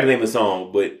I forgot the name of the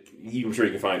song, but I'm sure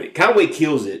you can find it. Conway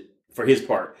kills it for his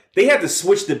part. They had to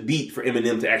switch the beat for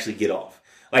Eminem to actually get off.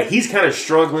 Like, he's kind of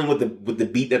struggling with the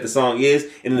beat that the song is,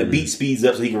 and then the beat speeds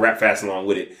up so he can rap fast along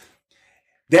with it.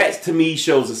 That, to me,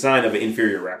 shows a sign of an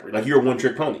inferior rapper. Like, you're a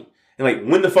one-trick pony. And, like,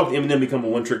 when the fuck did Eminem become a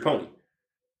one-trick pony?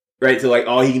 Right? So, like,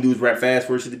 all he can do is rap fast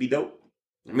for it to be dope?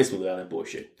 I miss me with all that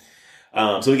bullshit.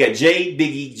 So we got Jay,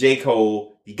 Biggie, J.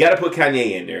 Cole. You got to put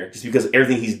Kanye in there just because of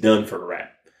everything he's done for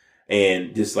rap.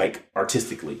 And just, like,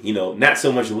 artistically. You know, not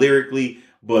so much lyrically,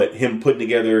 but him putting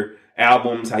together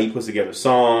albums, how he puts together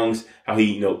songs, how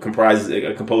he,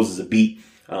 composes a beat.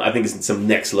 I think it's some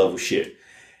next level shit.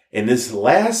 And this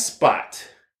last spot,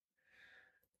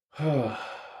 I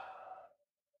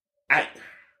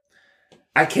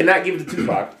cannot give it to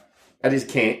Tupac. I just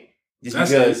can't. Just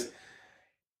That's because.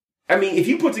 I mean, if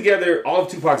you put together all of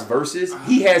Tupac's verses,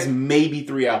 he has maybe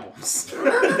 3 albums.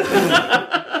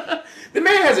 The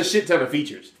man has a shit ton of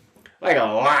features. Like a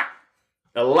lot.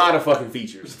 A lot of fucking The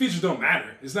features. features don't matter.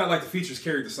 It's not like the features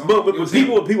carried the song. But You know what I'm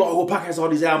saying? people, oh, Pac has all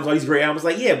these albums, all these great albums.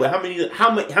 Like, yeah, but how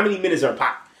many minutes are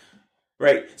Pac?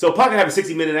 Right? So Pac could have a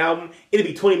 60-minute album. It'd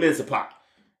be 20 minutes of Pac.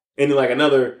 And then like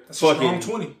another That's a fucking...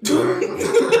 strong 20.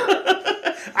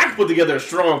 I could put together a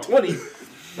strong 20.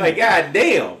 Like, god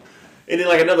damn. And then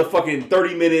like another fucking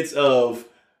 30 minutes of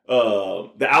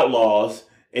The Outlaws.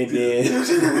 And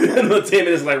then another 10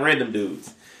 minutes of like random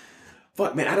dudes.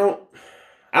 Fuck, man, I don't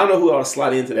know who ought to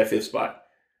slide into that 5th spot.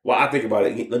 Well, I think about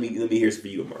it. Let me hear it for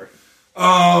you, Amari.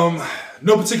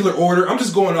 No particular order. I'm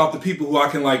just going off the people who I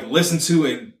can like listen to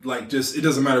and like just it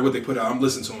doesn't matter what they put out. I'm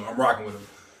listening to them. I'm rocking with them.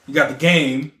 You got The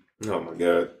Game. Oh my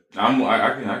god. I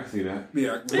can see that.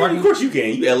 Yeah, Yeah, of course you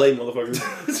can. You LA motherfucker.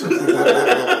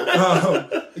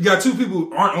 You got 2 people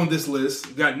who aren't on this list.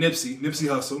 You got Nipsey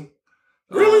Hussle.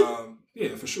 Really?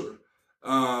 Yeah, for sure.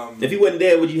 If he wasn't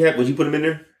dead, would you put him in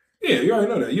there? Yeah, you already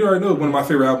know that. You already know one of my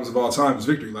favorite albums of all time is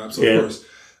Victory Lap. So Yeah. of course,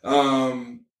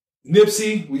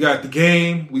 Nipsey. We got The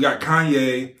Game. We got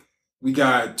Kanye. We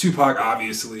got Tupac,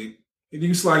 obviously. And you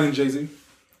can slide in Jay-Z.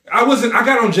 I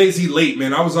got on Jay-Z late,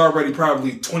 man. I was already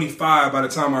probably 25 by the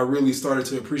time I really started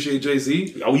to appreciate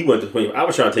Jay-Z. Oh, you went to 20. I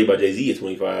was trying to tell you about Jay-Z at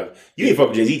 25. You didn't fuck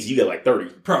with Jay-Z till you got like 30.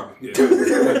 Probably,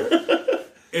 yeah.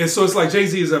 And so it's like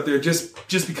Jay-Z is up there just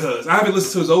because. I haven't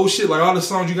listened to his old shit. Like all the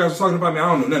songs you guys were talking about, man,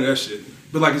 I don't know none of that shit.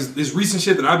 But like his recent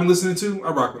shit that I've been listening to,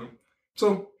 I rock with him.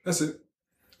 So that's it.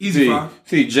 Easy 5.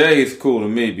 See, Jay is cool to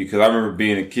me because I remember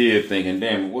being a kid thinking,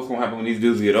 damn, what's going to happen when these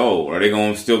dudes get old? Are they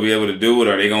going to still be able to do it?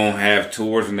 Are they going to have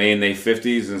tours when they in their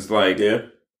 50s? And it's like, Yeah.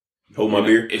 Hold my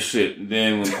beer. It's shit.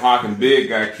 Then when Pac and Big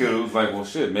got killed, it was like, well,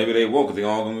 shit, maybe they won't because they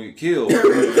all going to get killed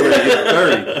before they get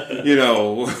 30. You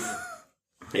know.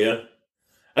 Yeah.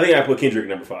 I think I put Kendrick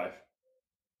number 5.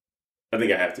 I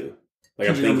think I have to. Like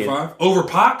Kendrick I'm thinking. number 5. Over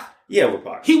Pac? Yeah, over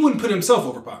Pac. He wouldn't put himself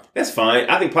over Pac. That's fine.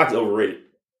 I think Pac's overrated.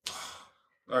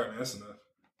 All right, man, that's enough.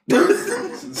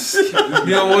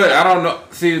 You know what? I don't know.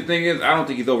 See, the thing is, I don't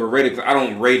think he's overrated because I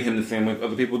don't rate him the same way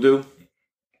other people do.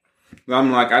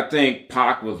 I'm like, I think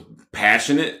Pac was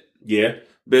passionate, Yeah.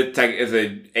 but like as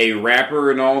a rapper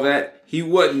and all that, he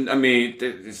wasn't. I mean,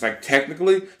 it's like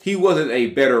technically, he wasn't a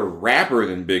better rapper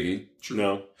than Biggie.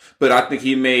 No. But I think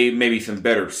he made maybe some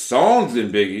better songs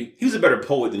than Biggie. He was a better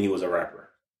poet than he was a rapper.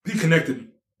 He connected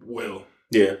well.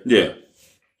 Yeah. Yeah.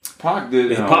 Pac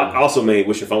did. And Pac also made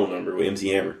What's Your Phone Number with MC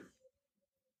Hammer.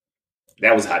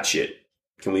 That was hot shit.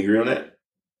 Can we agree on that?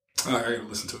 All right, I gotta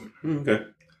listen to it. Okay.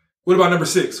 What about number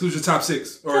 6? Who's your top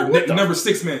 6? Or number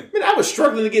 6 man? Man, I was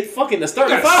struggling to get fucking the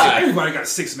starting You got 6. 5. Everybody got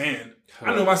 6 man.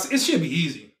 I know it should be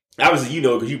easy. Obviously, you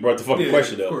know, because you brought the fucking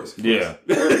question of up. course. Yeah.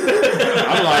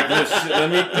 I'm like, let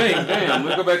me think. Damn,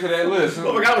 let's go back to that list.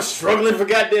 Oh my God, I was struggling for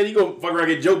goddamn. You gonna fuck around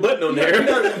and get Joe Budden on there?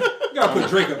 You gotta put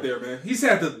Drake up there, man. He's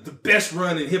had the best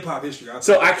run in hip hop history.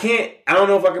 So I don't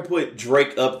know if I can put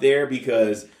Drake up there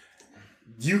because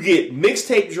you get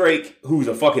mixtape Drake, who's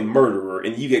a fucking murderer,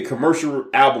 and you get commercial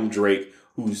album Drake,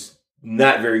 who's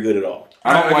not very good at all.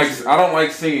 I don't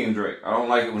like singing Drake. I don't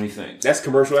like it when he sings. That's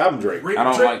commercial album Drake. I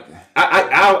don't like that.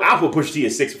 I'll put Pusha T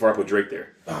at 6 before I put Drake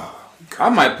there. I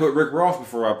might put Rick Ross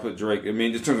before I put Drake. I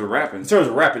mean, in terms of rapping. In terms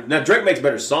of rapping, now Drake makes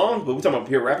better songs, but we talking about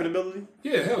pure rapping ability.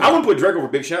 Yeah, hell I wouldn't put Drake over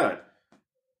Big Sean.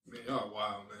 Man, y'all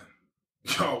wild,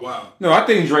 man. Y'all wild. No, I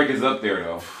think Drake is up there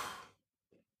though.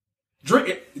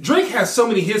 Drake has so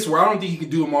many hits where I don't think he can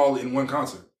do them all in one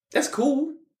concert. That's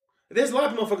cool. There's a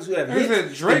lot of motherfuckers who have Like I hits.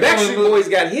 said, Drake the Backstreet only Boys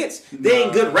got hits. They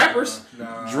ain't good rappers.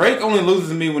 Nah. Drake only loses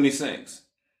to me when he sings.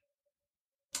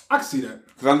 I can see that.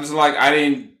 Because I'm just like, I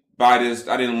didn't buy this.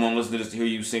 I didn't want to listen to this to hear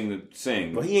you sing.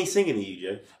 But he ain't singing to you,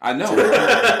 Jay. I know.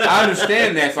 I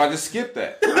understand that, so I just skipped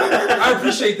that. I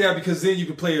appreciate that because then you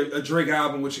can play a Drake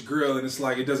album with your girl and it's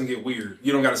like it doesn't get weird.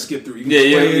 You don't got to skip through. You can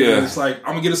play it and it's like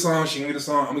I'm gonna get a song, she gonna get a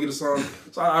song, I'm gonna get a song.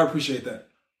 So I appreciate that.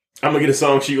 I'm gonna get a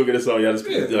song, she gonna get a song. Y'all just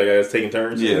like taking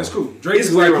turns. Yeah. That's cool. Drake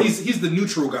is like he's the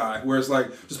neutral guy where it's like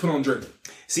just put on Drake.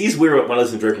 See, it's weird when I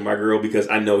listen to Drake with my girl because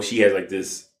I know she has like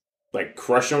this like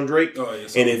crush on Drake. Oh,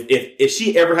 yes. And if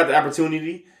she ever had the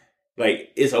opportunity,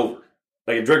 like it's over.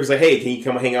 Like if Drake was like, "Hey, can you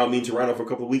come hang out with me in Toronto for a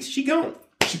couple of weeks?" She gone.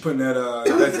 She putting that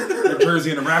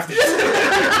jersey in the rafters.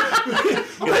 That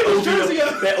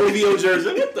OVO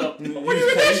jersey. What the? Where you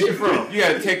get that shit from? You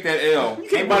gotta take that L. You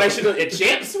can't buy that shit at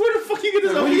Champs. Where the fuck you get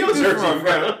this OVO jersey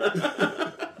from?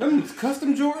 Them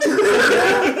custom Jordans?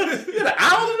 You got an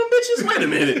owl in them bitches? Wait a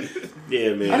minute.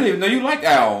 Yeah, man. I didn't even know you liked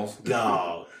owls.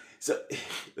 No. So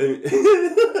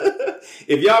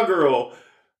if y'all girl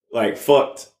like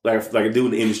fucked like a dude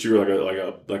in the industry or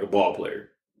like a ball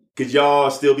player, could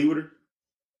y'all still be with her?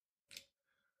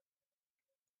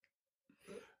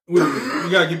 You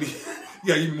gotta give me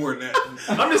more than that.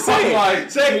 I'm just saying.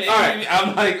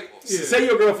 I'm like, say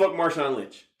your girl fucked Marshawn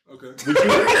Lynch. Okay.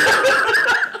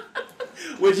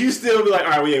 Would you still be like,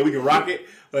 all right, well, yeah, we can rock it?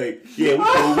 Like, yeah,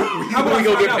 we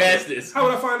gonna get past this. How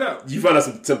would I find out? You find out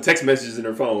some text messages in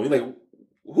her phone. You're like,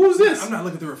 who's this? I'm not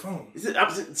looking through her phone.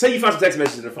 Say you find some text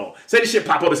messages in her phone. Say this shit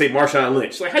pop up and say Marshawn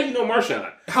Lynch. Like, how you know Marshawn?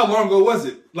 How long ago was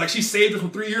it? Like she saved it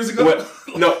from 3 years ago? Well,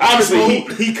 no, obviously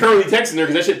he currently texting her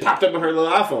because that shit popped up on her little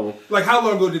iPhone. Like how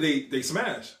long ago did they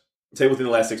smash? Say within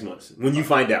the last 6 months. When you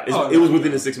find out. Oh, it was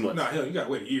within the 6 months. No, hell, you gotta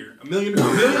wait a year. A million? You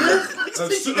got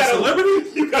celebrity?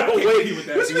 You gotta wait. What you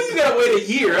mean you gotta wait a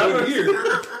year? A year.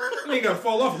 I ain't gotta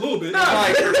fall off a little bit.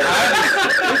 like,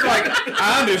 it's like,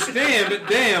 I understand, but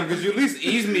damn, could you at least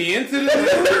ease me into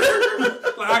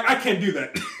this? Like, I can't do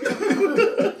that.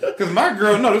 Because my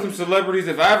girl, no, there's some celebrities,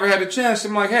 if I ever had a chance,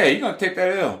 I'm like, hey, you're gonna take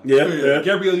that L. Yeah.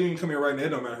 Gabrielle, you can come here right now. It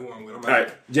don't matter who I'm with. I'm All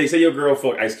right, Jay, say your girl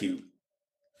fuck Ice Cube.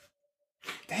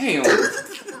 Damn.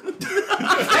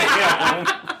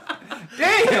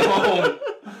 Damn.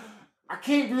 I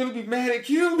can't really be mad at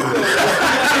Cube.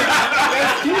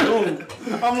 That's Cube.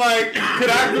 I'm like, could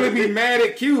I really be mad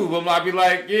at Cube? I'd be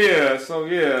like, yeah.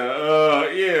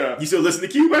 You still listen to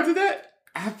Cube after that?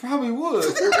 I probably would.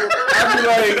 I'd be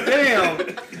like, damn.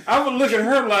 I would look at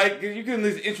her like, you can at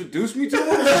least introduce me to him?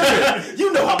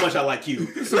 You know how much I like Cube.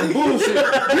 Some bullshit.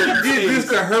 You did this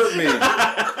to hurt me.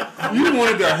 You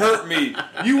wanted to hurt me.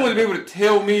 You wanted to be able to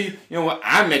tell me, you know what,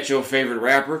 I met your favorite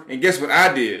rapper, and guess what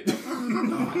I did?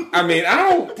 I mean,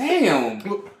 damn.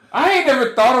 I ain't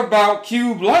never thought about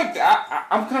Cube like that.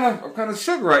 I'm kind of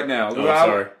shook right now. Oh, I'm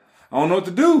sorry. I don't know what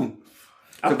to do.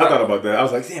 I thought about that. I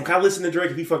was like, damn, can I listen to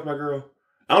Drake if he fucked my girl?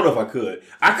 I don't know if I could.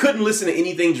 I couldn't listen to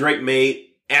anything Drake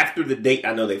made after the date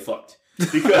I know they fucked.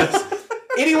 Because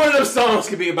any one of those songs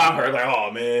could be about her. Like,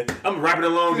 oh, man, I'm rapping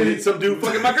along and some dude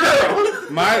fucking my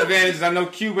girl. My advantage is I know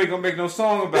Cube ain't gonna make no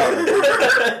song about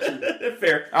her.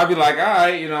 Fair. I'd be like, all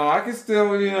right, I can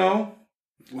still,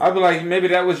 I'd be like, maybe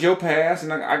that was your past,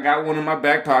 and I got one in my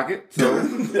back pocket. So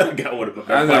I got one in my back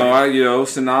I pocket. know,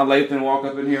 Sanaa Lathan walk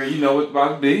up in here, you know what it's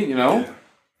about to be, Yeah.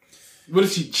 What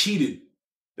if she cheated?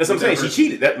 That's what I'm saying. She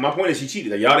cheated. My point is she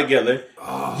cheated. Like, y'all together.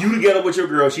 You together with your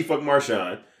girl. She fucked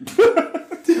Marshawn.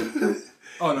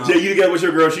 Oh no. Jay, you together with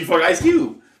your girl. She fucked Ice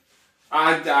Cube.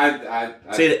 I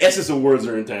Say the essence of words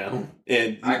are in town.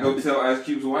 And I go tell Ice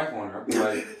Cube's wife on her. I'll be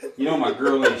like, my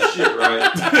girl ain't shit, right?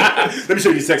 Let me show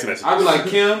you the text message. I'll be like,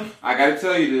 Kim, I gotta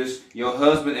tell you this. Your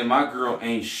husband and my girl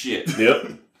ain't shit.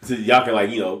 Yep. So y'all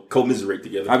can, commiserate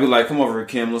together. I'd be like, come over here,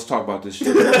 Kim. Let's talk about this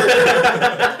shit.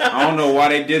 I don't know why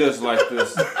they did us like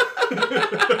this.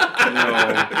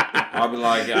 I'll be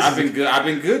like, I've been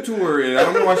good to her. I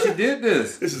don't know why she did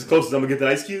this. This is as close as I'm gonna get to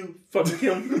Ice Cube. Fucking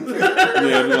Kim.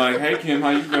 Yeah, I'd be like, hey Kim,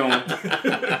 how you doing?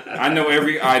 I know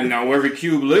every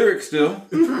Cube lyric still.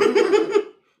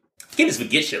 You can't just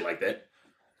forget shit like that.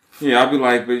 Yeah, I'd be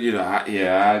like, but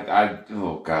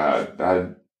oh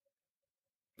God,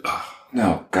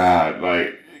 no, God,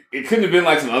 like, it couldn't have been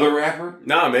like some other rapper.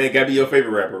 Nah, man, it gotta be your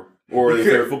favorite rapper. Or your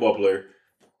favorite football player.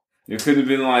 It couldn't have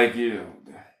been like,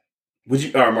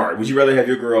 Mark, would you rather have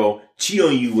your girl cheat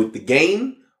on you with the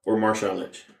game or Marshawn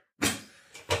Lynch?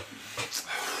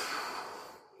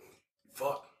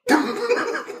 Fuck.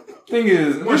 Thing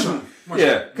is, Marshawn.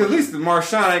 yeah, because at least the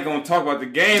Marshawn ain't gonna talk about the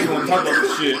game. Gonna talk about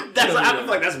the shit. I feel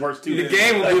like that's worse too. The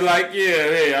game will be like,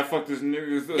 yeah, I fucked this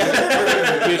nigga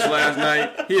bitch last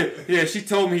night. Yeah, she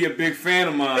told me he a big fan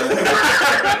of mine.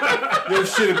 Your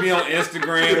shit will be on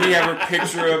Instagram. He have her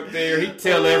picture up there. He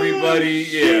tell everybody,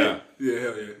 yeah. Yeah,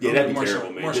 hell yeah. Yeah, that'd be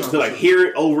terrible, man. Just to like hear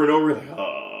it over and over,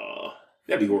 like,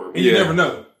 that'd be horrible. And you never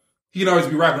know. He can always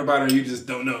be rapping about it and you just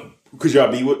don't know. Could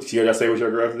y'all be with? Y'all say with your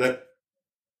girl after that?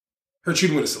 Her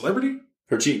cheating with a celebrity?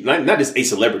 Her cheat, not just a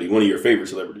celebrity, one of your favorite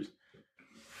celebrities.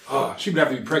 Oh, she would have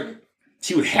to be pregnant.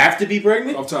 She would have to be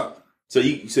pregnant? Off top. So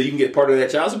you can get part of that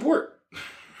child support?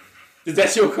 Is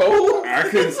that your code? I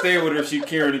couldn't stay with her if she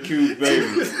carried a cute baby.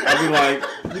 I'd be like,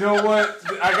 you know what?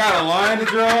 I got a line to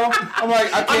draw. I'm like,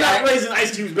 I'm not raising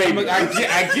Ice Cube's baby.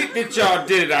 I get that y'all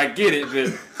did it. I get it.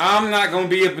 But I'm not going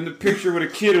to be up in the picture with a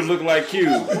kid who look like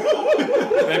Cube.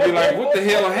 They'd be like, what the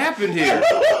hell happened here?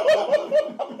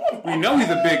 We know he's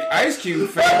a big Ice Cube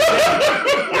fan.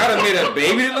 Gotta made a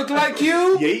baby that looked like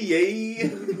Cube? Yay.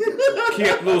 He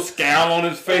had a little scowl on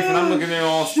his face, and I'm looking there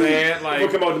all sad.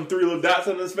 Like, come out with them 3 little dots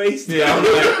on his face? Yeah, I'm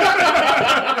like,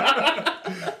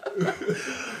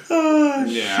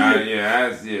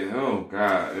 yeah. Oh,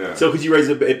 God, yeah. So could you raise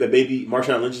a baby,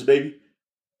 Marshawn Lynch's baby?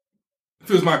 If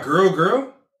it was my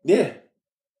girl? Yeah.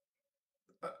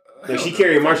 Like she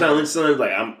carried Marshawn Lynch's son,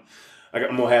 like, I'm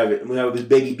gonna have it. I'm gonna have this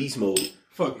baby beast mode.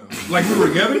 Fuck no. Like we were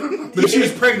together? But if she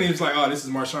was pregnant, it's like, oh, this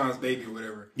is Marshawn's baby or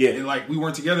whatever. Yeah. And like we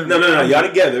weren't together. No. Y'all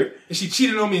together. And she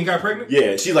cheated on me and got pregnant?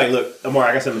 Yeah. She's like, look, Amar,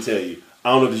 I got something to tell you. I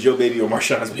don't know if it's your baby or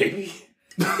Marshawn's baby.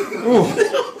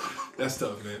 That's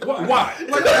tough, man. Why?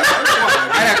 Like,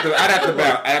 I'd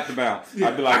have to bounce. Yeah.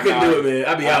 I'd be like, I couldn't do it, man.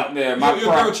 I'd be out. Yeah,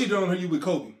 your girl cheated on you with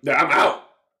Kobe. Yeah, I'm out.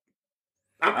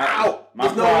 I'm out.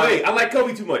 There's no way. I like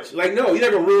Kobe too much. Like, no, you're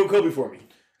not gonna ruin Kobe for me.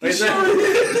 Like,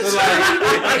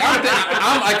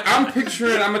 I'm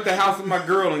picturing I'm at the house with my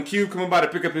girl and Q coming by to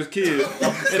pick up his kids,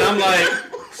 and I'm like,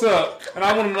 "What's up?" And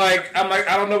I want him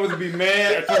I don't know whether to be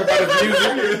mad or talk about his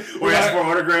music or ask for an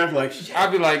autograph. Like,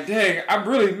 I'd be like, "Dang, I'm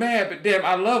really mad, but damn,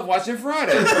 I love watching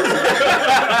Friday."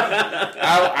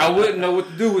 I wouldn't know what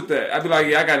to do with that. I'd be like,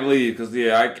 "Yeah, I gotta leave because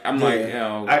I'm like, you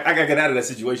know, I gotta get out of that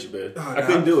situation, man. I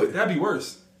couldn't do it. That'd be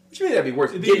worse. What you mean that'd be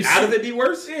worse? Getting out of it be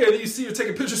worse? Yeah, then you see her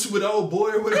taking pictures with an old boy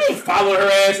or whatever. I ain't following her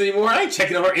ass anymore. I ain't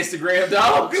checking on her Instagram,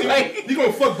 dog. Like, you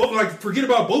gonna fuck both? Like, forget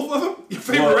about both of them? Your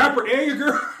favorite rapper and your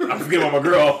girl? I'm forgetting about my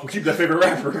girl. Keep that favorite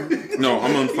rapper. No,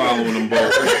 I'm unfollowing them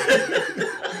both.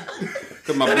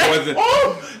 Cause my boys.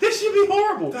 Oh, this should be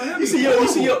horrible. You see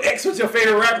your ex with your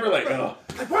favorite rapper, like, oh.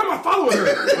 Like, why am I following her?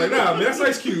 Like, nah, man, that's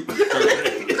Ice Cube. You go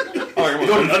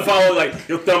to unfollow, like,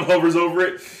 your thumb hovers over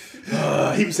it.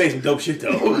 He was saying some dope shit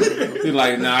though. He's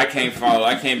like, nah, I can't follow.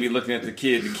 I can't be looking at the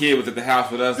kid. The kid was at the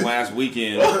house with us last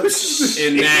weekend,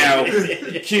 and now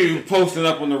Q posting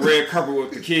up on the red carpet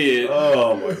with the kid.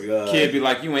 Oh my god! Kid be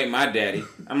like, you ain't my daddy.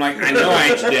 I'm like, I know I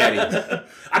ain't your daddy.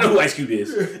 I know who Ice Cube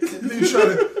is. Then you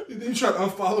try to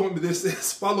unfollow him, but this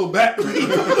says follow back. You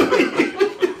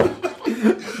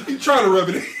trying to rub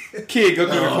it in. Kid go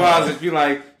through the closet, be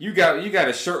like, you got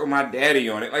a shirt with my daddy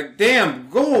on it. Like, damn,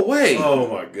 go away. Oh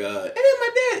my god. And then my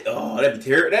daddy. Oh, that'd be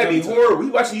terrible. That'd be horrible. We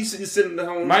watching you sitting at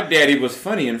home. My daddy was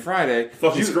funny on Friday.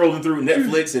 Fucking scrolling through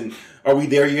Netflix and are we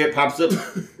there yet? Pops up.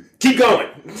 Keep going.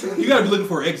 You gotta be looking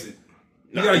for an exit.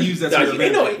 You gotta use that.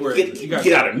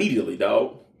 Get out immediately,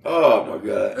 dog. Oh my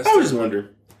god. I was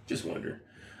just wondering.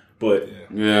 But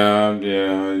yeah,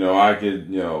 you know, I could,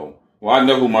 you know. Well, I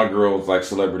know who my girl's like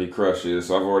celebrity crush is,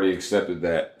 so I've already accepted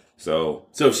that. So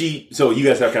you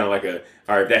guys have kind of like a,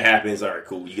 all right, if that happens, all right,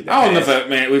 cool. You get that. I don't know if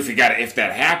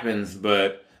that happens,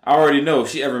 but I already know if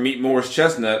she ever meet Morris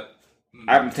Chestnut,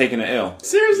 I'm taking an L.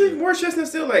 Seriously, Morris Chestnut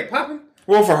still like popping?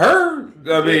 Well, for her,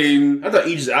 I mean, I thought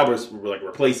Idris Elba would like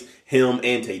replace him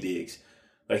and Taye Diggs.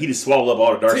 Like he just swallowed up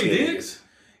all the dark skin dudes.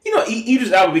 You know,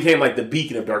 Idris Elba became like the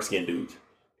beacon of dark skinned dudes.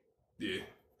 Yeah.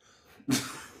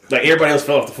 Like, everybody else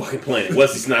fell off the fucking planet.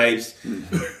 Wesley Snipes,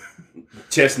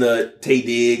 Chestnut, Taye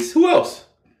Diggs. Who else?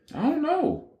 I don't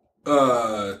know.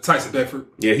 Tyson Beckford.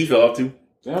 Yeah, he fell off too.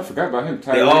 Yeah, I forgot about him.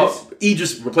 He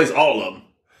just replaced all of them.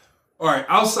 All right,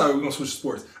 outside, we're going to switch to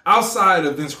sports. Outside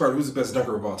of Vince Carter, who's the best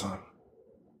dunker of all time?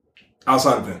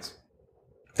 Outside of Vince.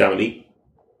 Dominique.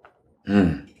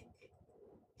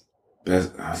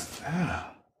 Best,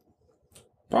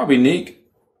 probably Nick.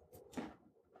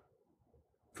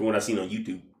 From what I seen on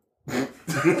YouTube. I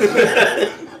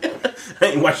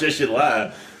ain't watched that shit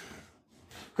live.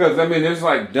 Because, I mean, there's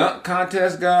like dunk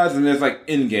contest guys and there's like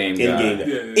in-game guys.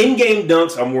 In-game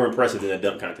dunks are more impressive than the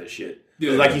dunk contest shit.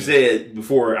 Yeah, like you said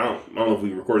before, I don't know if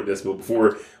we recorded this, but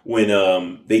before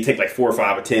when they take like 4 or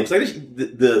 5 attempts, like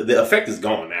the effect is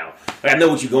gone now. Like, I know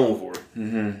what you're going for.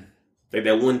 Mm-hmm. Like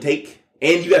that one take,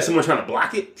 and you got someone trying to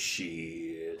block it.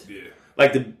 Shit. Yeah.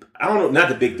 Like I don't know, not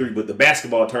the big 3, but the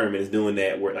basketball tournament is doing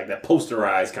that, where like that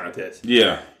posterized contest.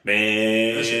 Yeah,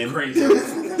 man, that shit crazy.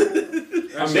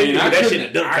 I mean, I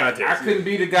contest. couldn't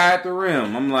be the guy at the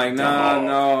rim. I'm like,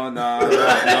 no.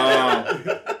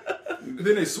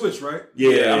 Then they switch, right?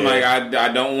 Yeah, I'm like,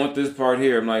 I don't want this part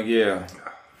here. I'm like, yeah.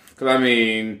 Because, I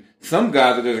mean, some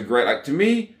guys are just great. Like, to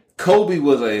me, Kobe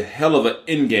was a hell of an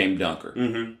in-game dunker.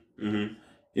 Mm-hmm. Mm-hmm.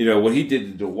 You know, what he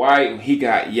did to Dwight, he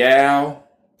got Yao.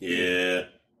 Yeah.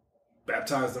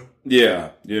 Baptized them. Yeah,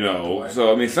 you know.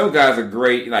 So, I mean, some guys are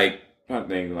great. Like, I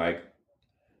think, like,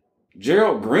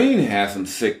 Gerald Green has some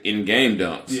sick in-game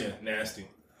dunks. Yeah, nasty.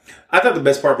 I thought the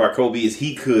best part about Kobe is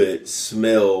he could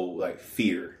smell, like,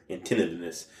 fear and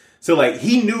tentativeness. So, like,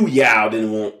 he knew Yao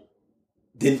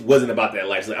wasn't about that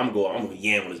life. He's like, I'm gonna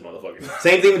yam on this motherfucker.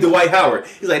 Same thing with Dwight Howard.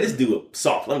 He's like, this dude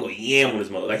soft. I'm gonna yam on this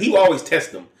motherfucker. Like, he would always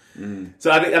test him. Mm. So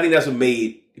I think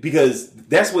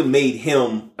that's what made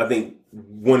him, I think,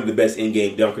 one of the best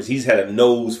in-game dunkers. He's had a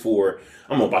nose for,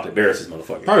 I'm about to embarrass this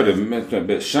motherfucker. Probably the mention a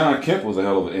bit. Sean Kemp was a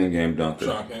hell of an in-game dunker.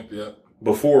 Sean Kemp, yeah.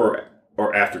 Before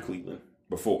or after Cleveland?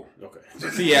 Before. Okay.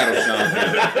 Seattle Sean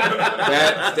Kemp.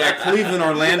 that Cleveland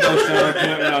Orlando Sean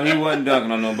Kemp, no, he wasn't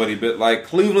dunking on nobody, but like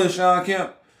Cleveland Sean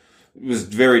Kemp was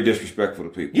very disrespectful to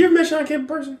people. You ever met Sean Kemp in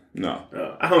person? No.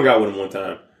 I hung out with him one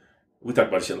time. We talked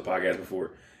about this shit on the podcast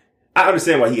before. I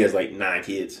understand why he has like 9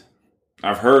 kids.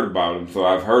 I've heard about him, so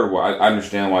I've heard why. I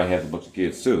understand why he has a bunch of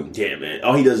kids too. Yeah, man.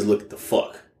 All he does is look at the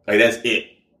fuck. Like, that's it.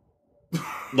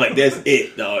 Like, that's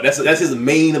it, dog. That's his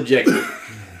main objective.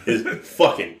 Is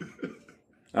fucking.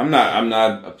 I'm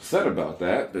not upset about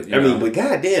that, but but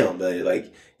goddamn, buddy,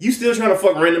 like, you still trying to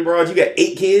fuck random broads? You got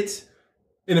 8 kids?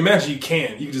 In the match, you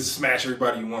can just smash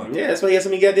everybody you want. Yeah, that's why he has so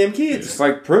many goddamn kids. It's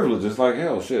like privilege. It's like,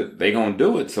 hell, shit, they gonna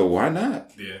do it, so why not?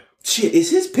 Yeah. Shit,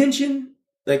 is his pension,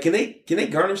 like, can they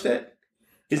garnish that?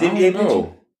 His I NBA don't know.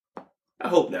 pension? I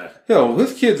hope not. Hell,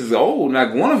 his kids is old.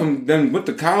 Like, one of them then went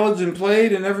to college and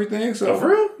played and everything. So, Oh, for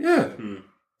real? Yeah.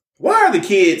 Why are the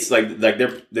kids, like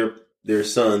their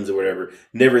sons or whatever,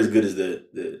 never as good as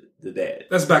the dad?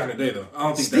 That's back in the day, though. I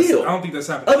don't think that's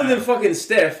happening. Other than fucking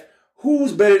Steph,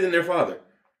 who's better than their father?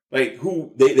 Like,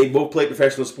 who they both played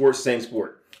professional sports, same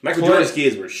sport. Michael Jordan's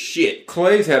kids were shit.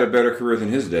 Clay's had a better career than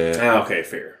his dad. Okay,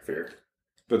 fair.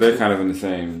 But they're kind of in the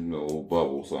same little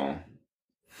bubble, so.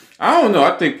 I don't know.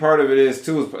 I think part of it is,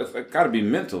 too, it's got to be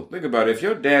mental. Think about it. If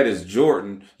your dad is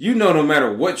Jordan, you know no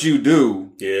matter what you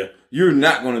do, you're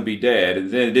not going to be dad.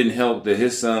 And then it didn't help that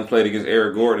his son played against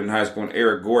Eric Gordon in high school, and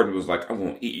Eric Gordon was like, I'm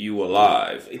going to eat you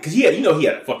alive. Because he had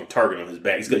a fucking target on his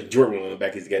back. He's got Jordan on the back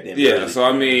of his goddamn Yeah, so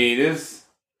I mean, it's,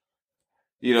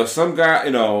 some guy,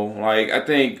 like, I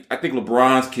think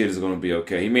LeBron's kid is going to be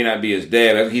okay. He may not be his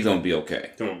dad, but he's going to be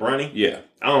okay. Come on, Bronny? Yeah.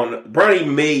 I don't know.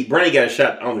 Bronny got a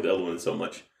shot. I don't think the other one so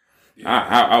much.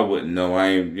 I wouldn't know.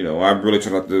 I'm really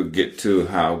trying not to get to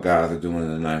how guys are doing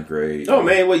in the 9th grade. Oh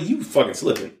man, well, you fucking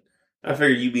slipping. I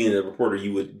figured you being a reporter,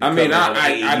 you would. I know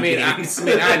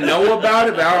about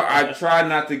it, but I try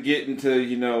not to get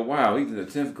into wow, he's in the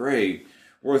 10th grade.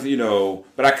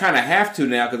 But I kind of have to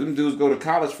now because them dudes go to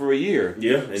college for a year.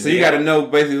 Yeah. So you got to know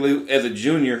basically as a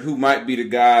junior who might be the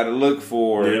guy to look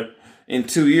for in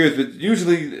 2 years. But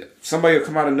usually somebody will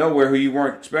come out of nowhere who you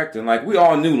weren't expecting. Like we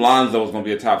all knew Lonzo was going to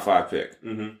be a top 5 pick.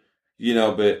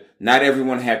 Mm-hmm. But not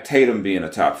everyone had Tatum being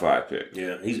a top 5 pick.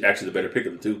 Yeah, he's actually the better pick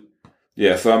of the two.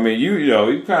 Yeah, so I mean,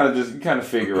 you kind of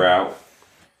figure out.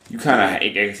 You kind of, I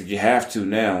guess you have to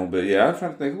now. But yeah, I'm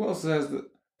trying to think who else has the.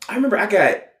 I remember I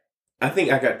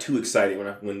think I got too excited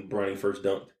when Bronny first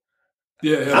dunked.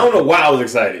 Yeah. I don't know why I was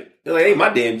excited. They're like, hey, my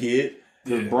damn kid.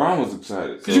 Yeah. Bron was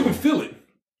excited. Because you can feel it.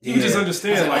 You can just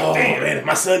understand, damn. Man, if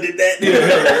my son did that.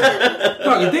 Yeah.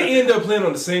 Look, if they end up playing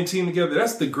on the same team together,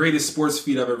 that's the greatest sports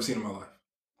feat I've ever seen in my life.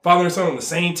 Father and son on the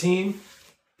same team.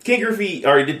 Ken Griffey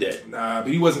already did that. Nah,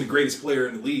 but he wasn't the greatest player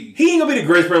in the league. He ain't going to be the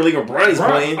greatest player in the league when Bronny's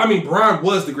playing. I mean, Bron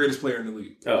was the greatest player in the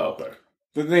league. Oh, okay.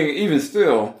 The thing, even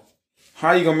still, how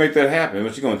are you going to make that happen?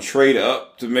 But you going to trade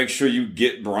up to make sure you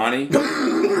get Bronny?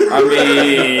 I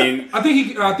mean...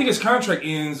 I think his contract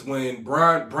ends when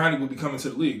Bronny will be coming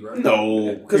to the league, right?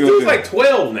 No, because dude's like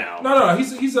 12 now. No,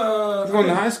 he's going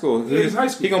to high school. Yeah, he's high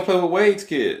school. He's going to play with Wade's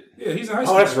kid. Yeah, he's in high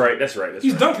school. Oh, that's right.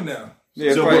 He's dunking now.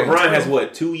 Yeah, so Bron has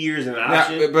what, 2 years in an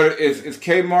option? Now, but is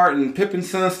Kmart and Pippen's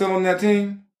son still on that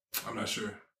team? I'm not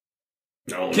sure.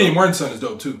 No. Kenny Martin's son is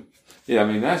dope too. Yeah, I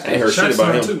mean that's. I ain't heard shit Shaq's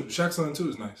about son him. too. Shaq's son too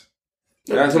is nice.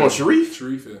 That's about Sharif.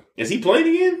 Sharif, yeah. Is he playing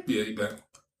again? Yeah, he back.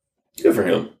 Good for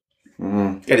him.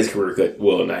 Mm-hmm. Got his career cut.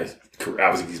 Well, nice.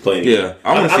 Obviously, he's playing. Yeah, Again.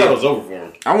 I thought it was over for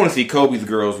him. I want to see Kobe's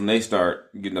girls when they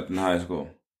start getting up in high school.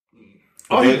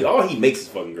 All he makes is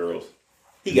fucking girls.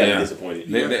 He got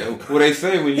disappointed. What they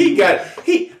say when you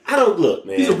I don't look,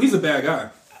 man. He's a bad guy.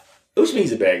 What you mean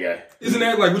he's a bad guy? Isn't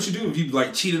that like what you do if you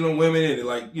like cheated on women and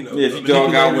like if you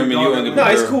dog out women, you end up. No,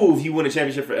 it's cool if you win a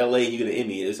championship for LA and you get an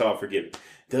Emmy. It's all forgiven.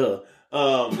 Duh. Yeah,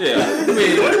 I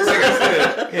mean, like I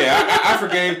said, I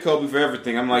forgave Kobe for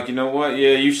everything. I'm like, you know what?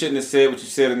 Yeah, you shouldn't have said what you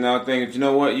said and now thing. But you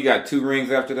know what? You got 2 rings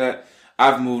after that.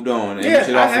 I've moved on.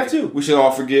 And I have too. We should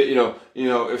all forget. You know,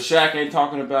 if Shaq ain't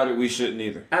talking about it, we shouldn't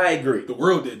either. I agree. The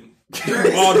world didn't.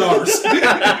 All daughters.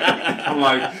 I'm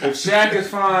like, if Shaq is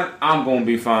fine, I'm gonna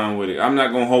be fine with it. I'm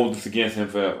not gonna hold this against him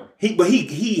forever.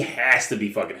 He has to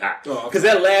be fucking hot because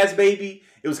that last baby.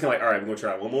 It was kind of like, all right, we're gonna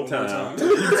try it one more time.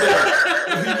 He's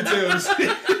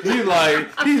like,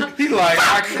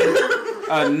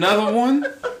 another one.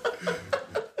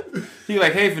 He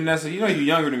like, hey Vanessa, you know you're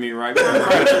younger than me, right? We're gonna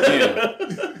try this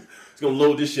again. He's gonna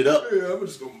load this shit up. Yeah, I'm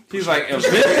just gonna. He's like,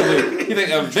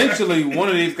 eventually, one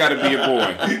of these got to be a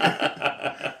boy.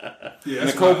 Yeah, And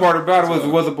the cool part about it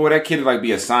was a boy. That kid would like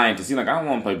be a scientist. He's like, I don't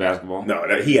want to play basketball. No,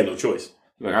 he had no choice.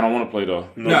 He's like, I don't want to play though.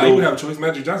 Nah, he would have a choice.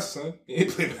 Magic Johnson, son. He ain't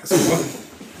playing basketball.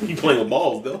 He playing with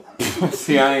balls though.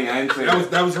 See, I ain't say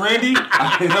That was Randy.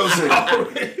 I did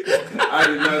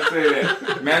not say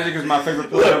that. Magic is my favorite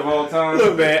player of all time.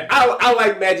 Look, man, I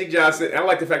like Magic Johnson. I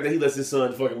like the fact that he lets his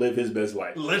son fucking live his best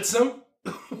life. Lets him.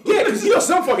 Yeah, because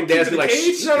some fucking dads be like,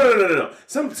 no.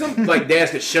 Some like dads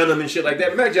could shun him and shit like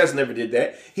that. Magic Johnson never did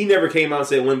that. He never came out and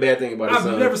said one bad thing about his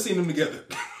son. I've never seen them together.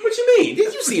 What you mean?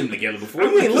 Did you see them together before?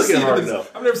 You ain't looking hard enough.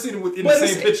 I've never seen them in the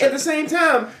same picture. At the same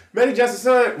time, Magic Johnson's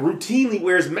son routinely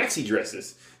wears maxi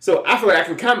dresses. So I feel like I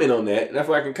can comment on that, and I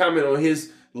feel like I can comment on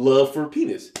his love for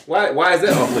penis. Why is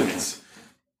that off limits?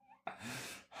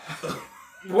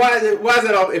 Why is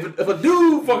that off? If a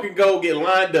dude fucking go get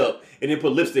lined up and then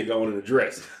put lipstick on in a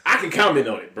dress, I can comment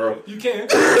on it, bro. You can.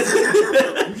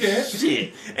 You can.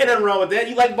 Shit. Ain't nothing wrong with that.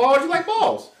 You like balls, you like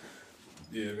balls.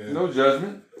 Yeah, man. No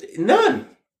judgment. None.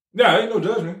 Nah, ain't no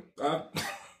judgment.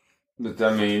 But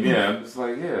I mean, yeah, it's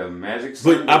like, yeah, Magic.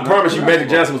 But I promise you, Magic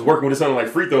Johnson was working with his son on like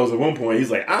free throws at one point.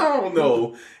 He's like, I don't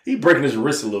know. He breaking his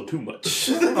wrist a little too much.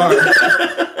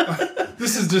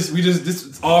 This is this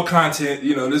is all content,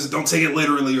 you know, don't take it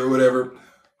literally or whatever.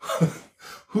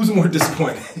 Who's more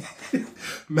disappointed?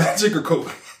 Magic or Kobe?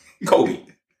 Kobe. At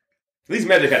least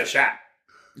Magic had a shot.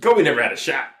 Kobe never had a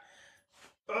shot.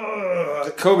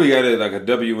 Kobe got like a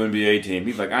WNBA team.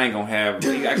 He's like, I can't have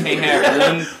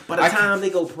one. By the time they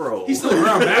go pro. He's still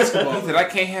around basketball. He said, I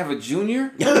can't have a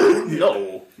junior?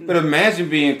 No. But imagine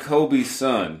being Kobe's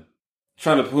son,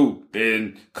 trying to poop,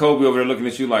 and Kobe over there looking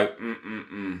at you like,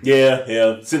 Yeah.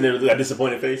 Sitting there with that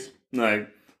disappointed face. Like,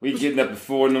 we getting up at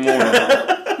 4 in the morning.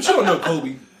 But you don't know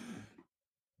Kobe.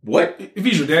 What? If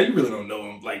he's your dad, you really don't know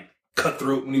him. Like,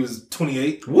 cutthroat when he was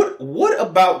 28. What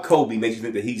about Kobe makes you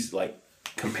think that he's like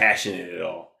compassionate at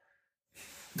all?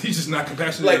 He's just not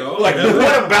compassionate at all. Like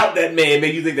what about that man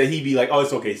made you think that he'd be like, oh,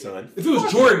 it's okay, son? If it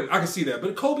was Jordan, I could see that.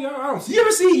 But Kobe, I don't see. You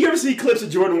ever see clips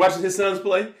of Jordan watching his sons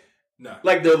play? No.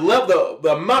 Like the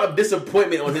amount of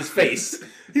disappointment on his face.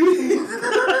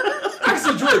 I can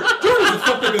see Jordan. Jordan's a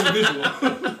fucked up individual.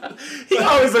 He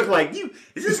always looked like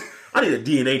I need a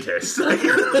DNA test.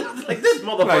 like this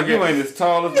motherfucker. Like, you ain't as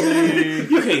tall as me.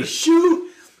 You can't shoot.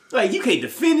 Like, you can't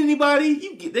defend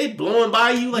anybody. They blowing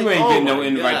by you. Like, You ain't getting no my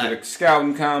invite God. to the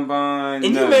scouting combine.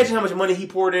 And you imagine how much money he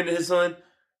poured into his son?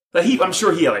 Like, I'm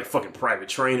sure he had like fucking private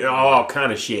training, all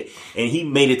kind of shit. And he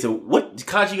made it to what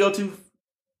college you go to?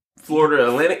 Florida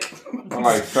Atlantic?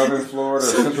 Like Southern Florida or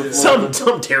Central Florida.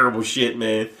 Some terrible shit,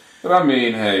 man. But I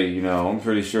mean, hey, you know, I'm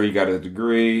pretty sure he got a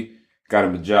degree, got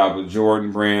him a job with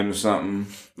Jordan Brand or something.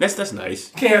 That's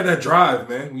nice. You can't have that drive,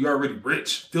 man. When you're already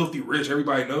rich, filthy rich.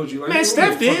 Everybody knows you. Like, Man,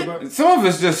 Steph did. Some of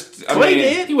it's just, Clay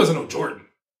did. He wasn't no Jordan.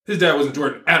 His dad wasn't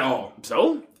Jordan at all.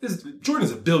 So?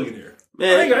 Jordan's a billionaire.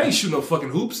 Man, I ain't shooting no fucking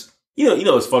hoops. You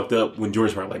know it's fucked up when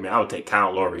George Brown like, man, I would take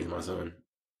Kyle Lowry as my son.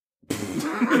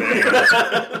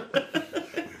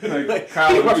 Like,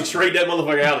 He would probably trade that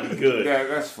motherfucker out if he could. Yeah,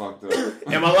 that's fucked up.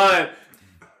 Am I lying?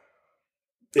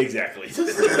 Exactly. Y'all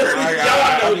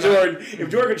know Jordan. If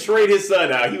Jordan could trade his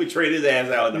son out, he would trade his ass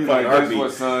out in the fucking Guess heartbeat.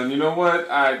 what, son? You know what?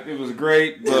 It was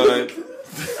great, but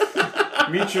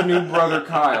meet your new brother,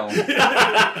 Kyle.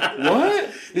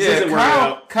 What? isn't working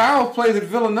out. Kyle plays at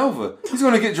Villanova. He's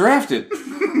going to get drafted.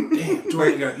 Damn,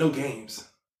 Jordan got no games.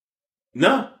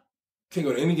 No. Can't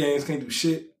go to any games. Can't do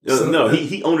shit. No,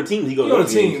 he owned a team. He goes He on on a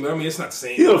team, but I mean, it's not the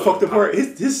same. You know the fucked up part?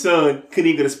 His son couldn't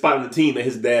even get a spot on the team that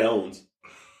his dad owns.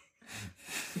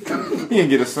 He didn't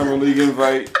get a summer league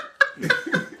invite.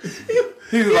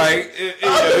 He's like,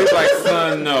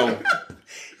 son, no.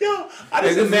 Yo,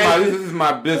 This is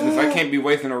my business. I can't be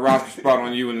wasting a roster spot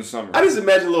on you in the summer. I just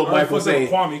imagine little Michael what's up, saying,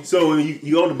 Kwame? "So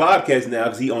you own the Bobcats now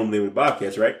because he owned them with the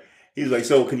Bobcats, right?" He's like,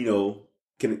 "So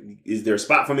is there a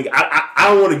spot for me? I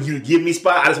don't want you to give me a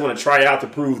spot. I just want to try out to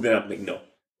prove that I'm like, no,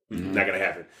 not gonna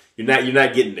happen. You're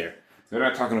not getting there. They're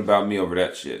not talking about me over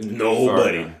that shit.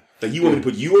 Nobody. Sorry. Like, you want me to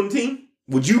put you on the team?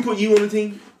 Would you put you on the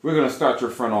team? We're gonna start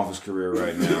your front office career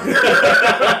right now.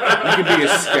 You can be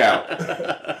a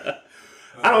scout.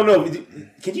 I don't know.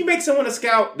 Can you make someone a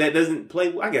scout that doesn't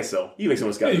play? I guess so. You make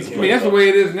someone a scout. I mean, that's the way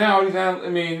it is now. I got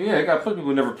plenty of people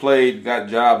who never played, got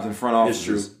jobs in front It's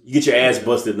offices. true. You get your ass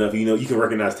busted enough, you can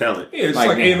recognize talent. Yeah, it's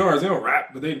like A&Rs. They don't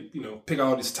rap, but they pick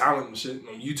all this talent and shit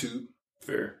on YouTube.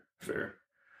 Fair.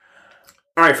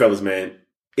 All right, fellas, man.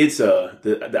 It's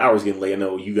the hour's getting late. I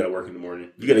know you got to work in the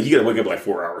morning. You gotta wake up like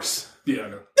 4 hours. Yeah, I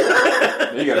know.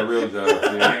 You got a real job.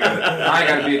 I ain't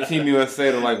got to be a Team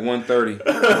USA to like 1:30.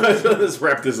 So let's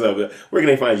wrap this up. Where can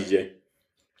they find you, Jay?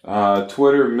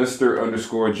 Twitter,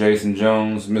 Mr._Jason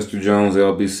Jones, Mr. Jones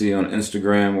LBC on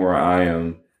Instagram, where I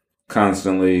am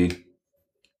constantly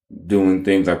doing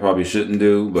things I probably shouldn't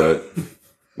do, but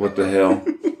what the hell?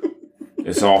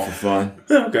 It's all for fun.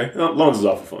 Okay, as long as it's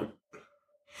all for fun.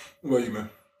 What about you, man?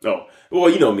 Oh, well,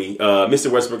 you know me, Mr.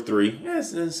 Westbrook 3. Yeah,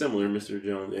 it's similar, Mr.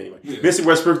 Jones. Anyway, Yeah. Mr.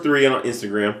 Westbrook 3 on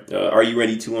Instagram. Are You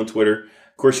Ready 2 on Twitter?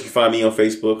 Of course, you can find me on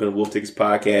Facebook on the Wolf Tickets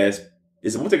Podcast.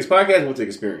 Is it Wolf Tickets Podcast or Wolf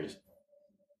Tickets Experience?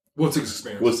 Wolf Tickets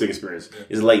Experience. Wolf Tickets Experience.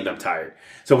 It's late and I'm tired.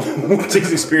 So Wolf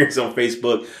Tickets Experience on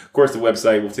Facebook. Of course, the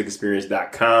website,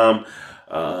 wolfticketexperience.com.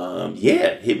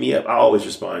 Yeah, hit me up. I always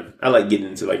respond. I like getting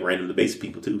into like random debates with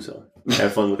people too, so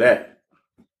have fun with that.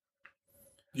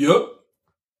 Yup.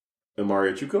 And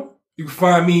Mario Chuko? You can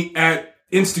find me at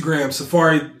Instagram,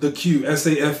 Safari the Q,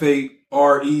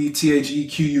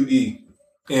 SAFARETHEQUE.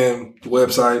 And the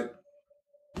website,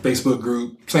 Facebook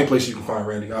group, same place you can find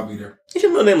Randy. I'll be there. Is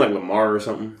your middle name like Lamar or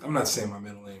something? I'm not saying my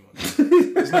middle name.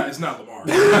 It's not Lamar.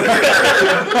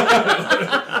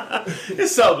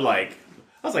 It's something like,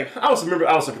 I was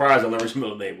surprised I learned what your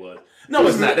middle name was. No,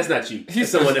 it's not. That's not you. He's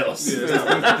someone else. Yeah, it's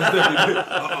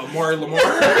definitely Maury Lamar.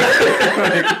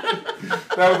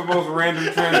 That was the most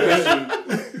random transition.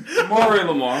 Maury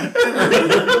Lamar.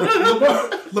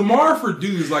 Lamar for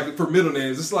dudes, like for middle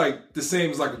names, it's like the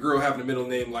same as like a girl having a middle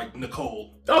name like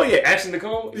Nicole. Oh yeah, Ashley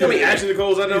Nicole. You know how many Ashley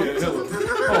Nicoles I know?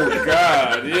 Oh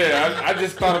God, yeah. I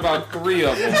just thought about 3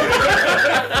 of them.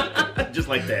 Just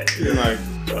like that. You're like,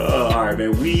 all right,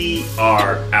 man. We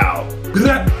are out.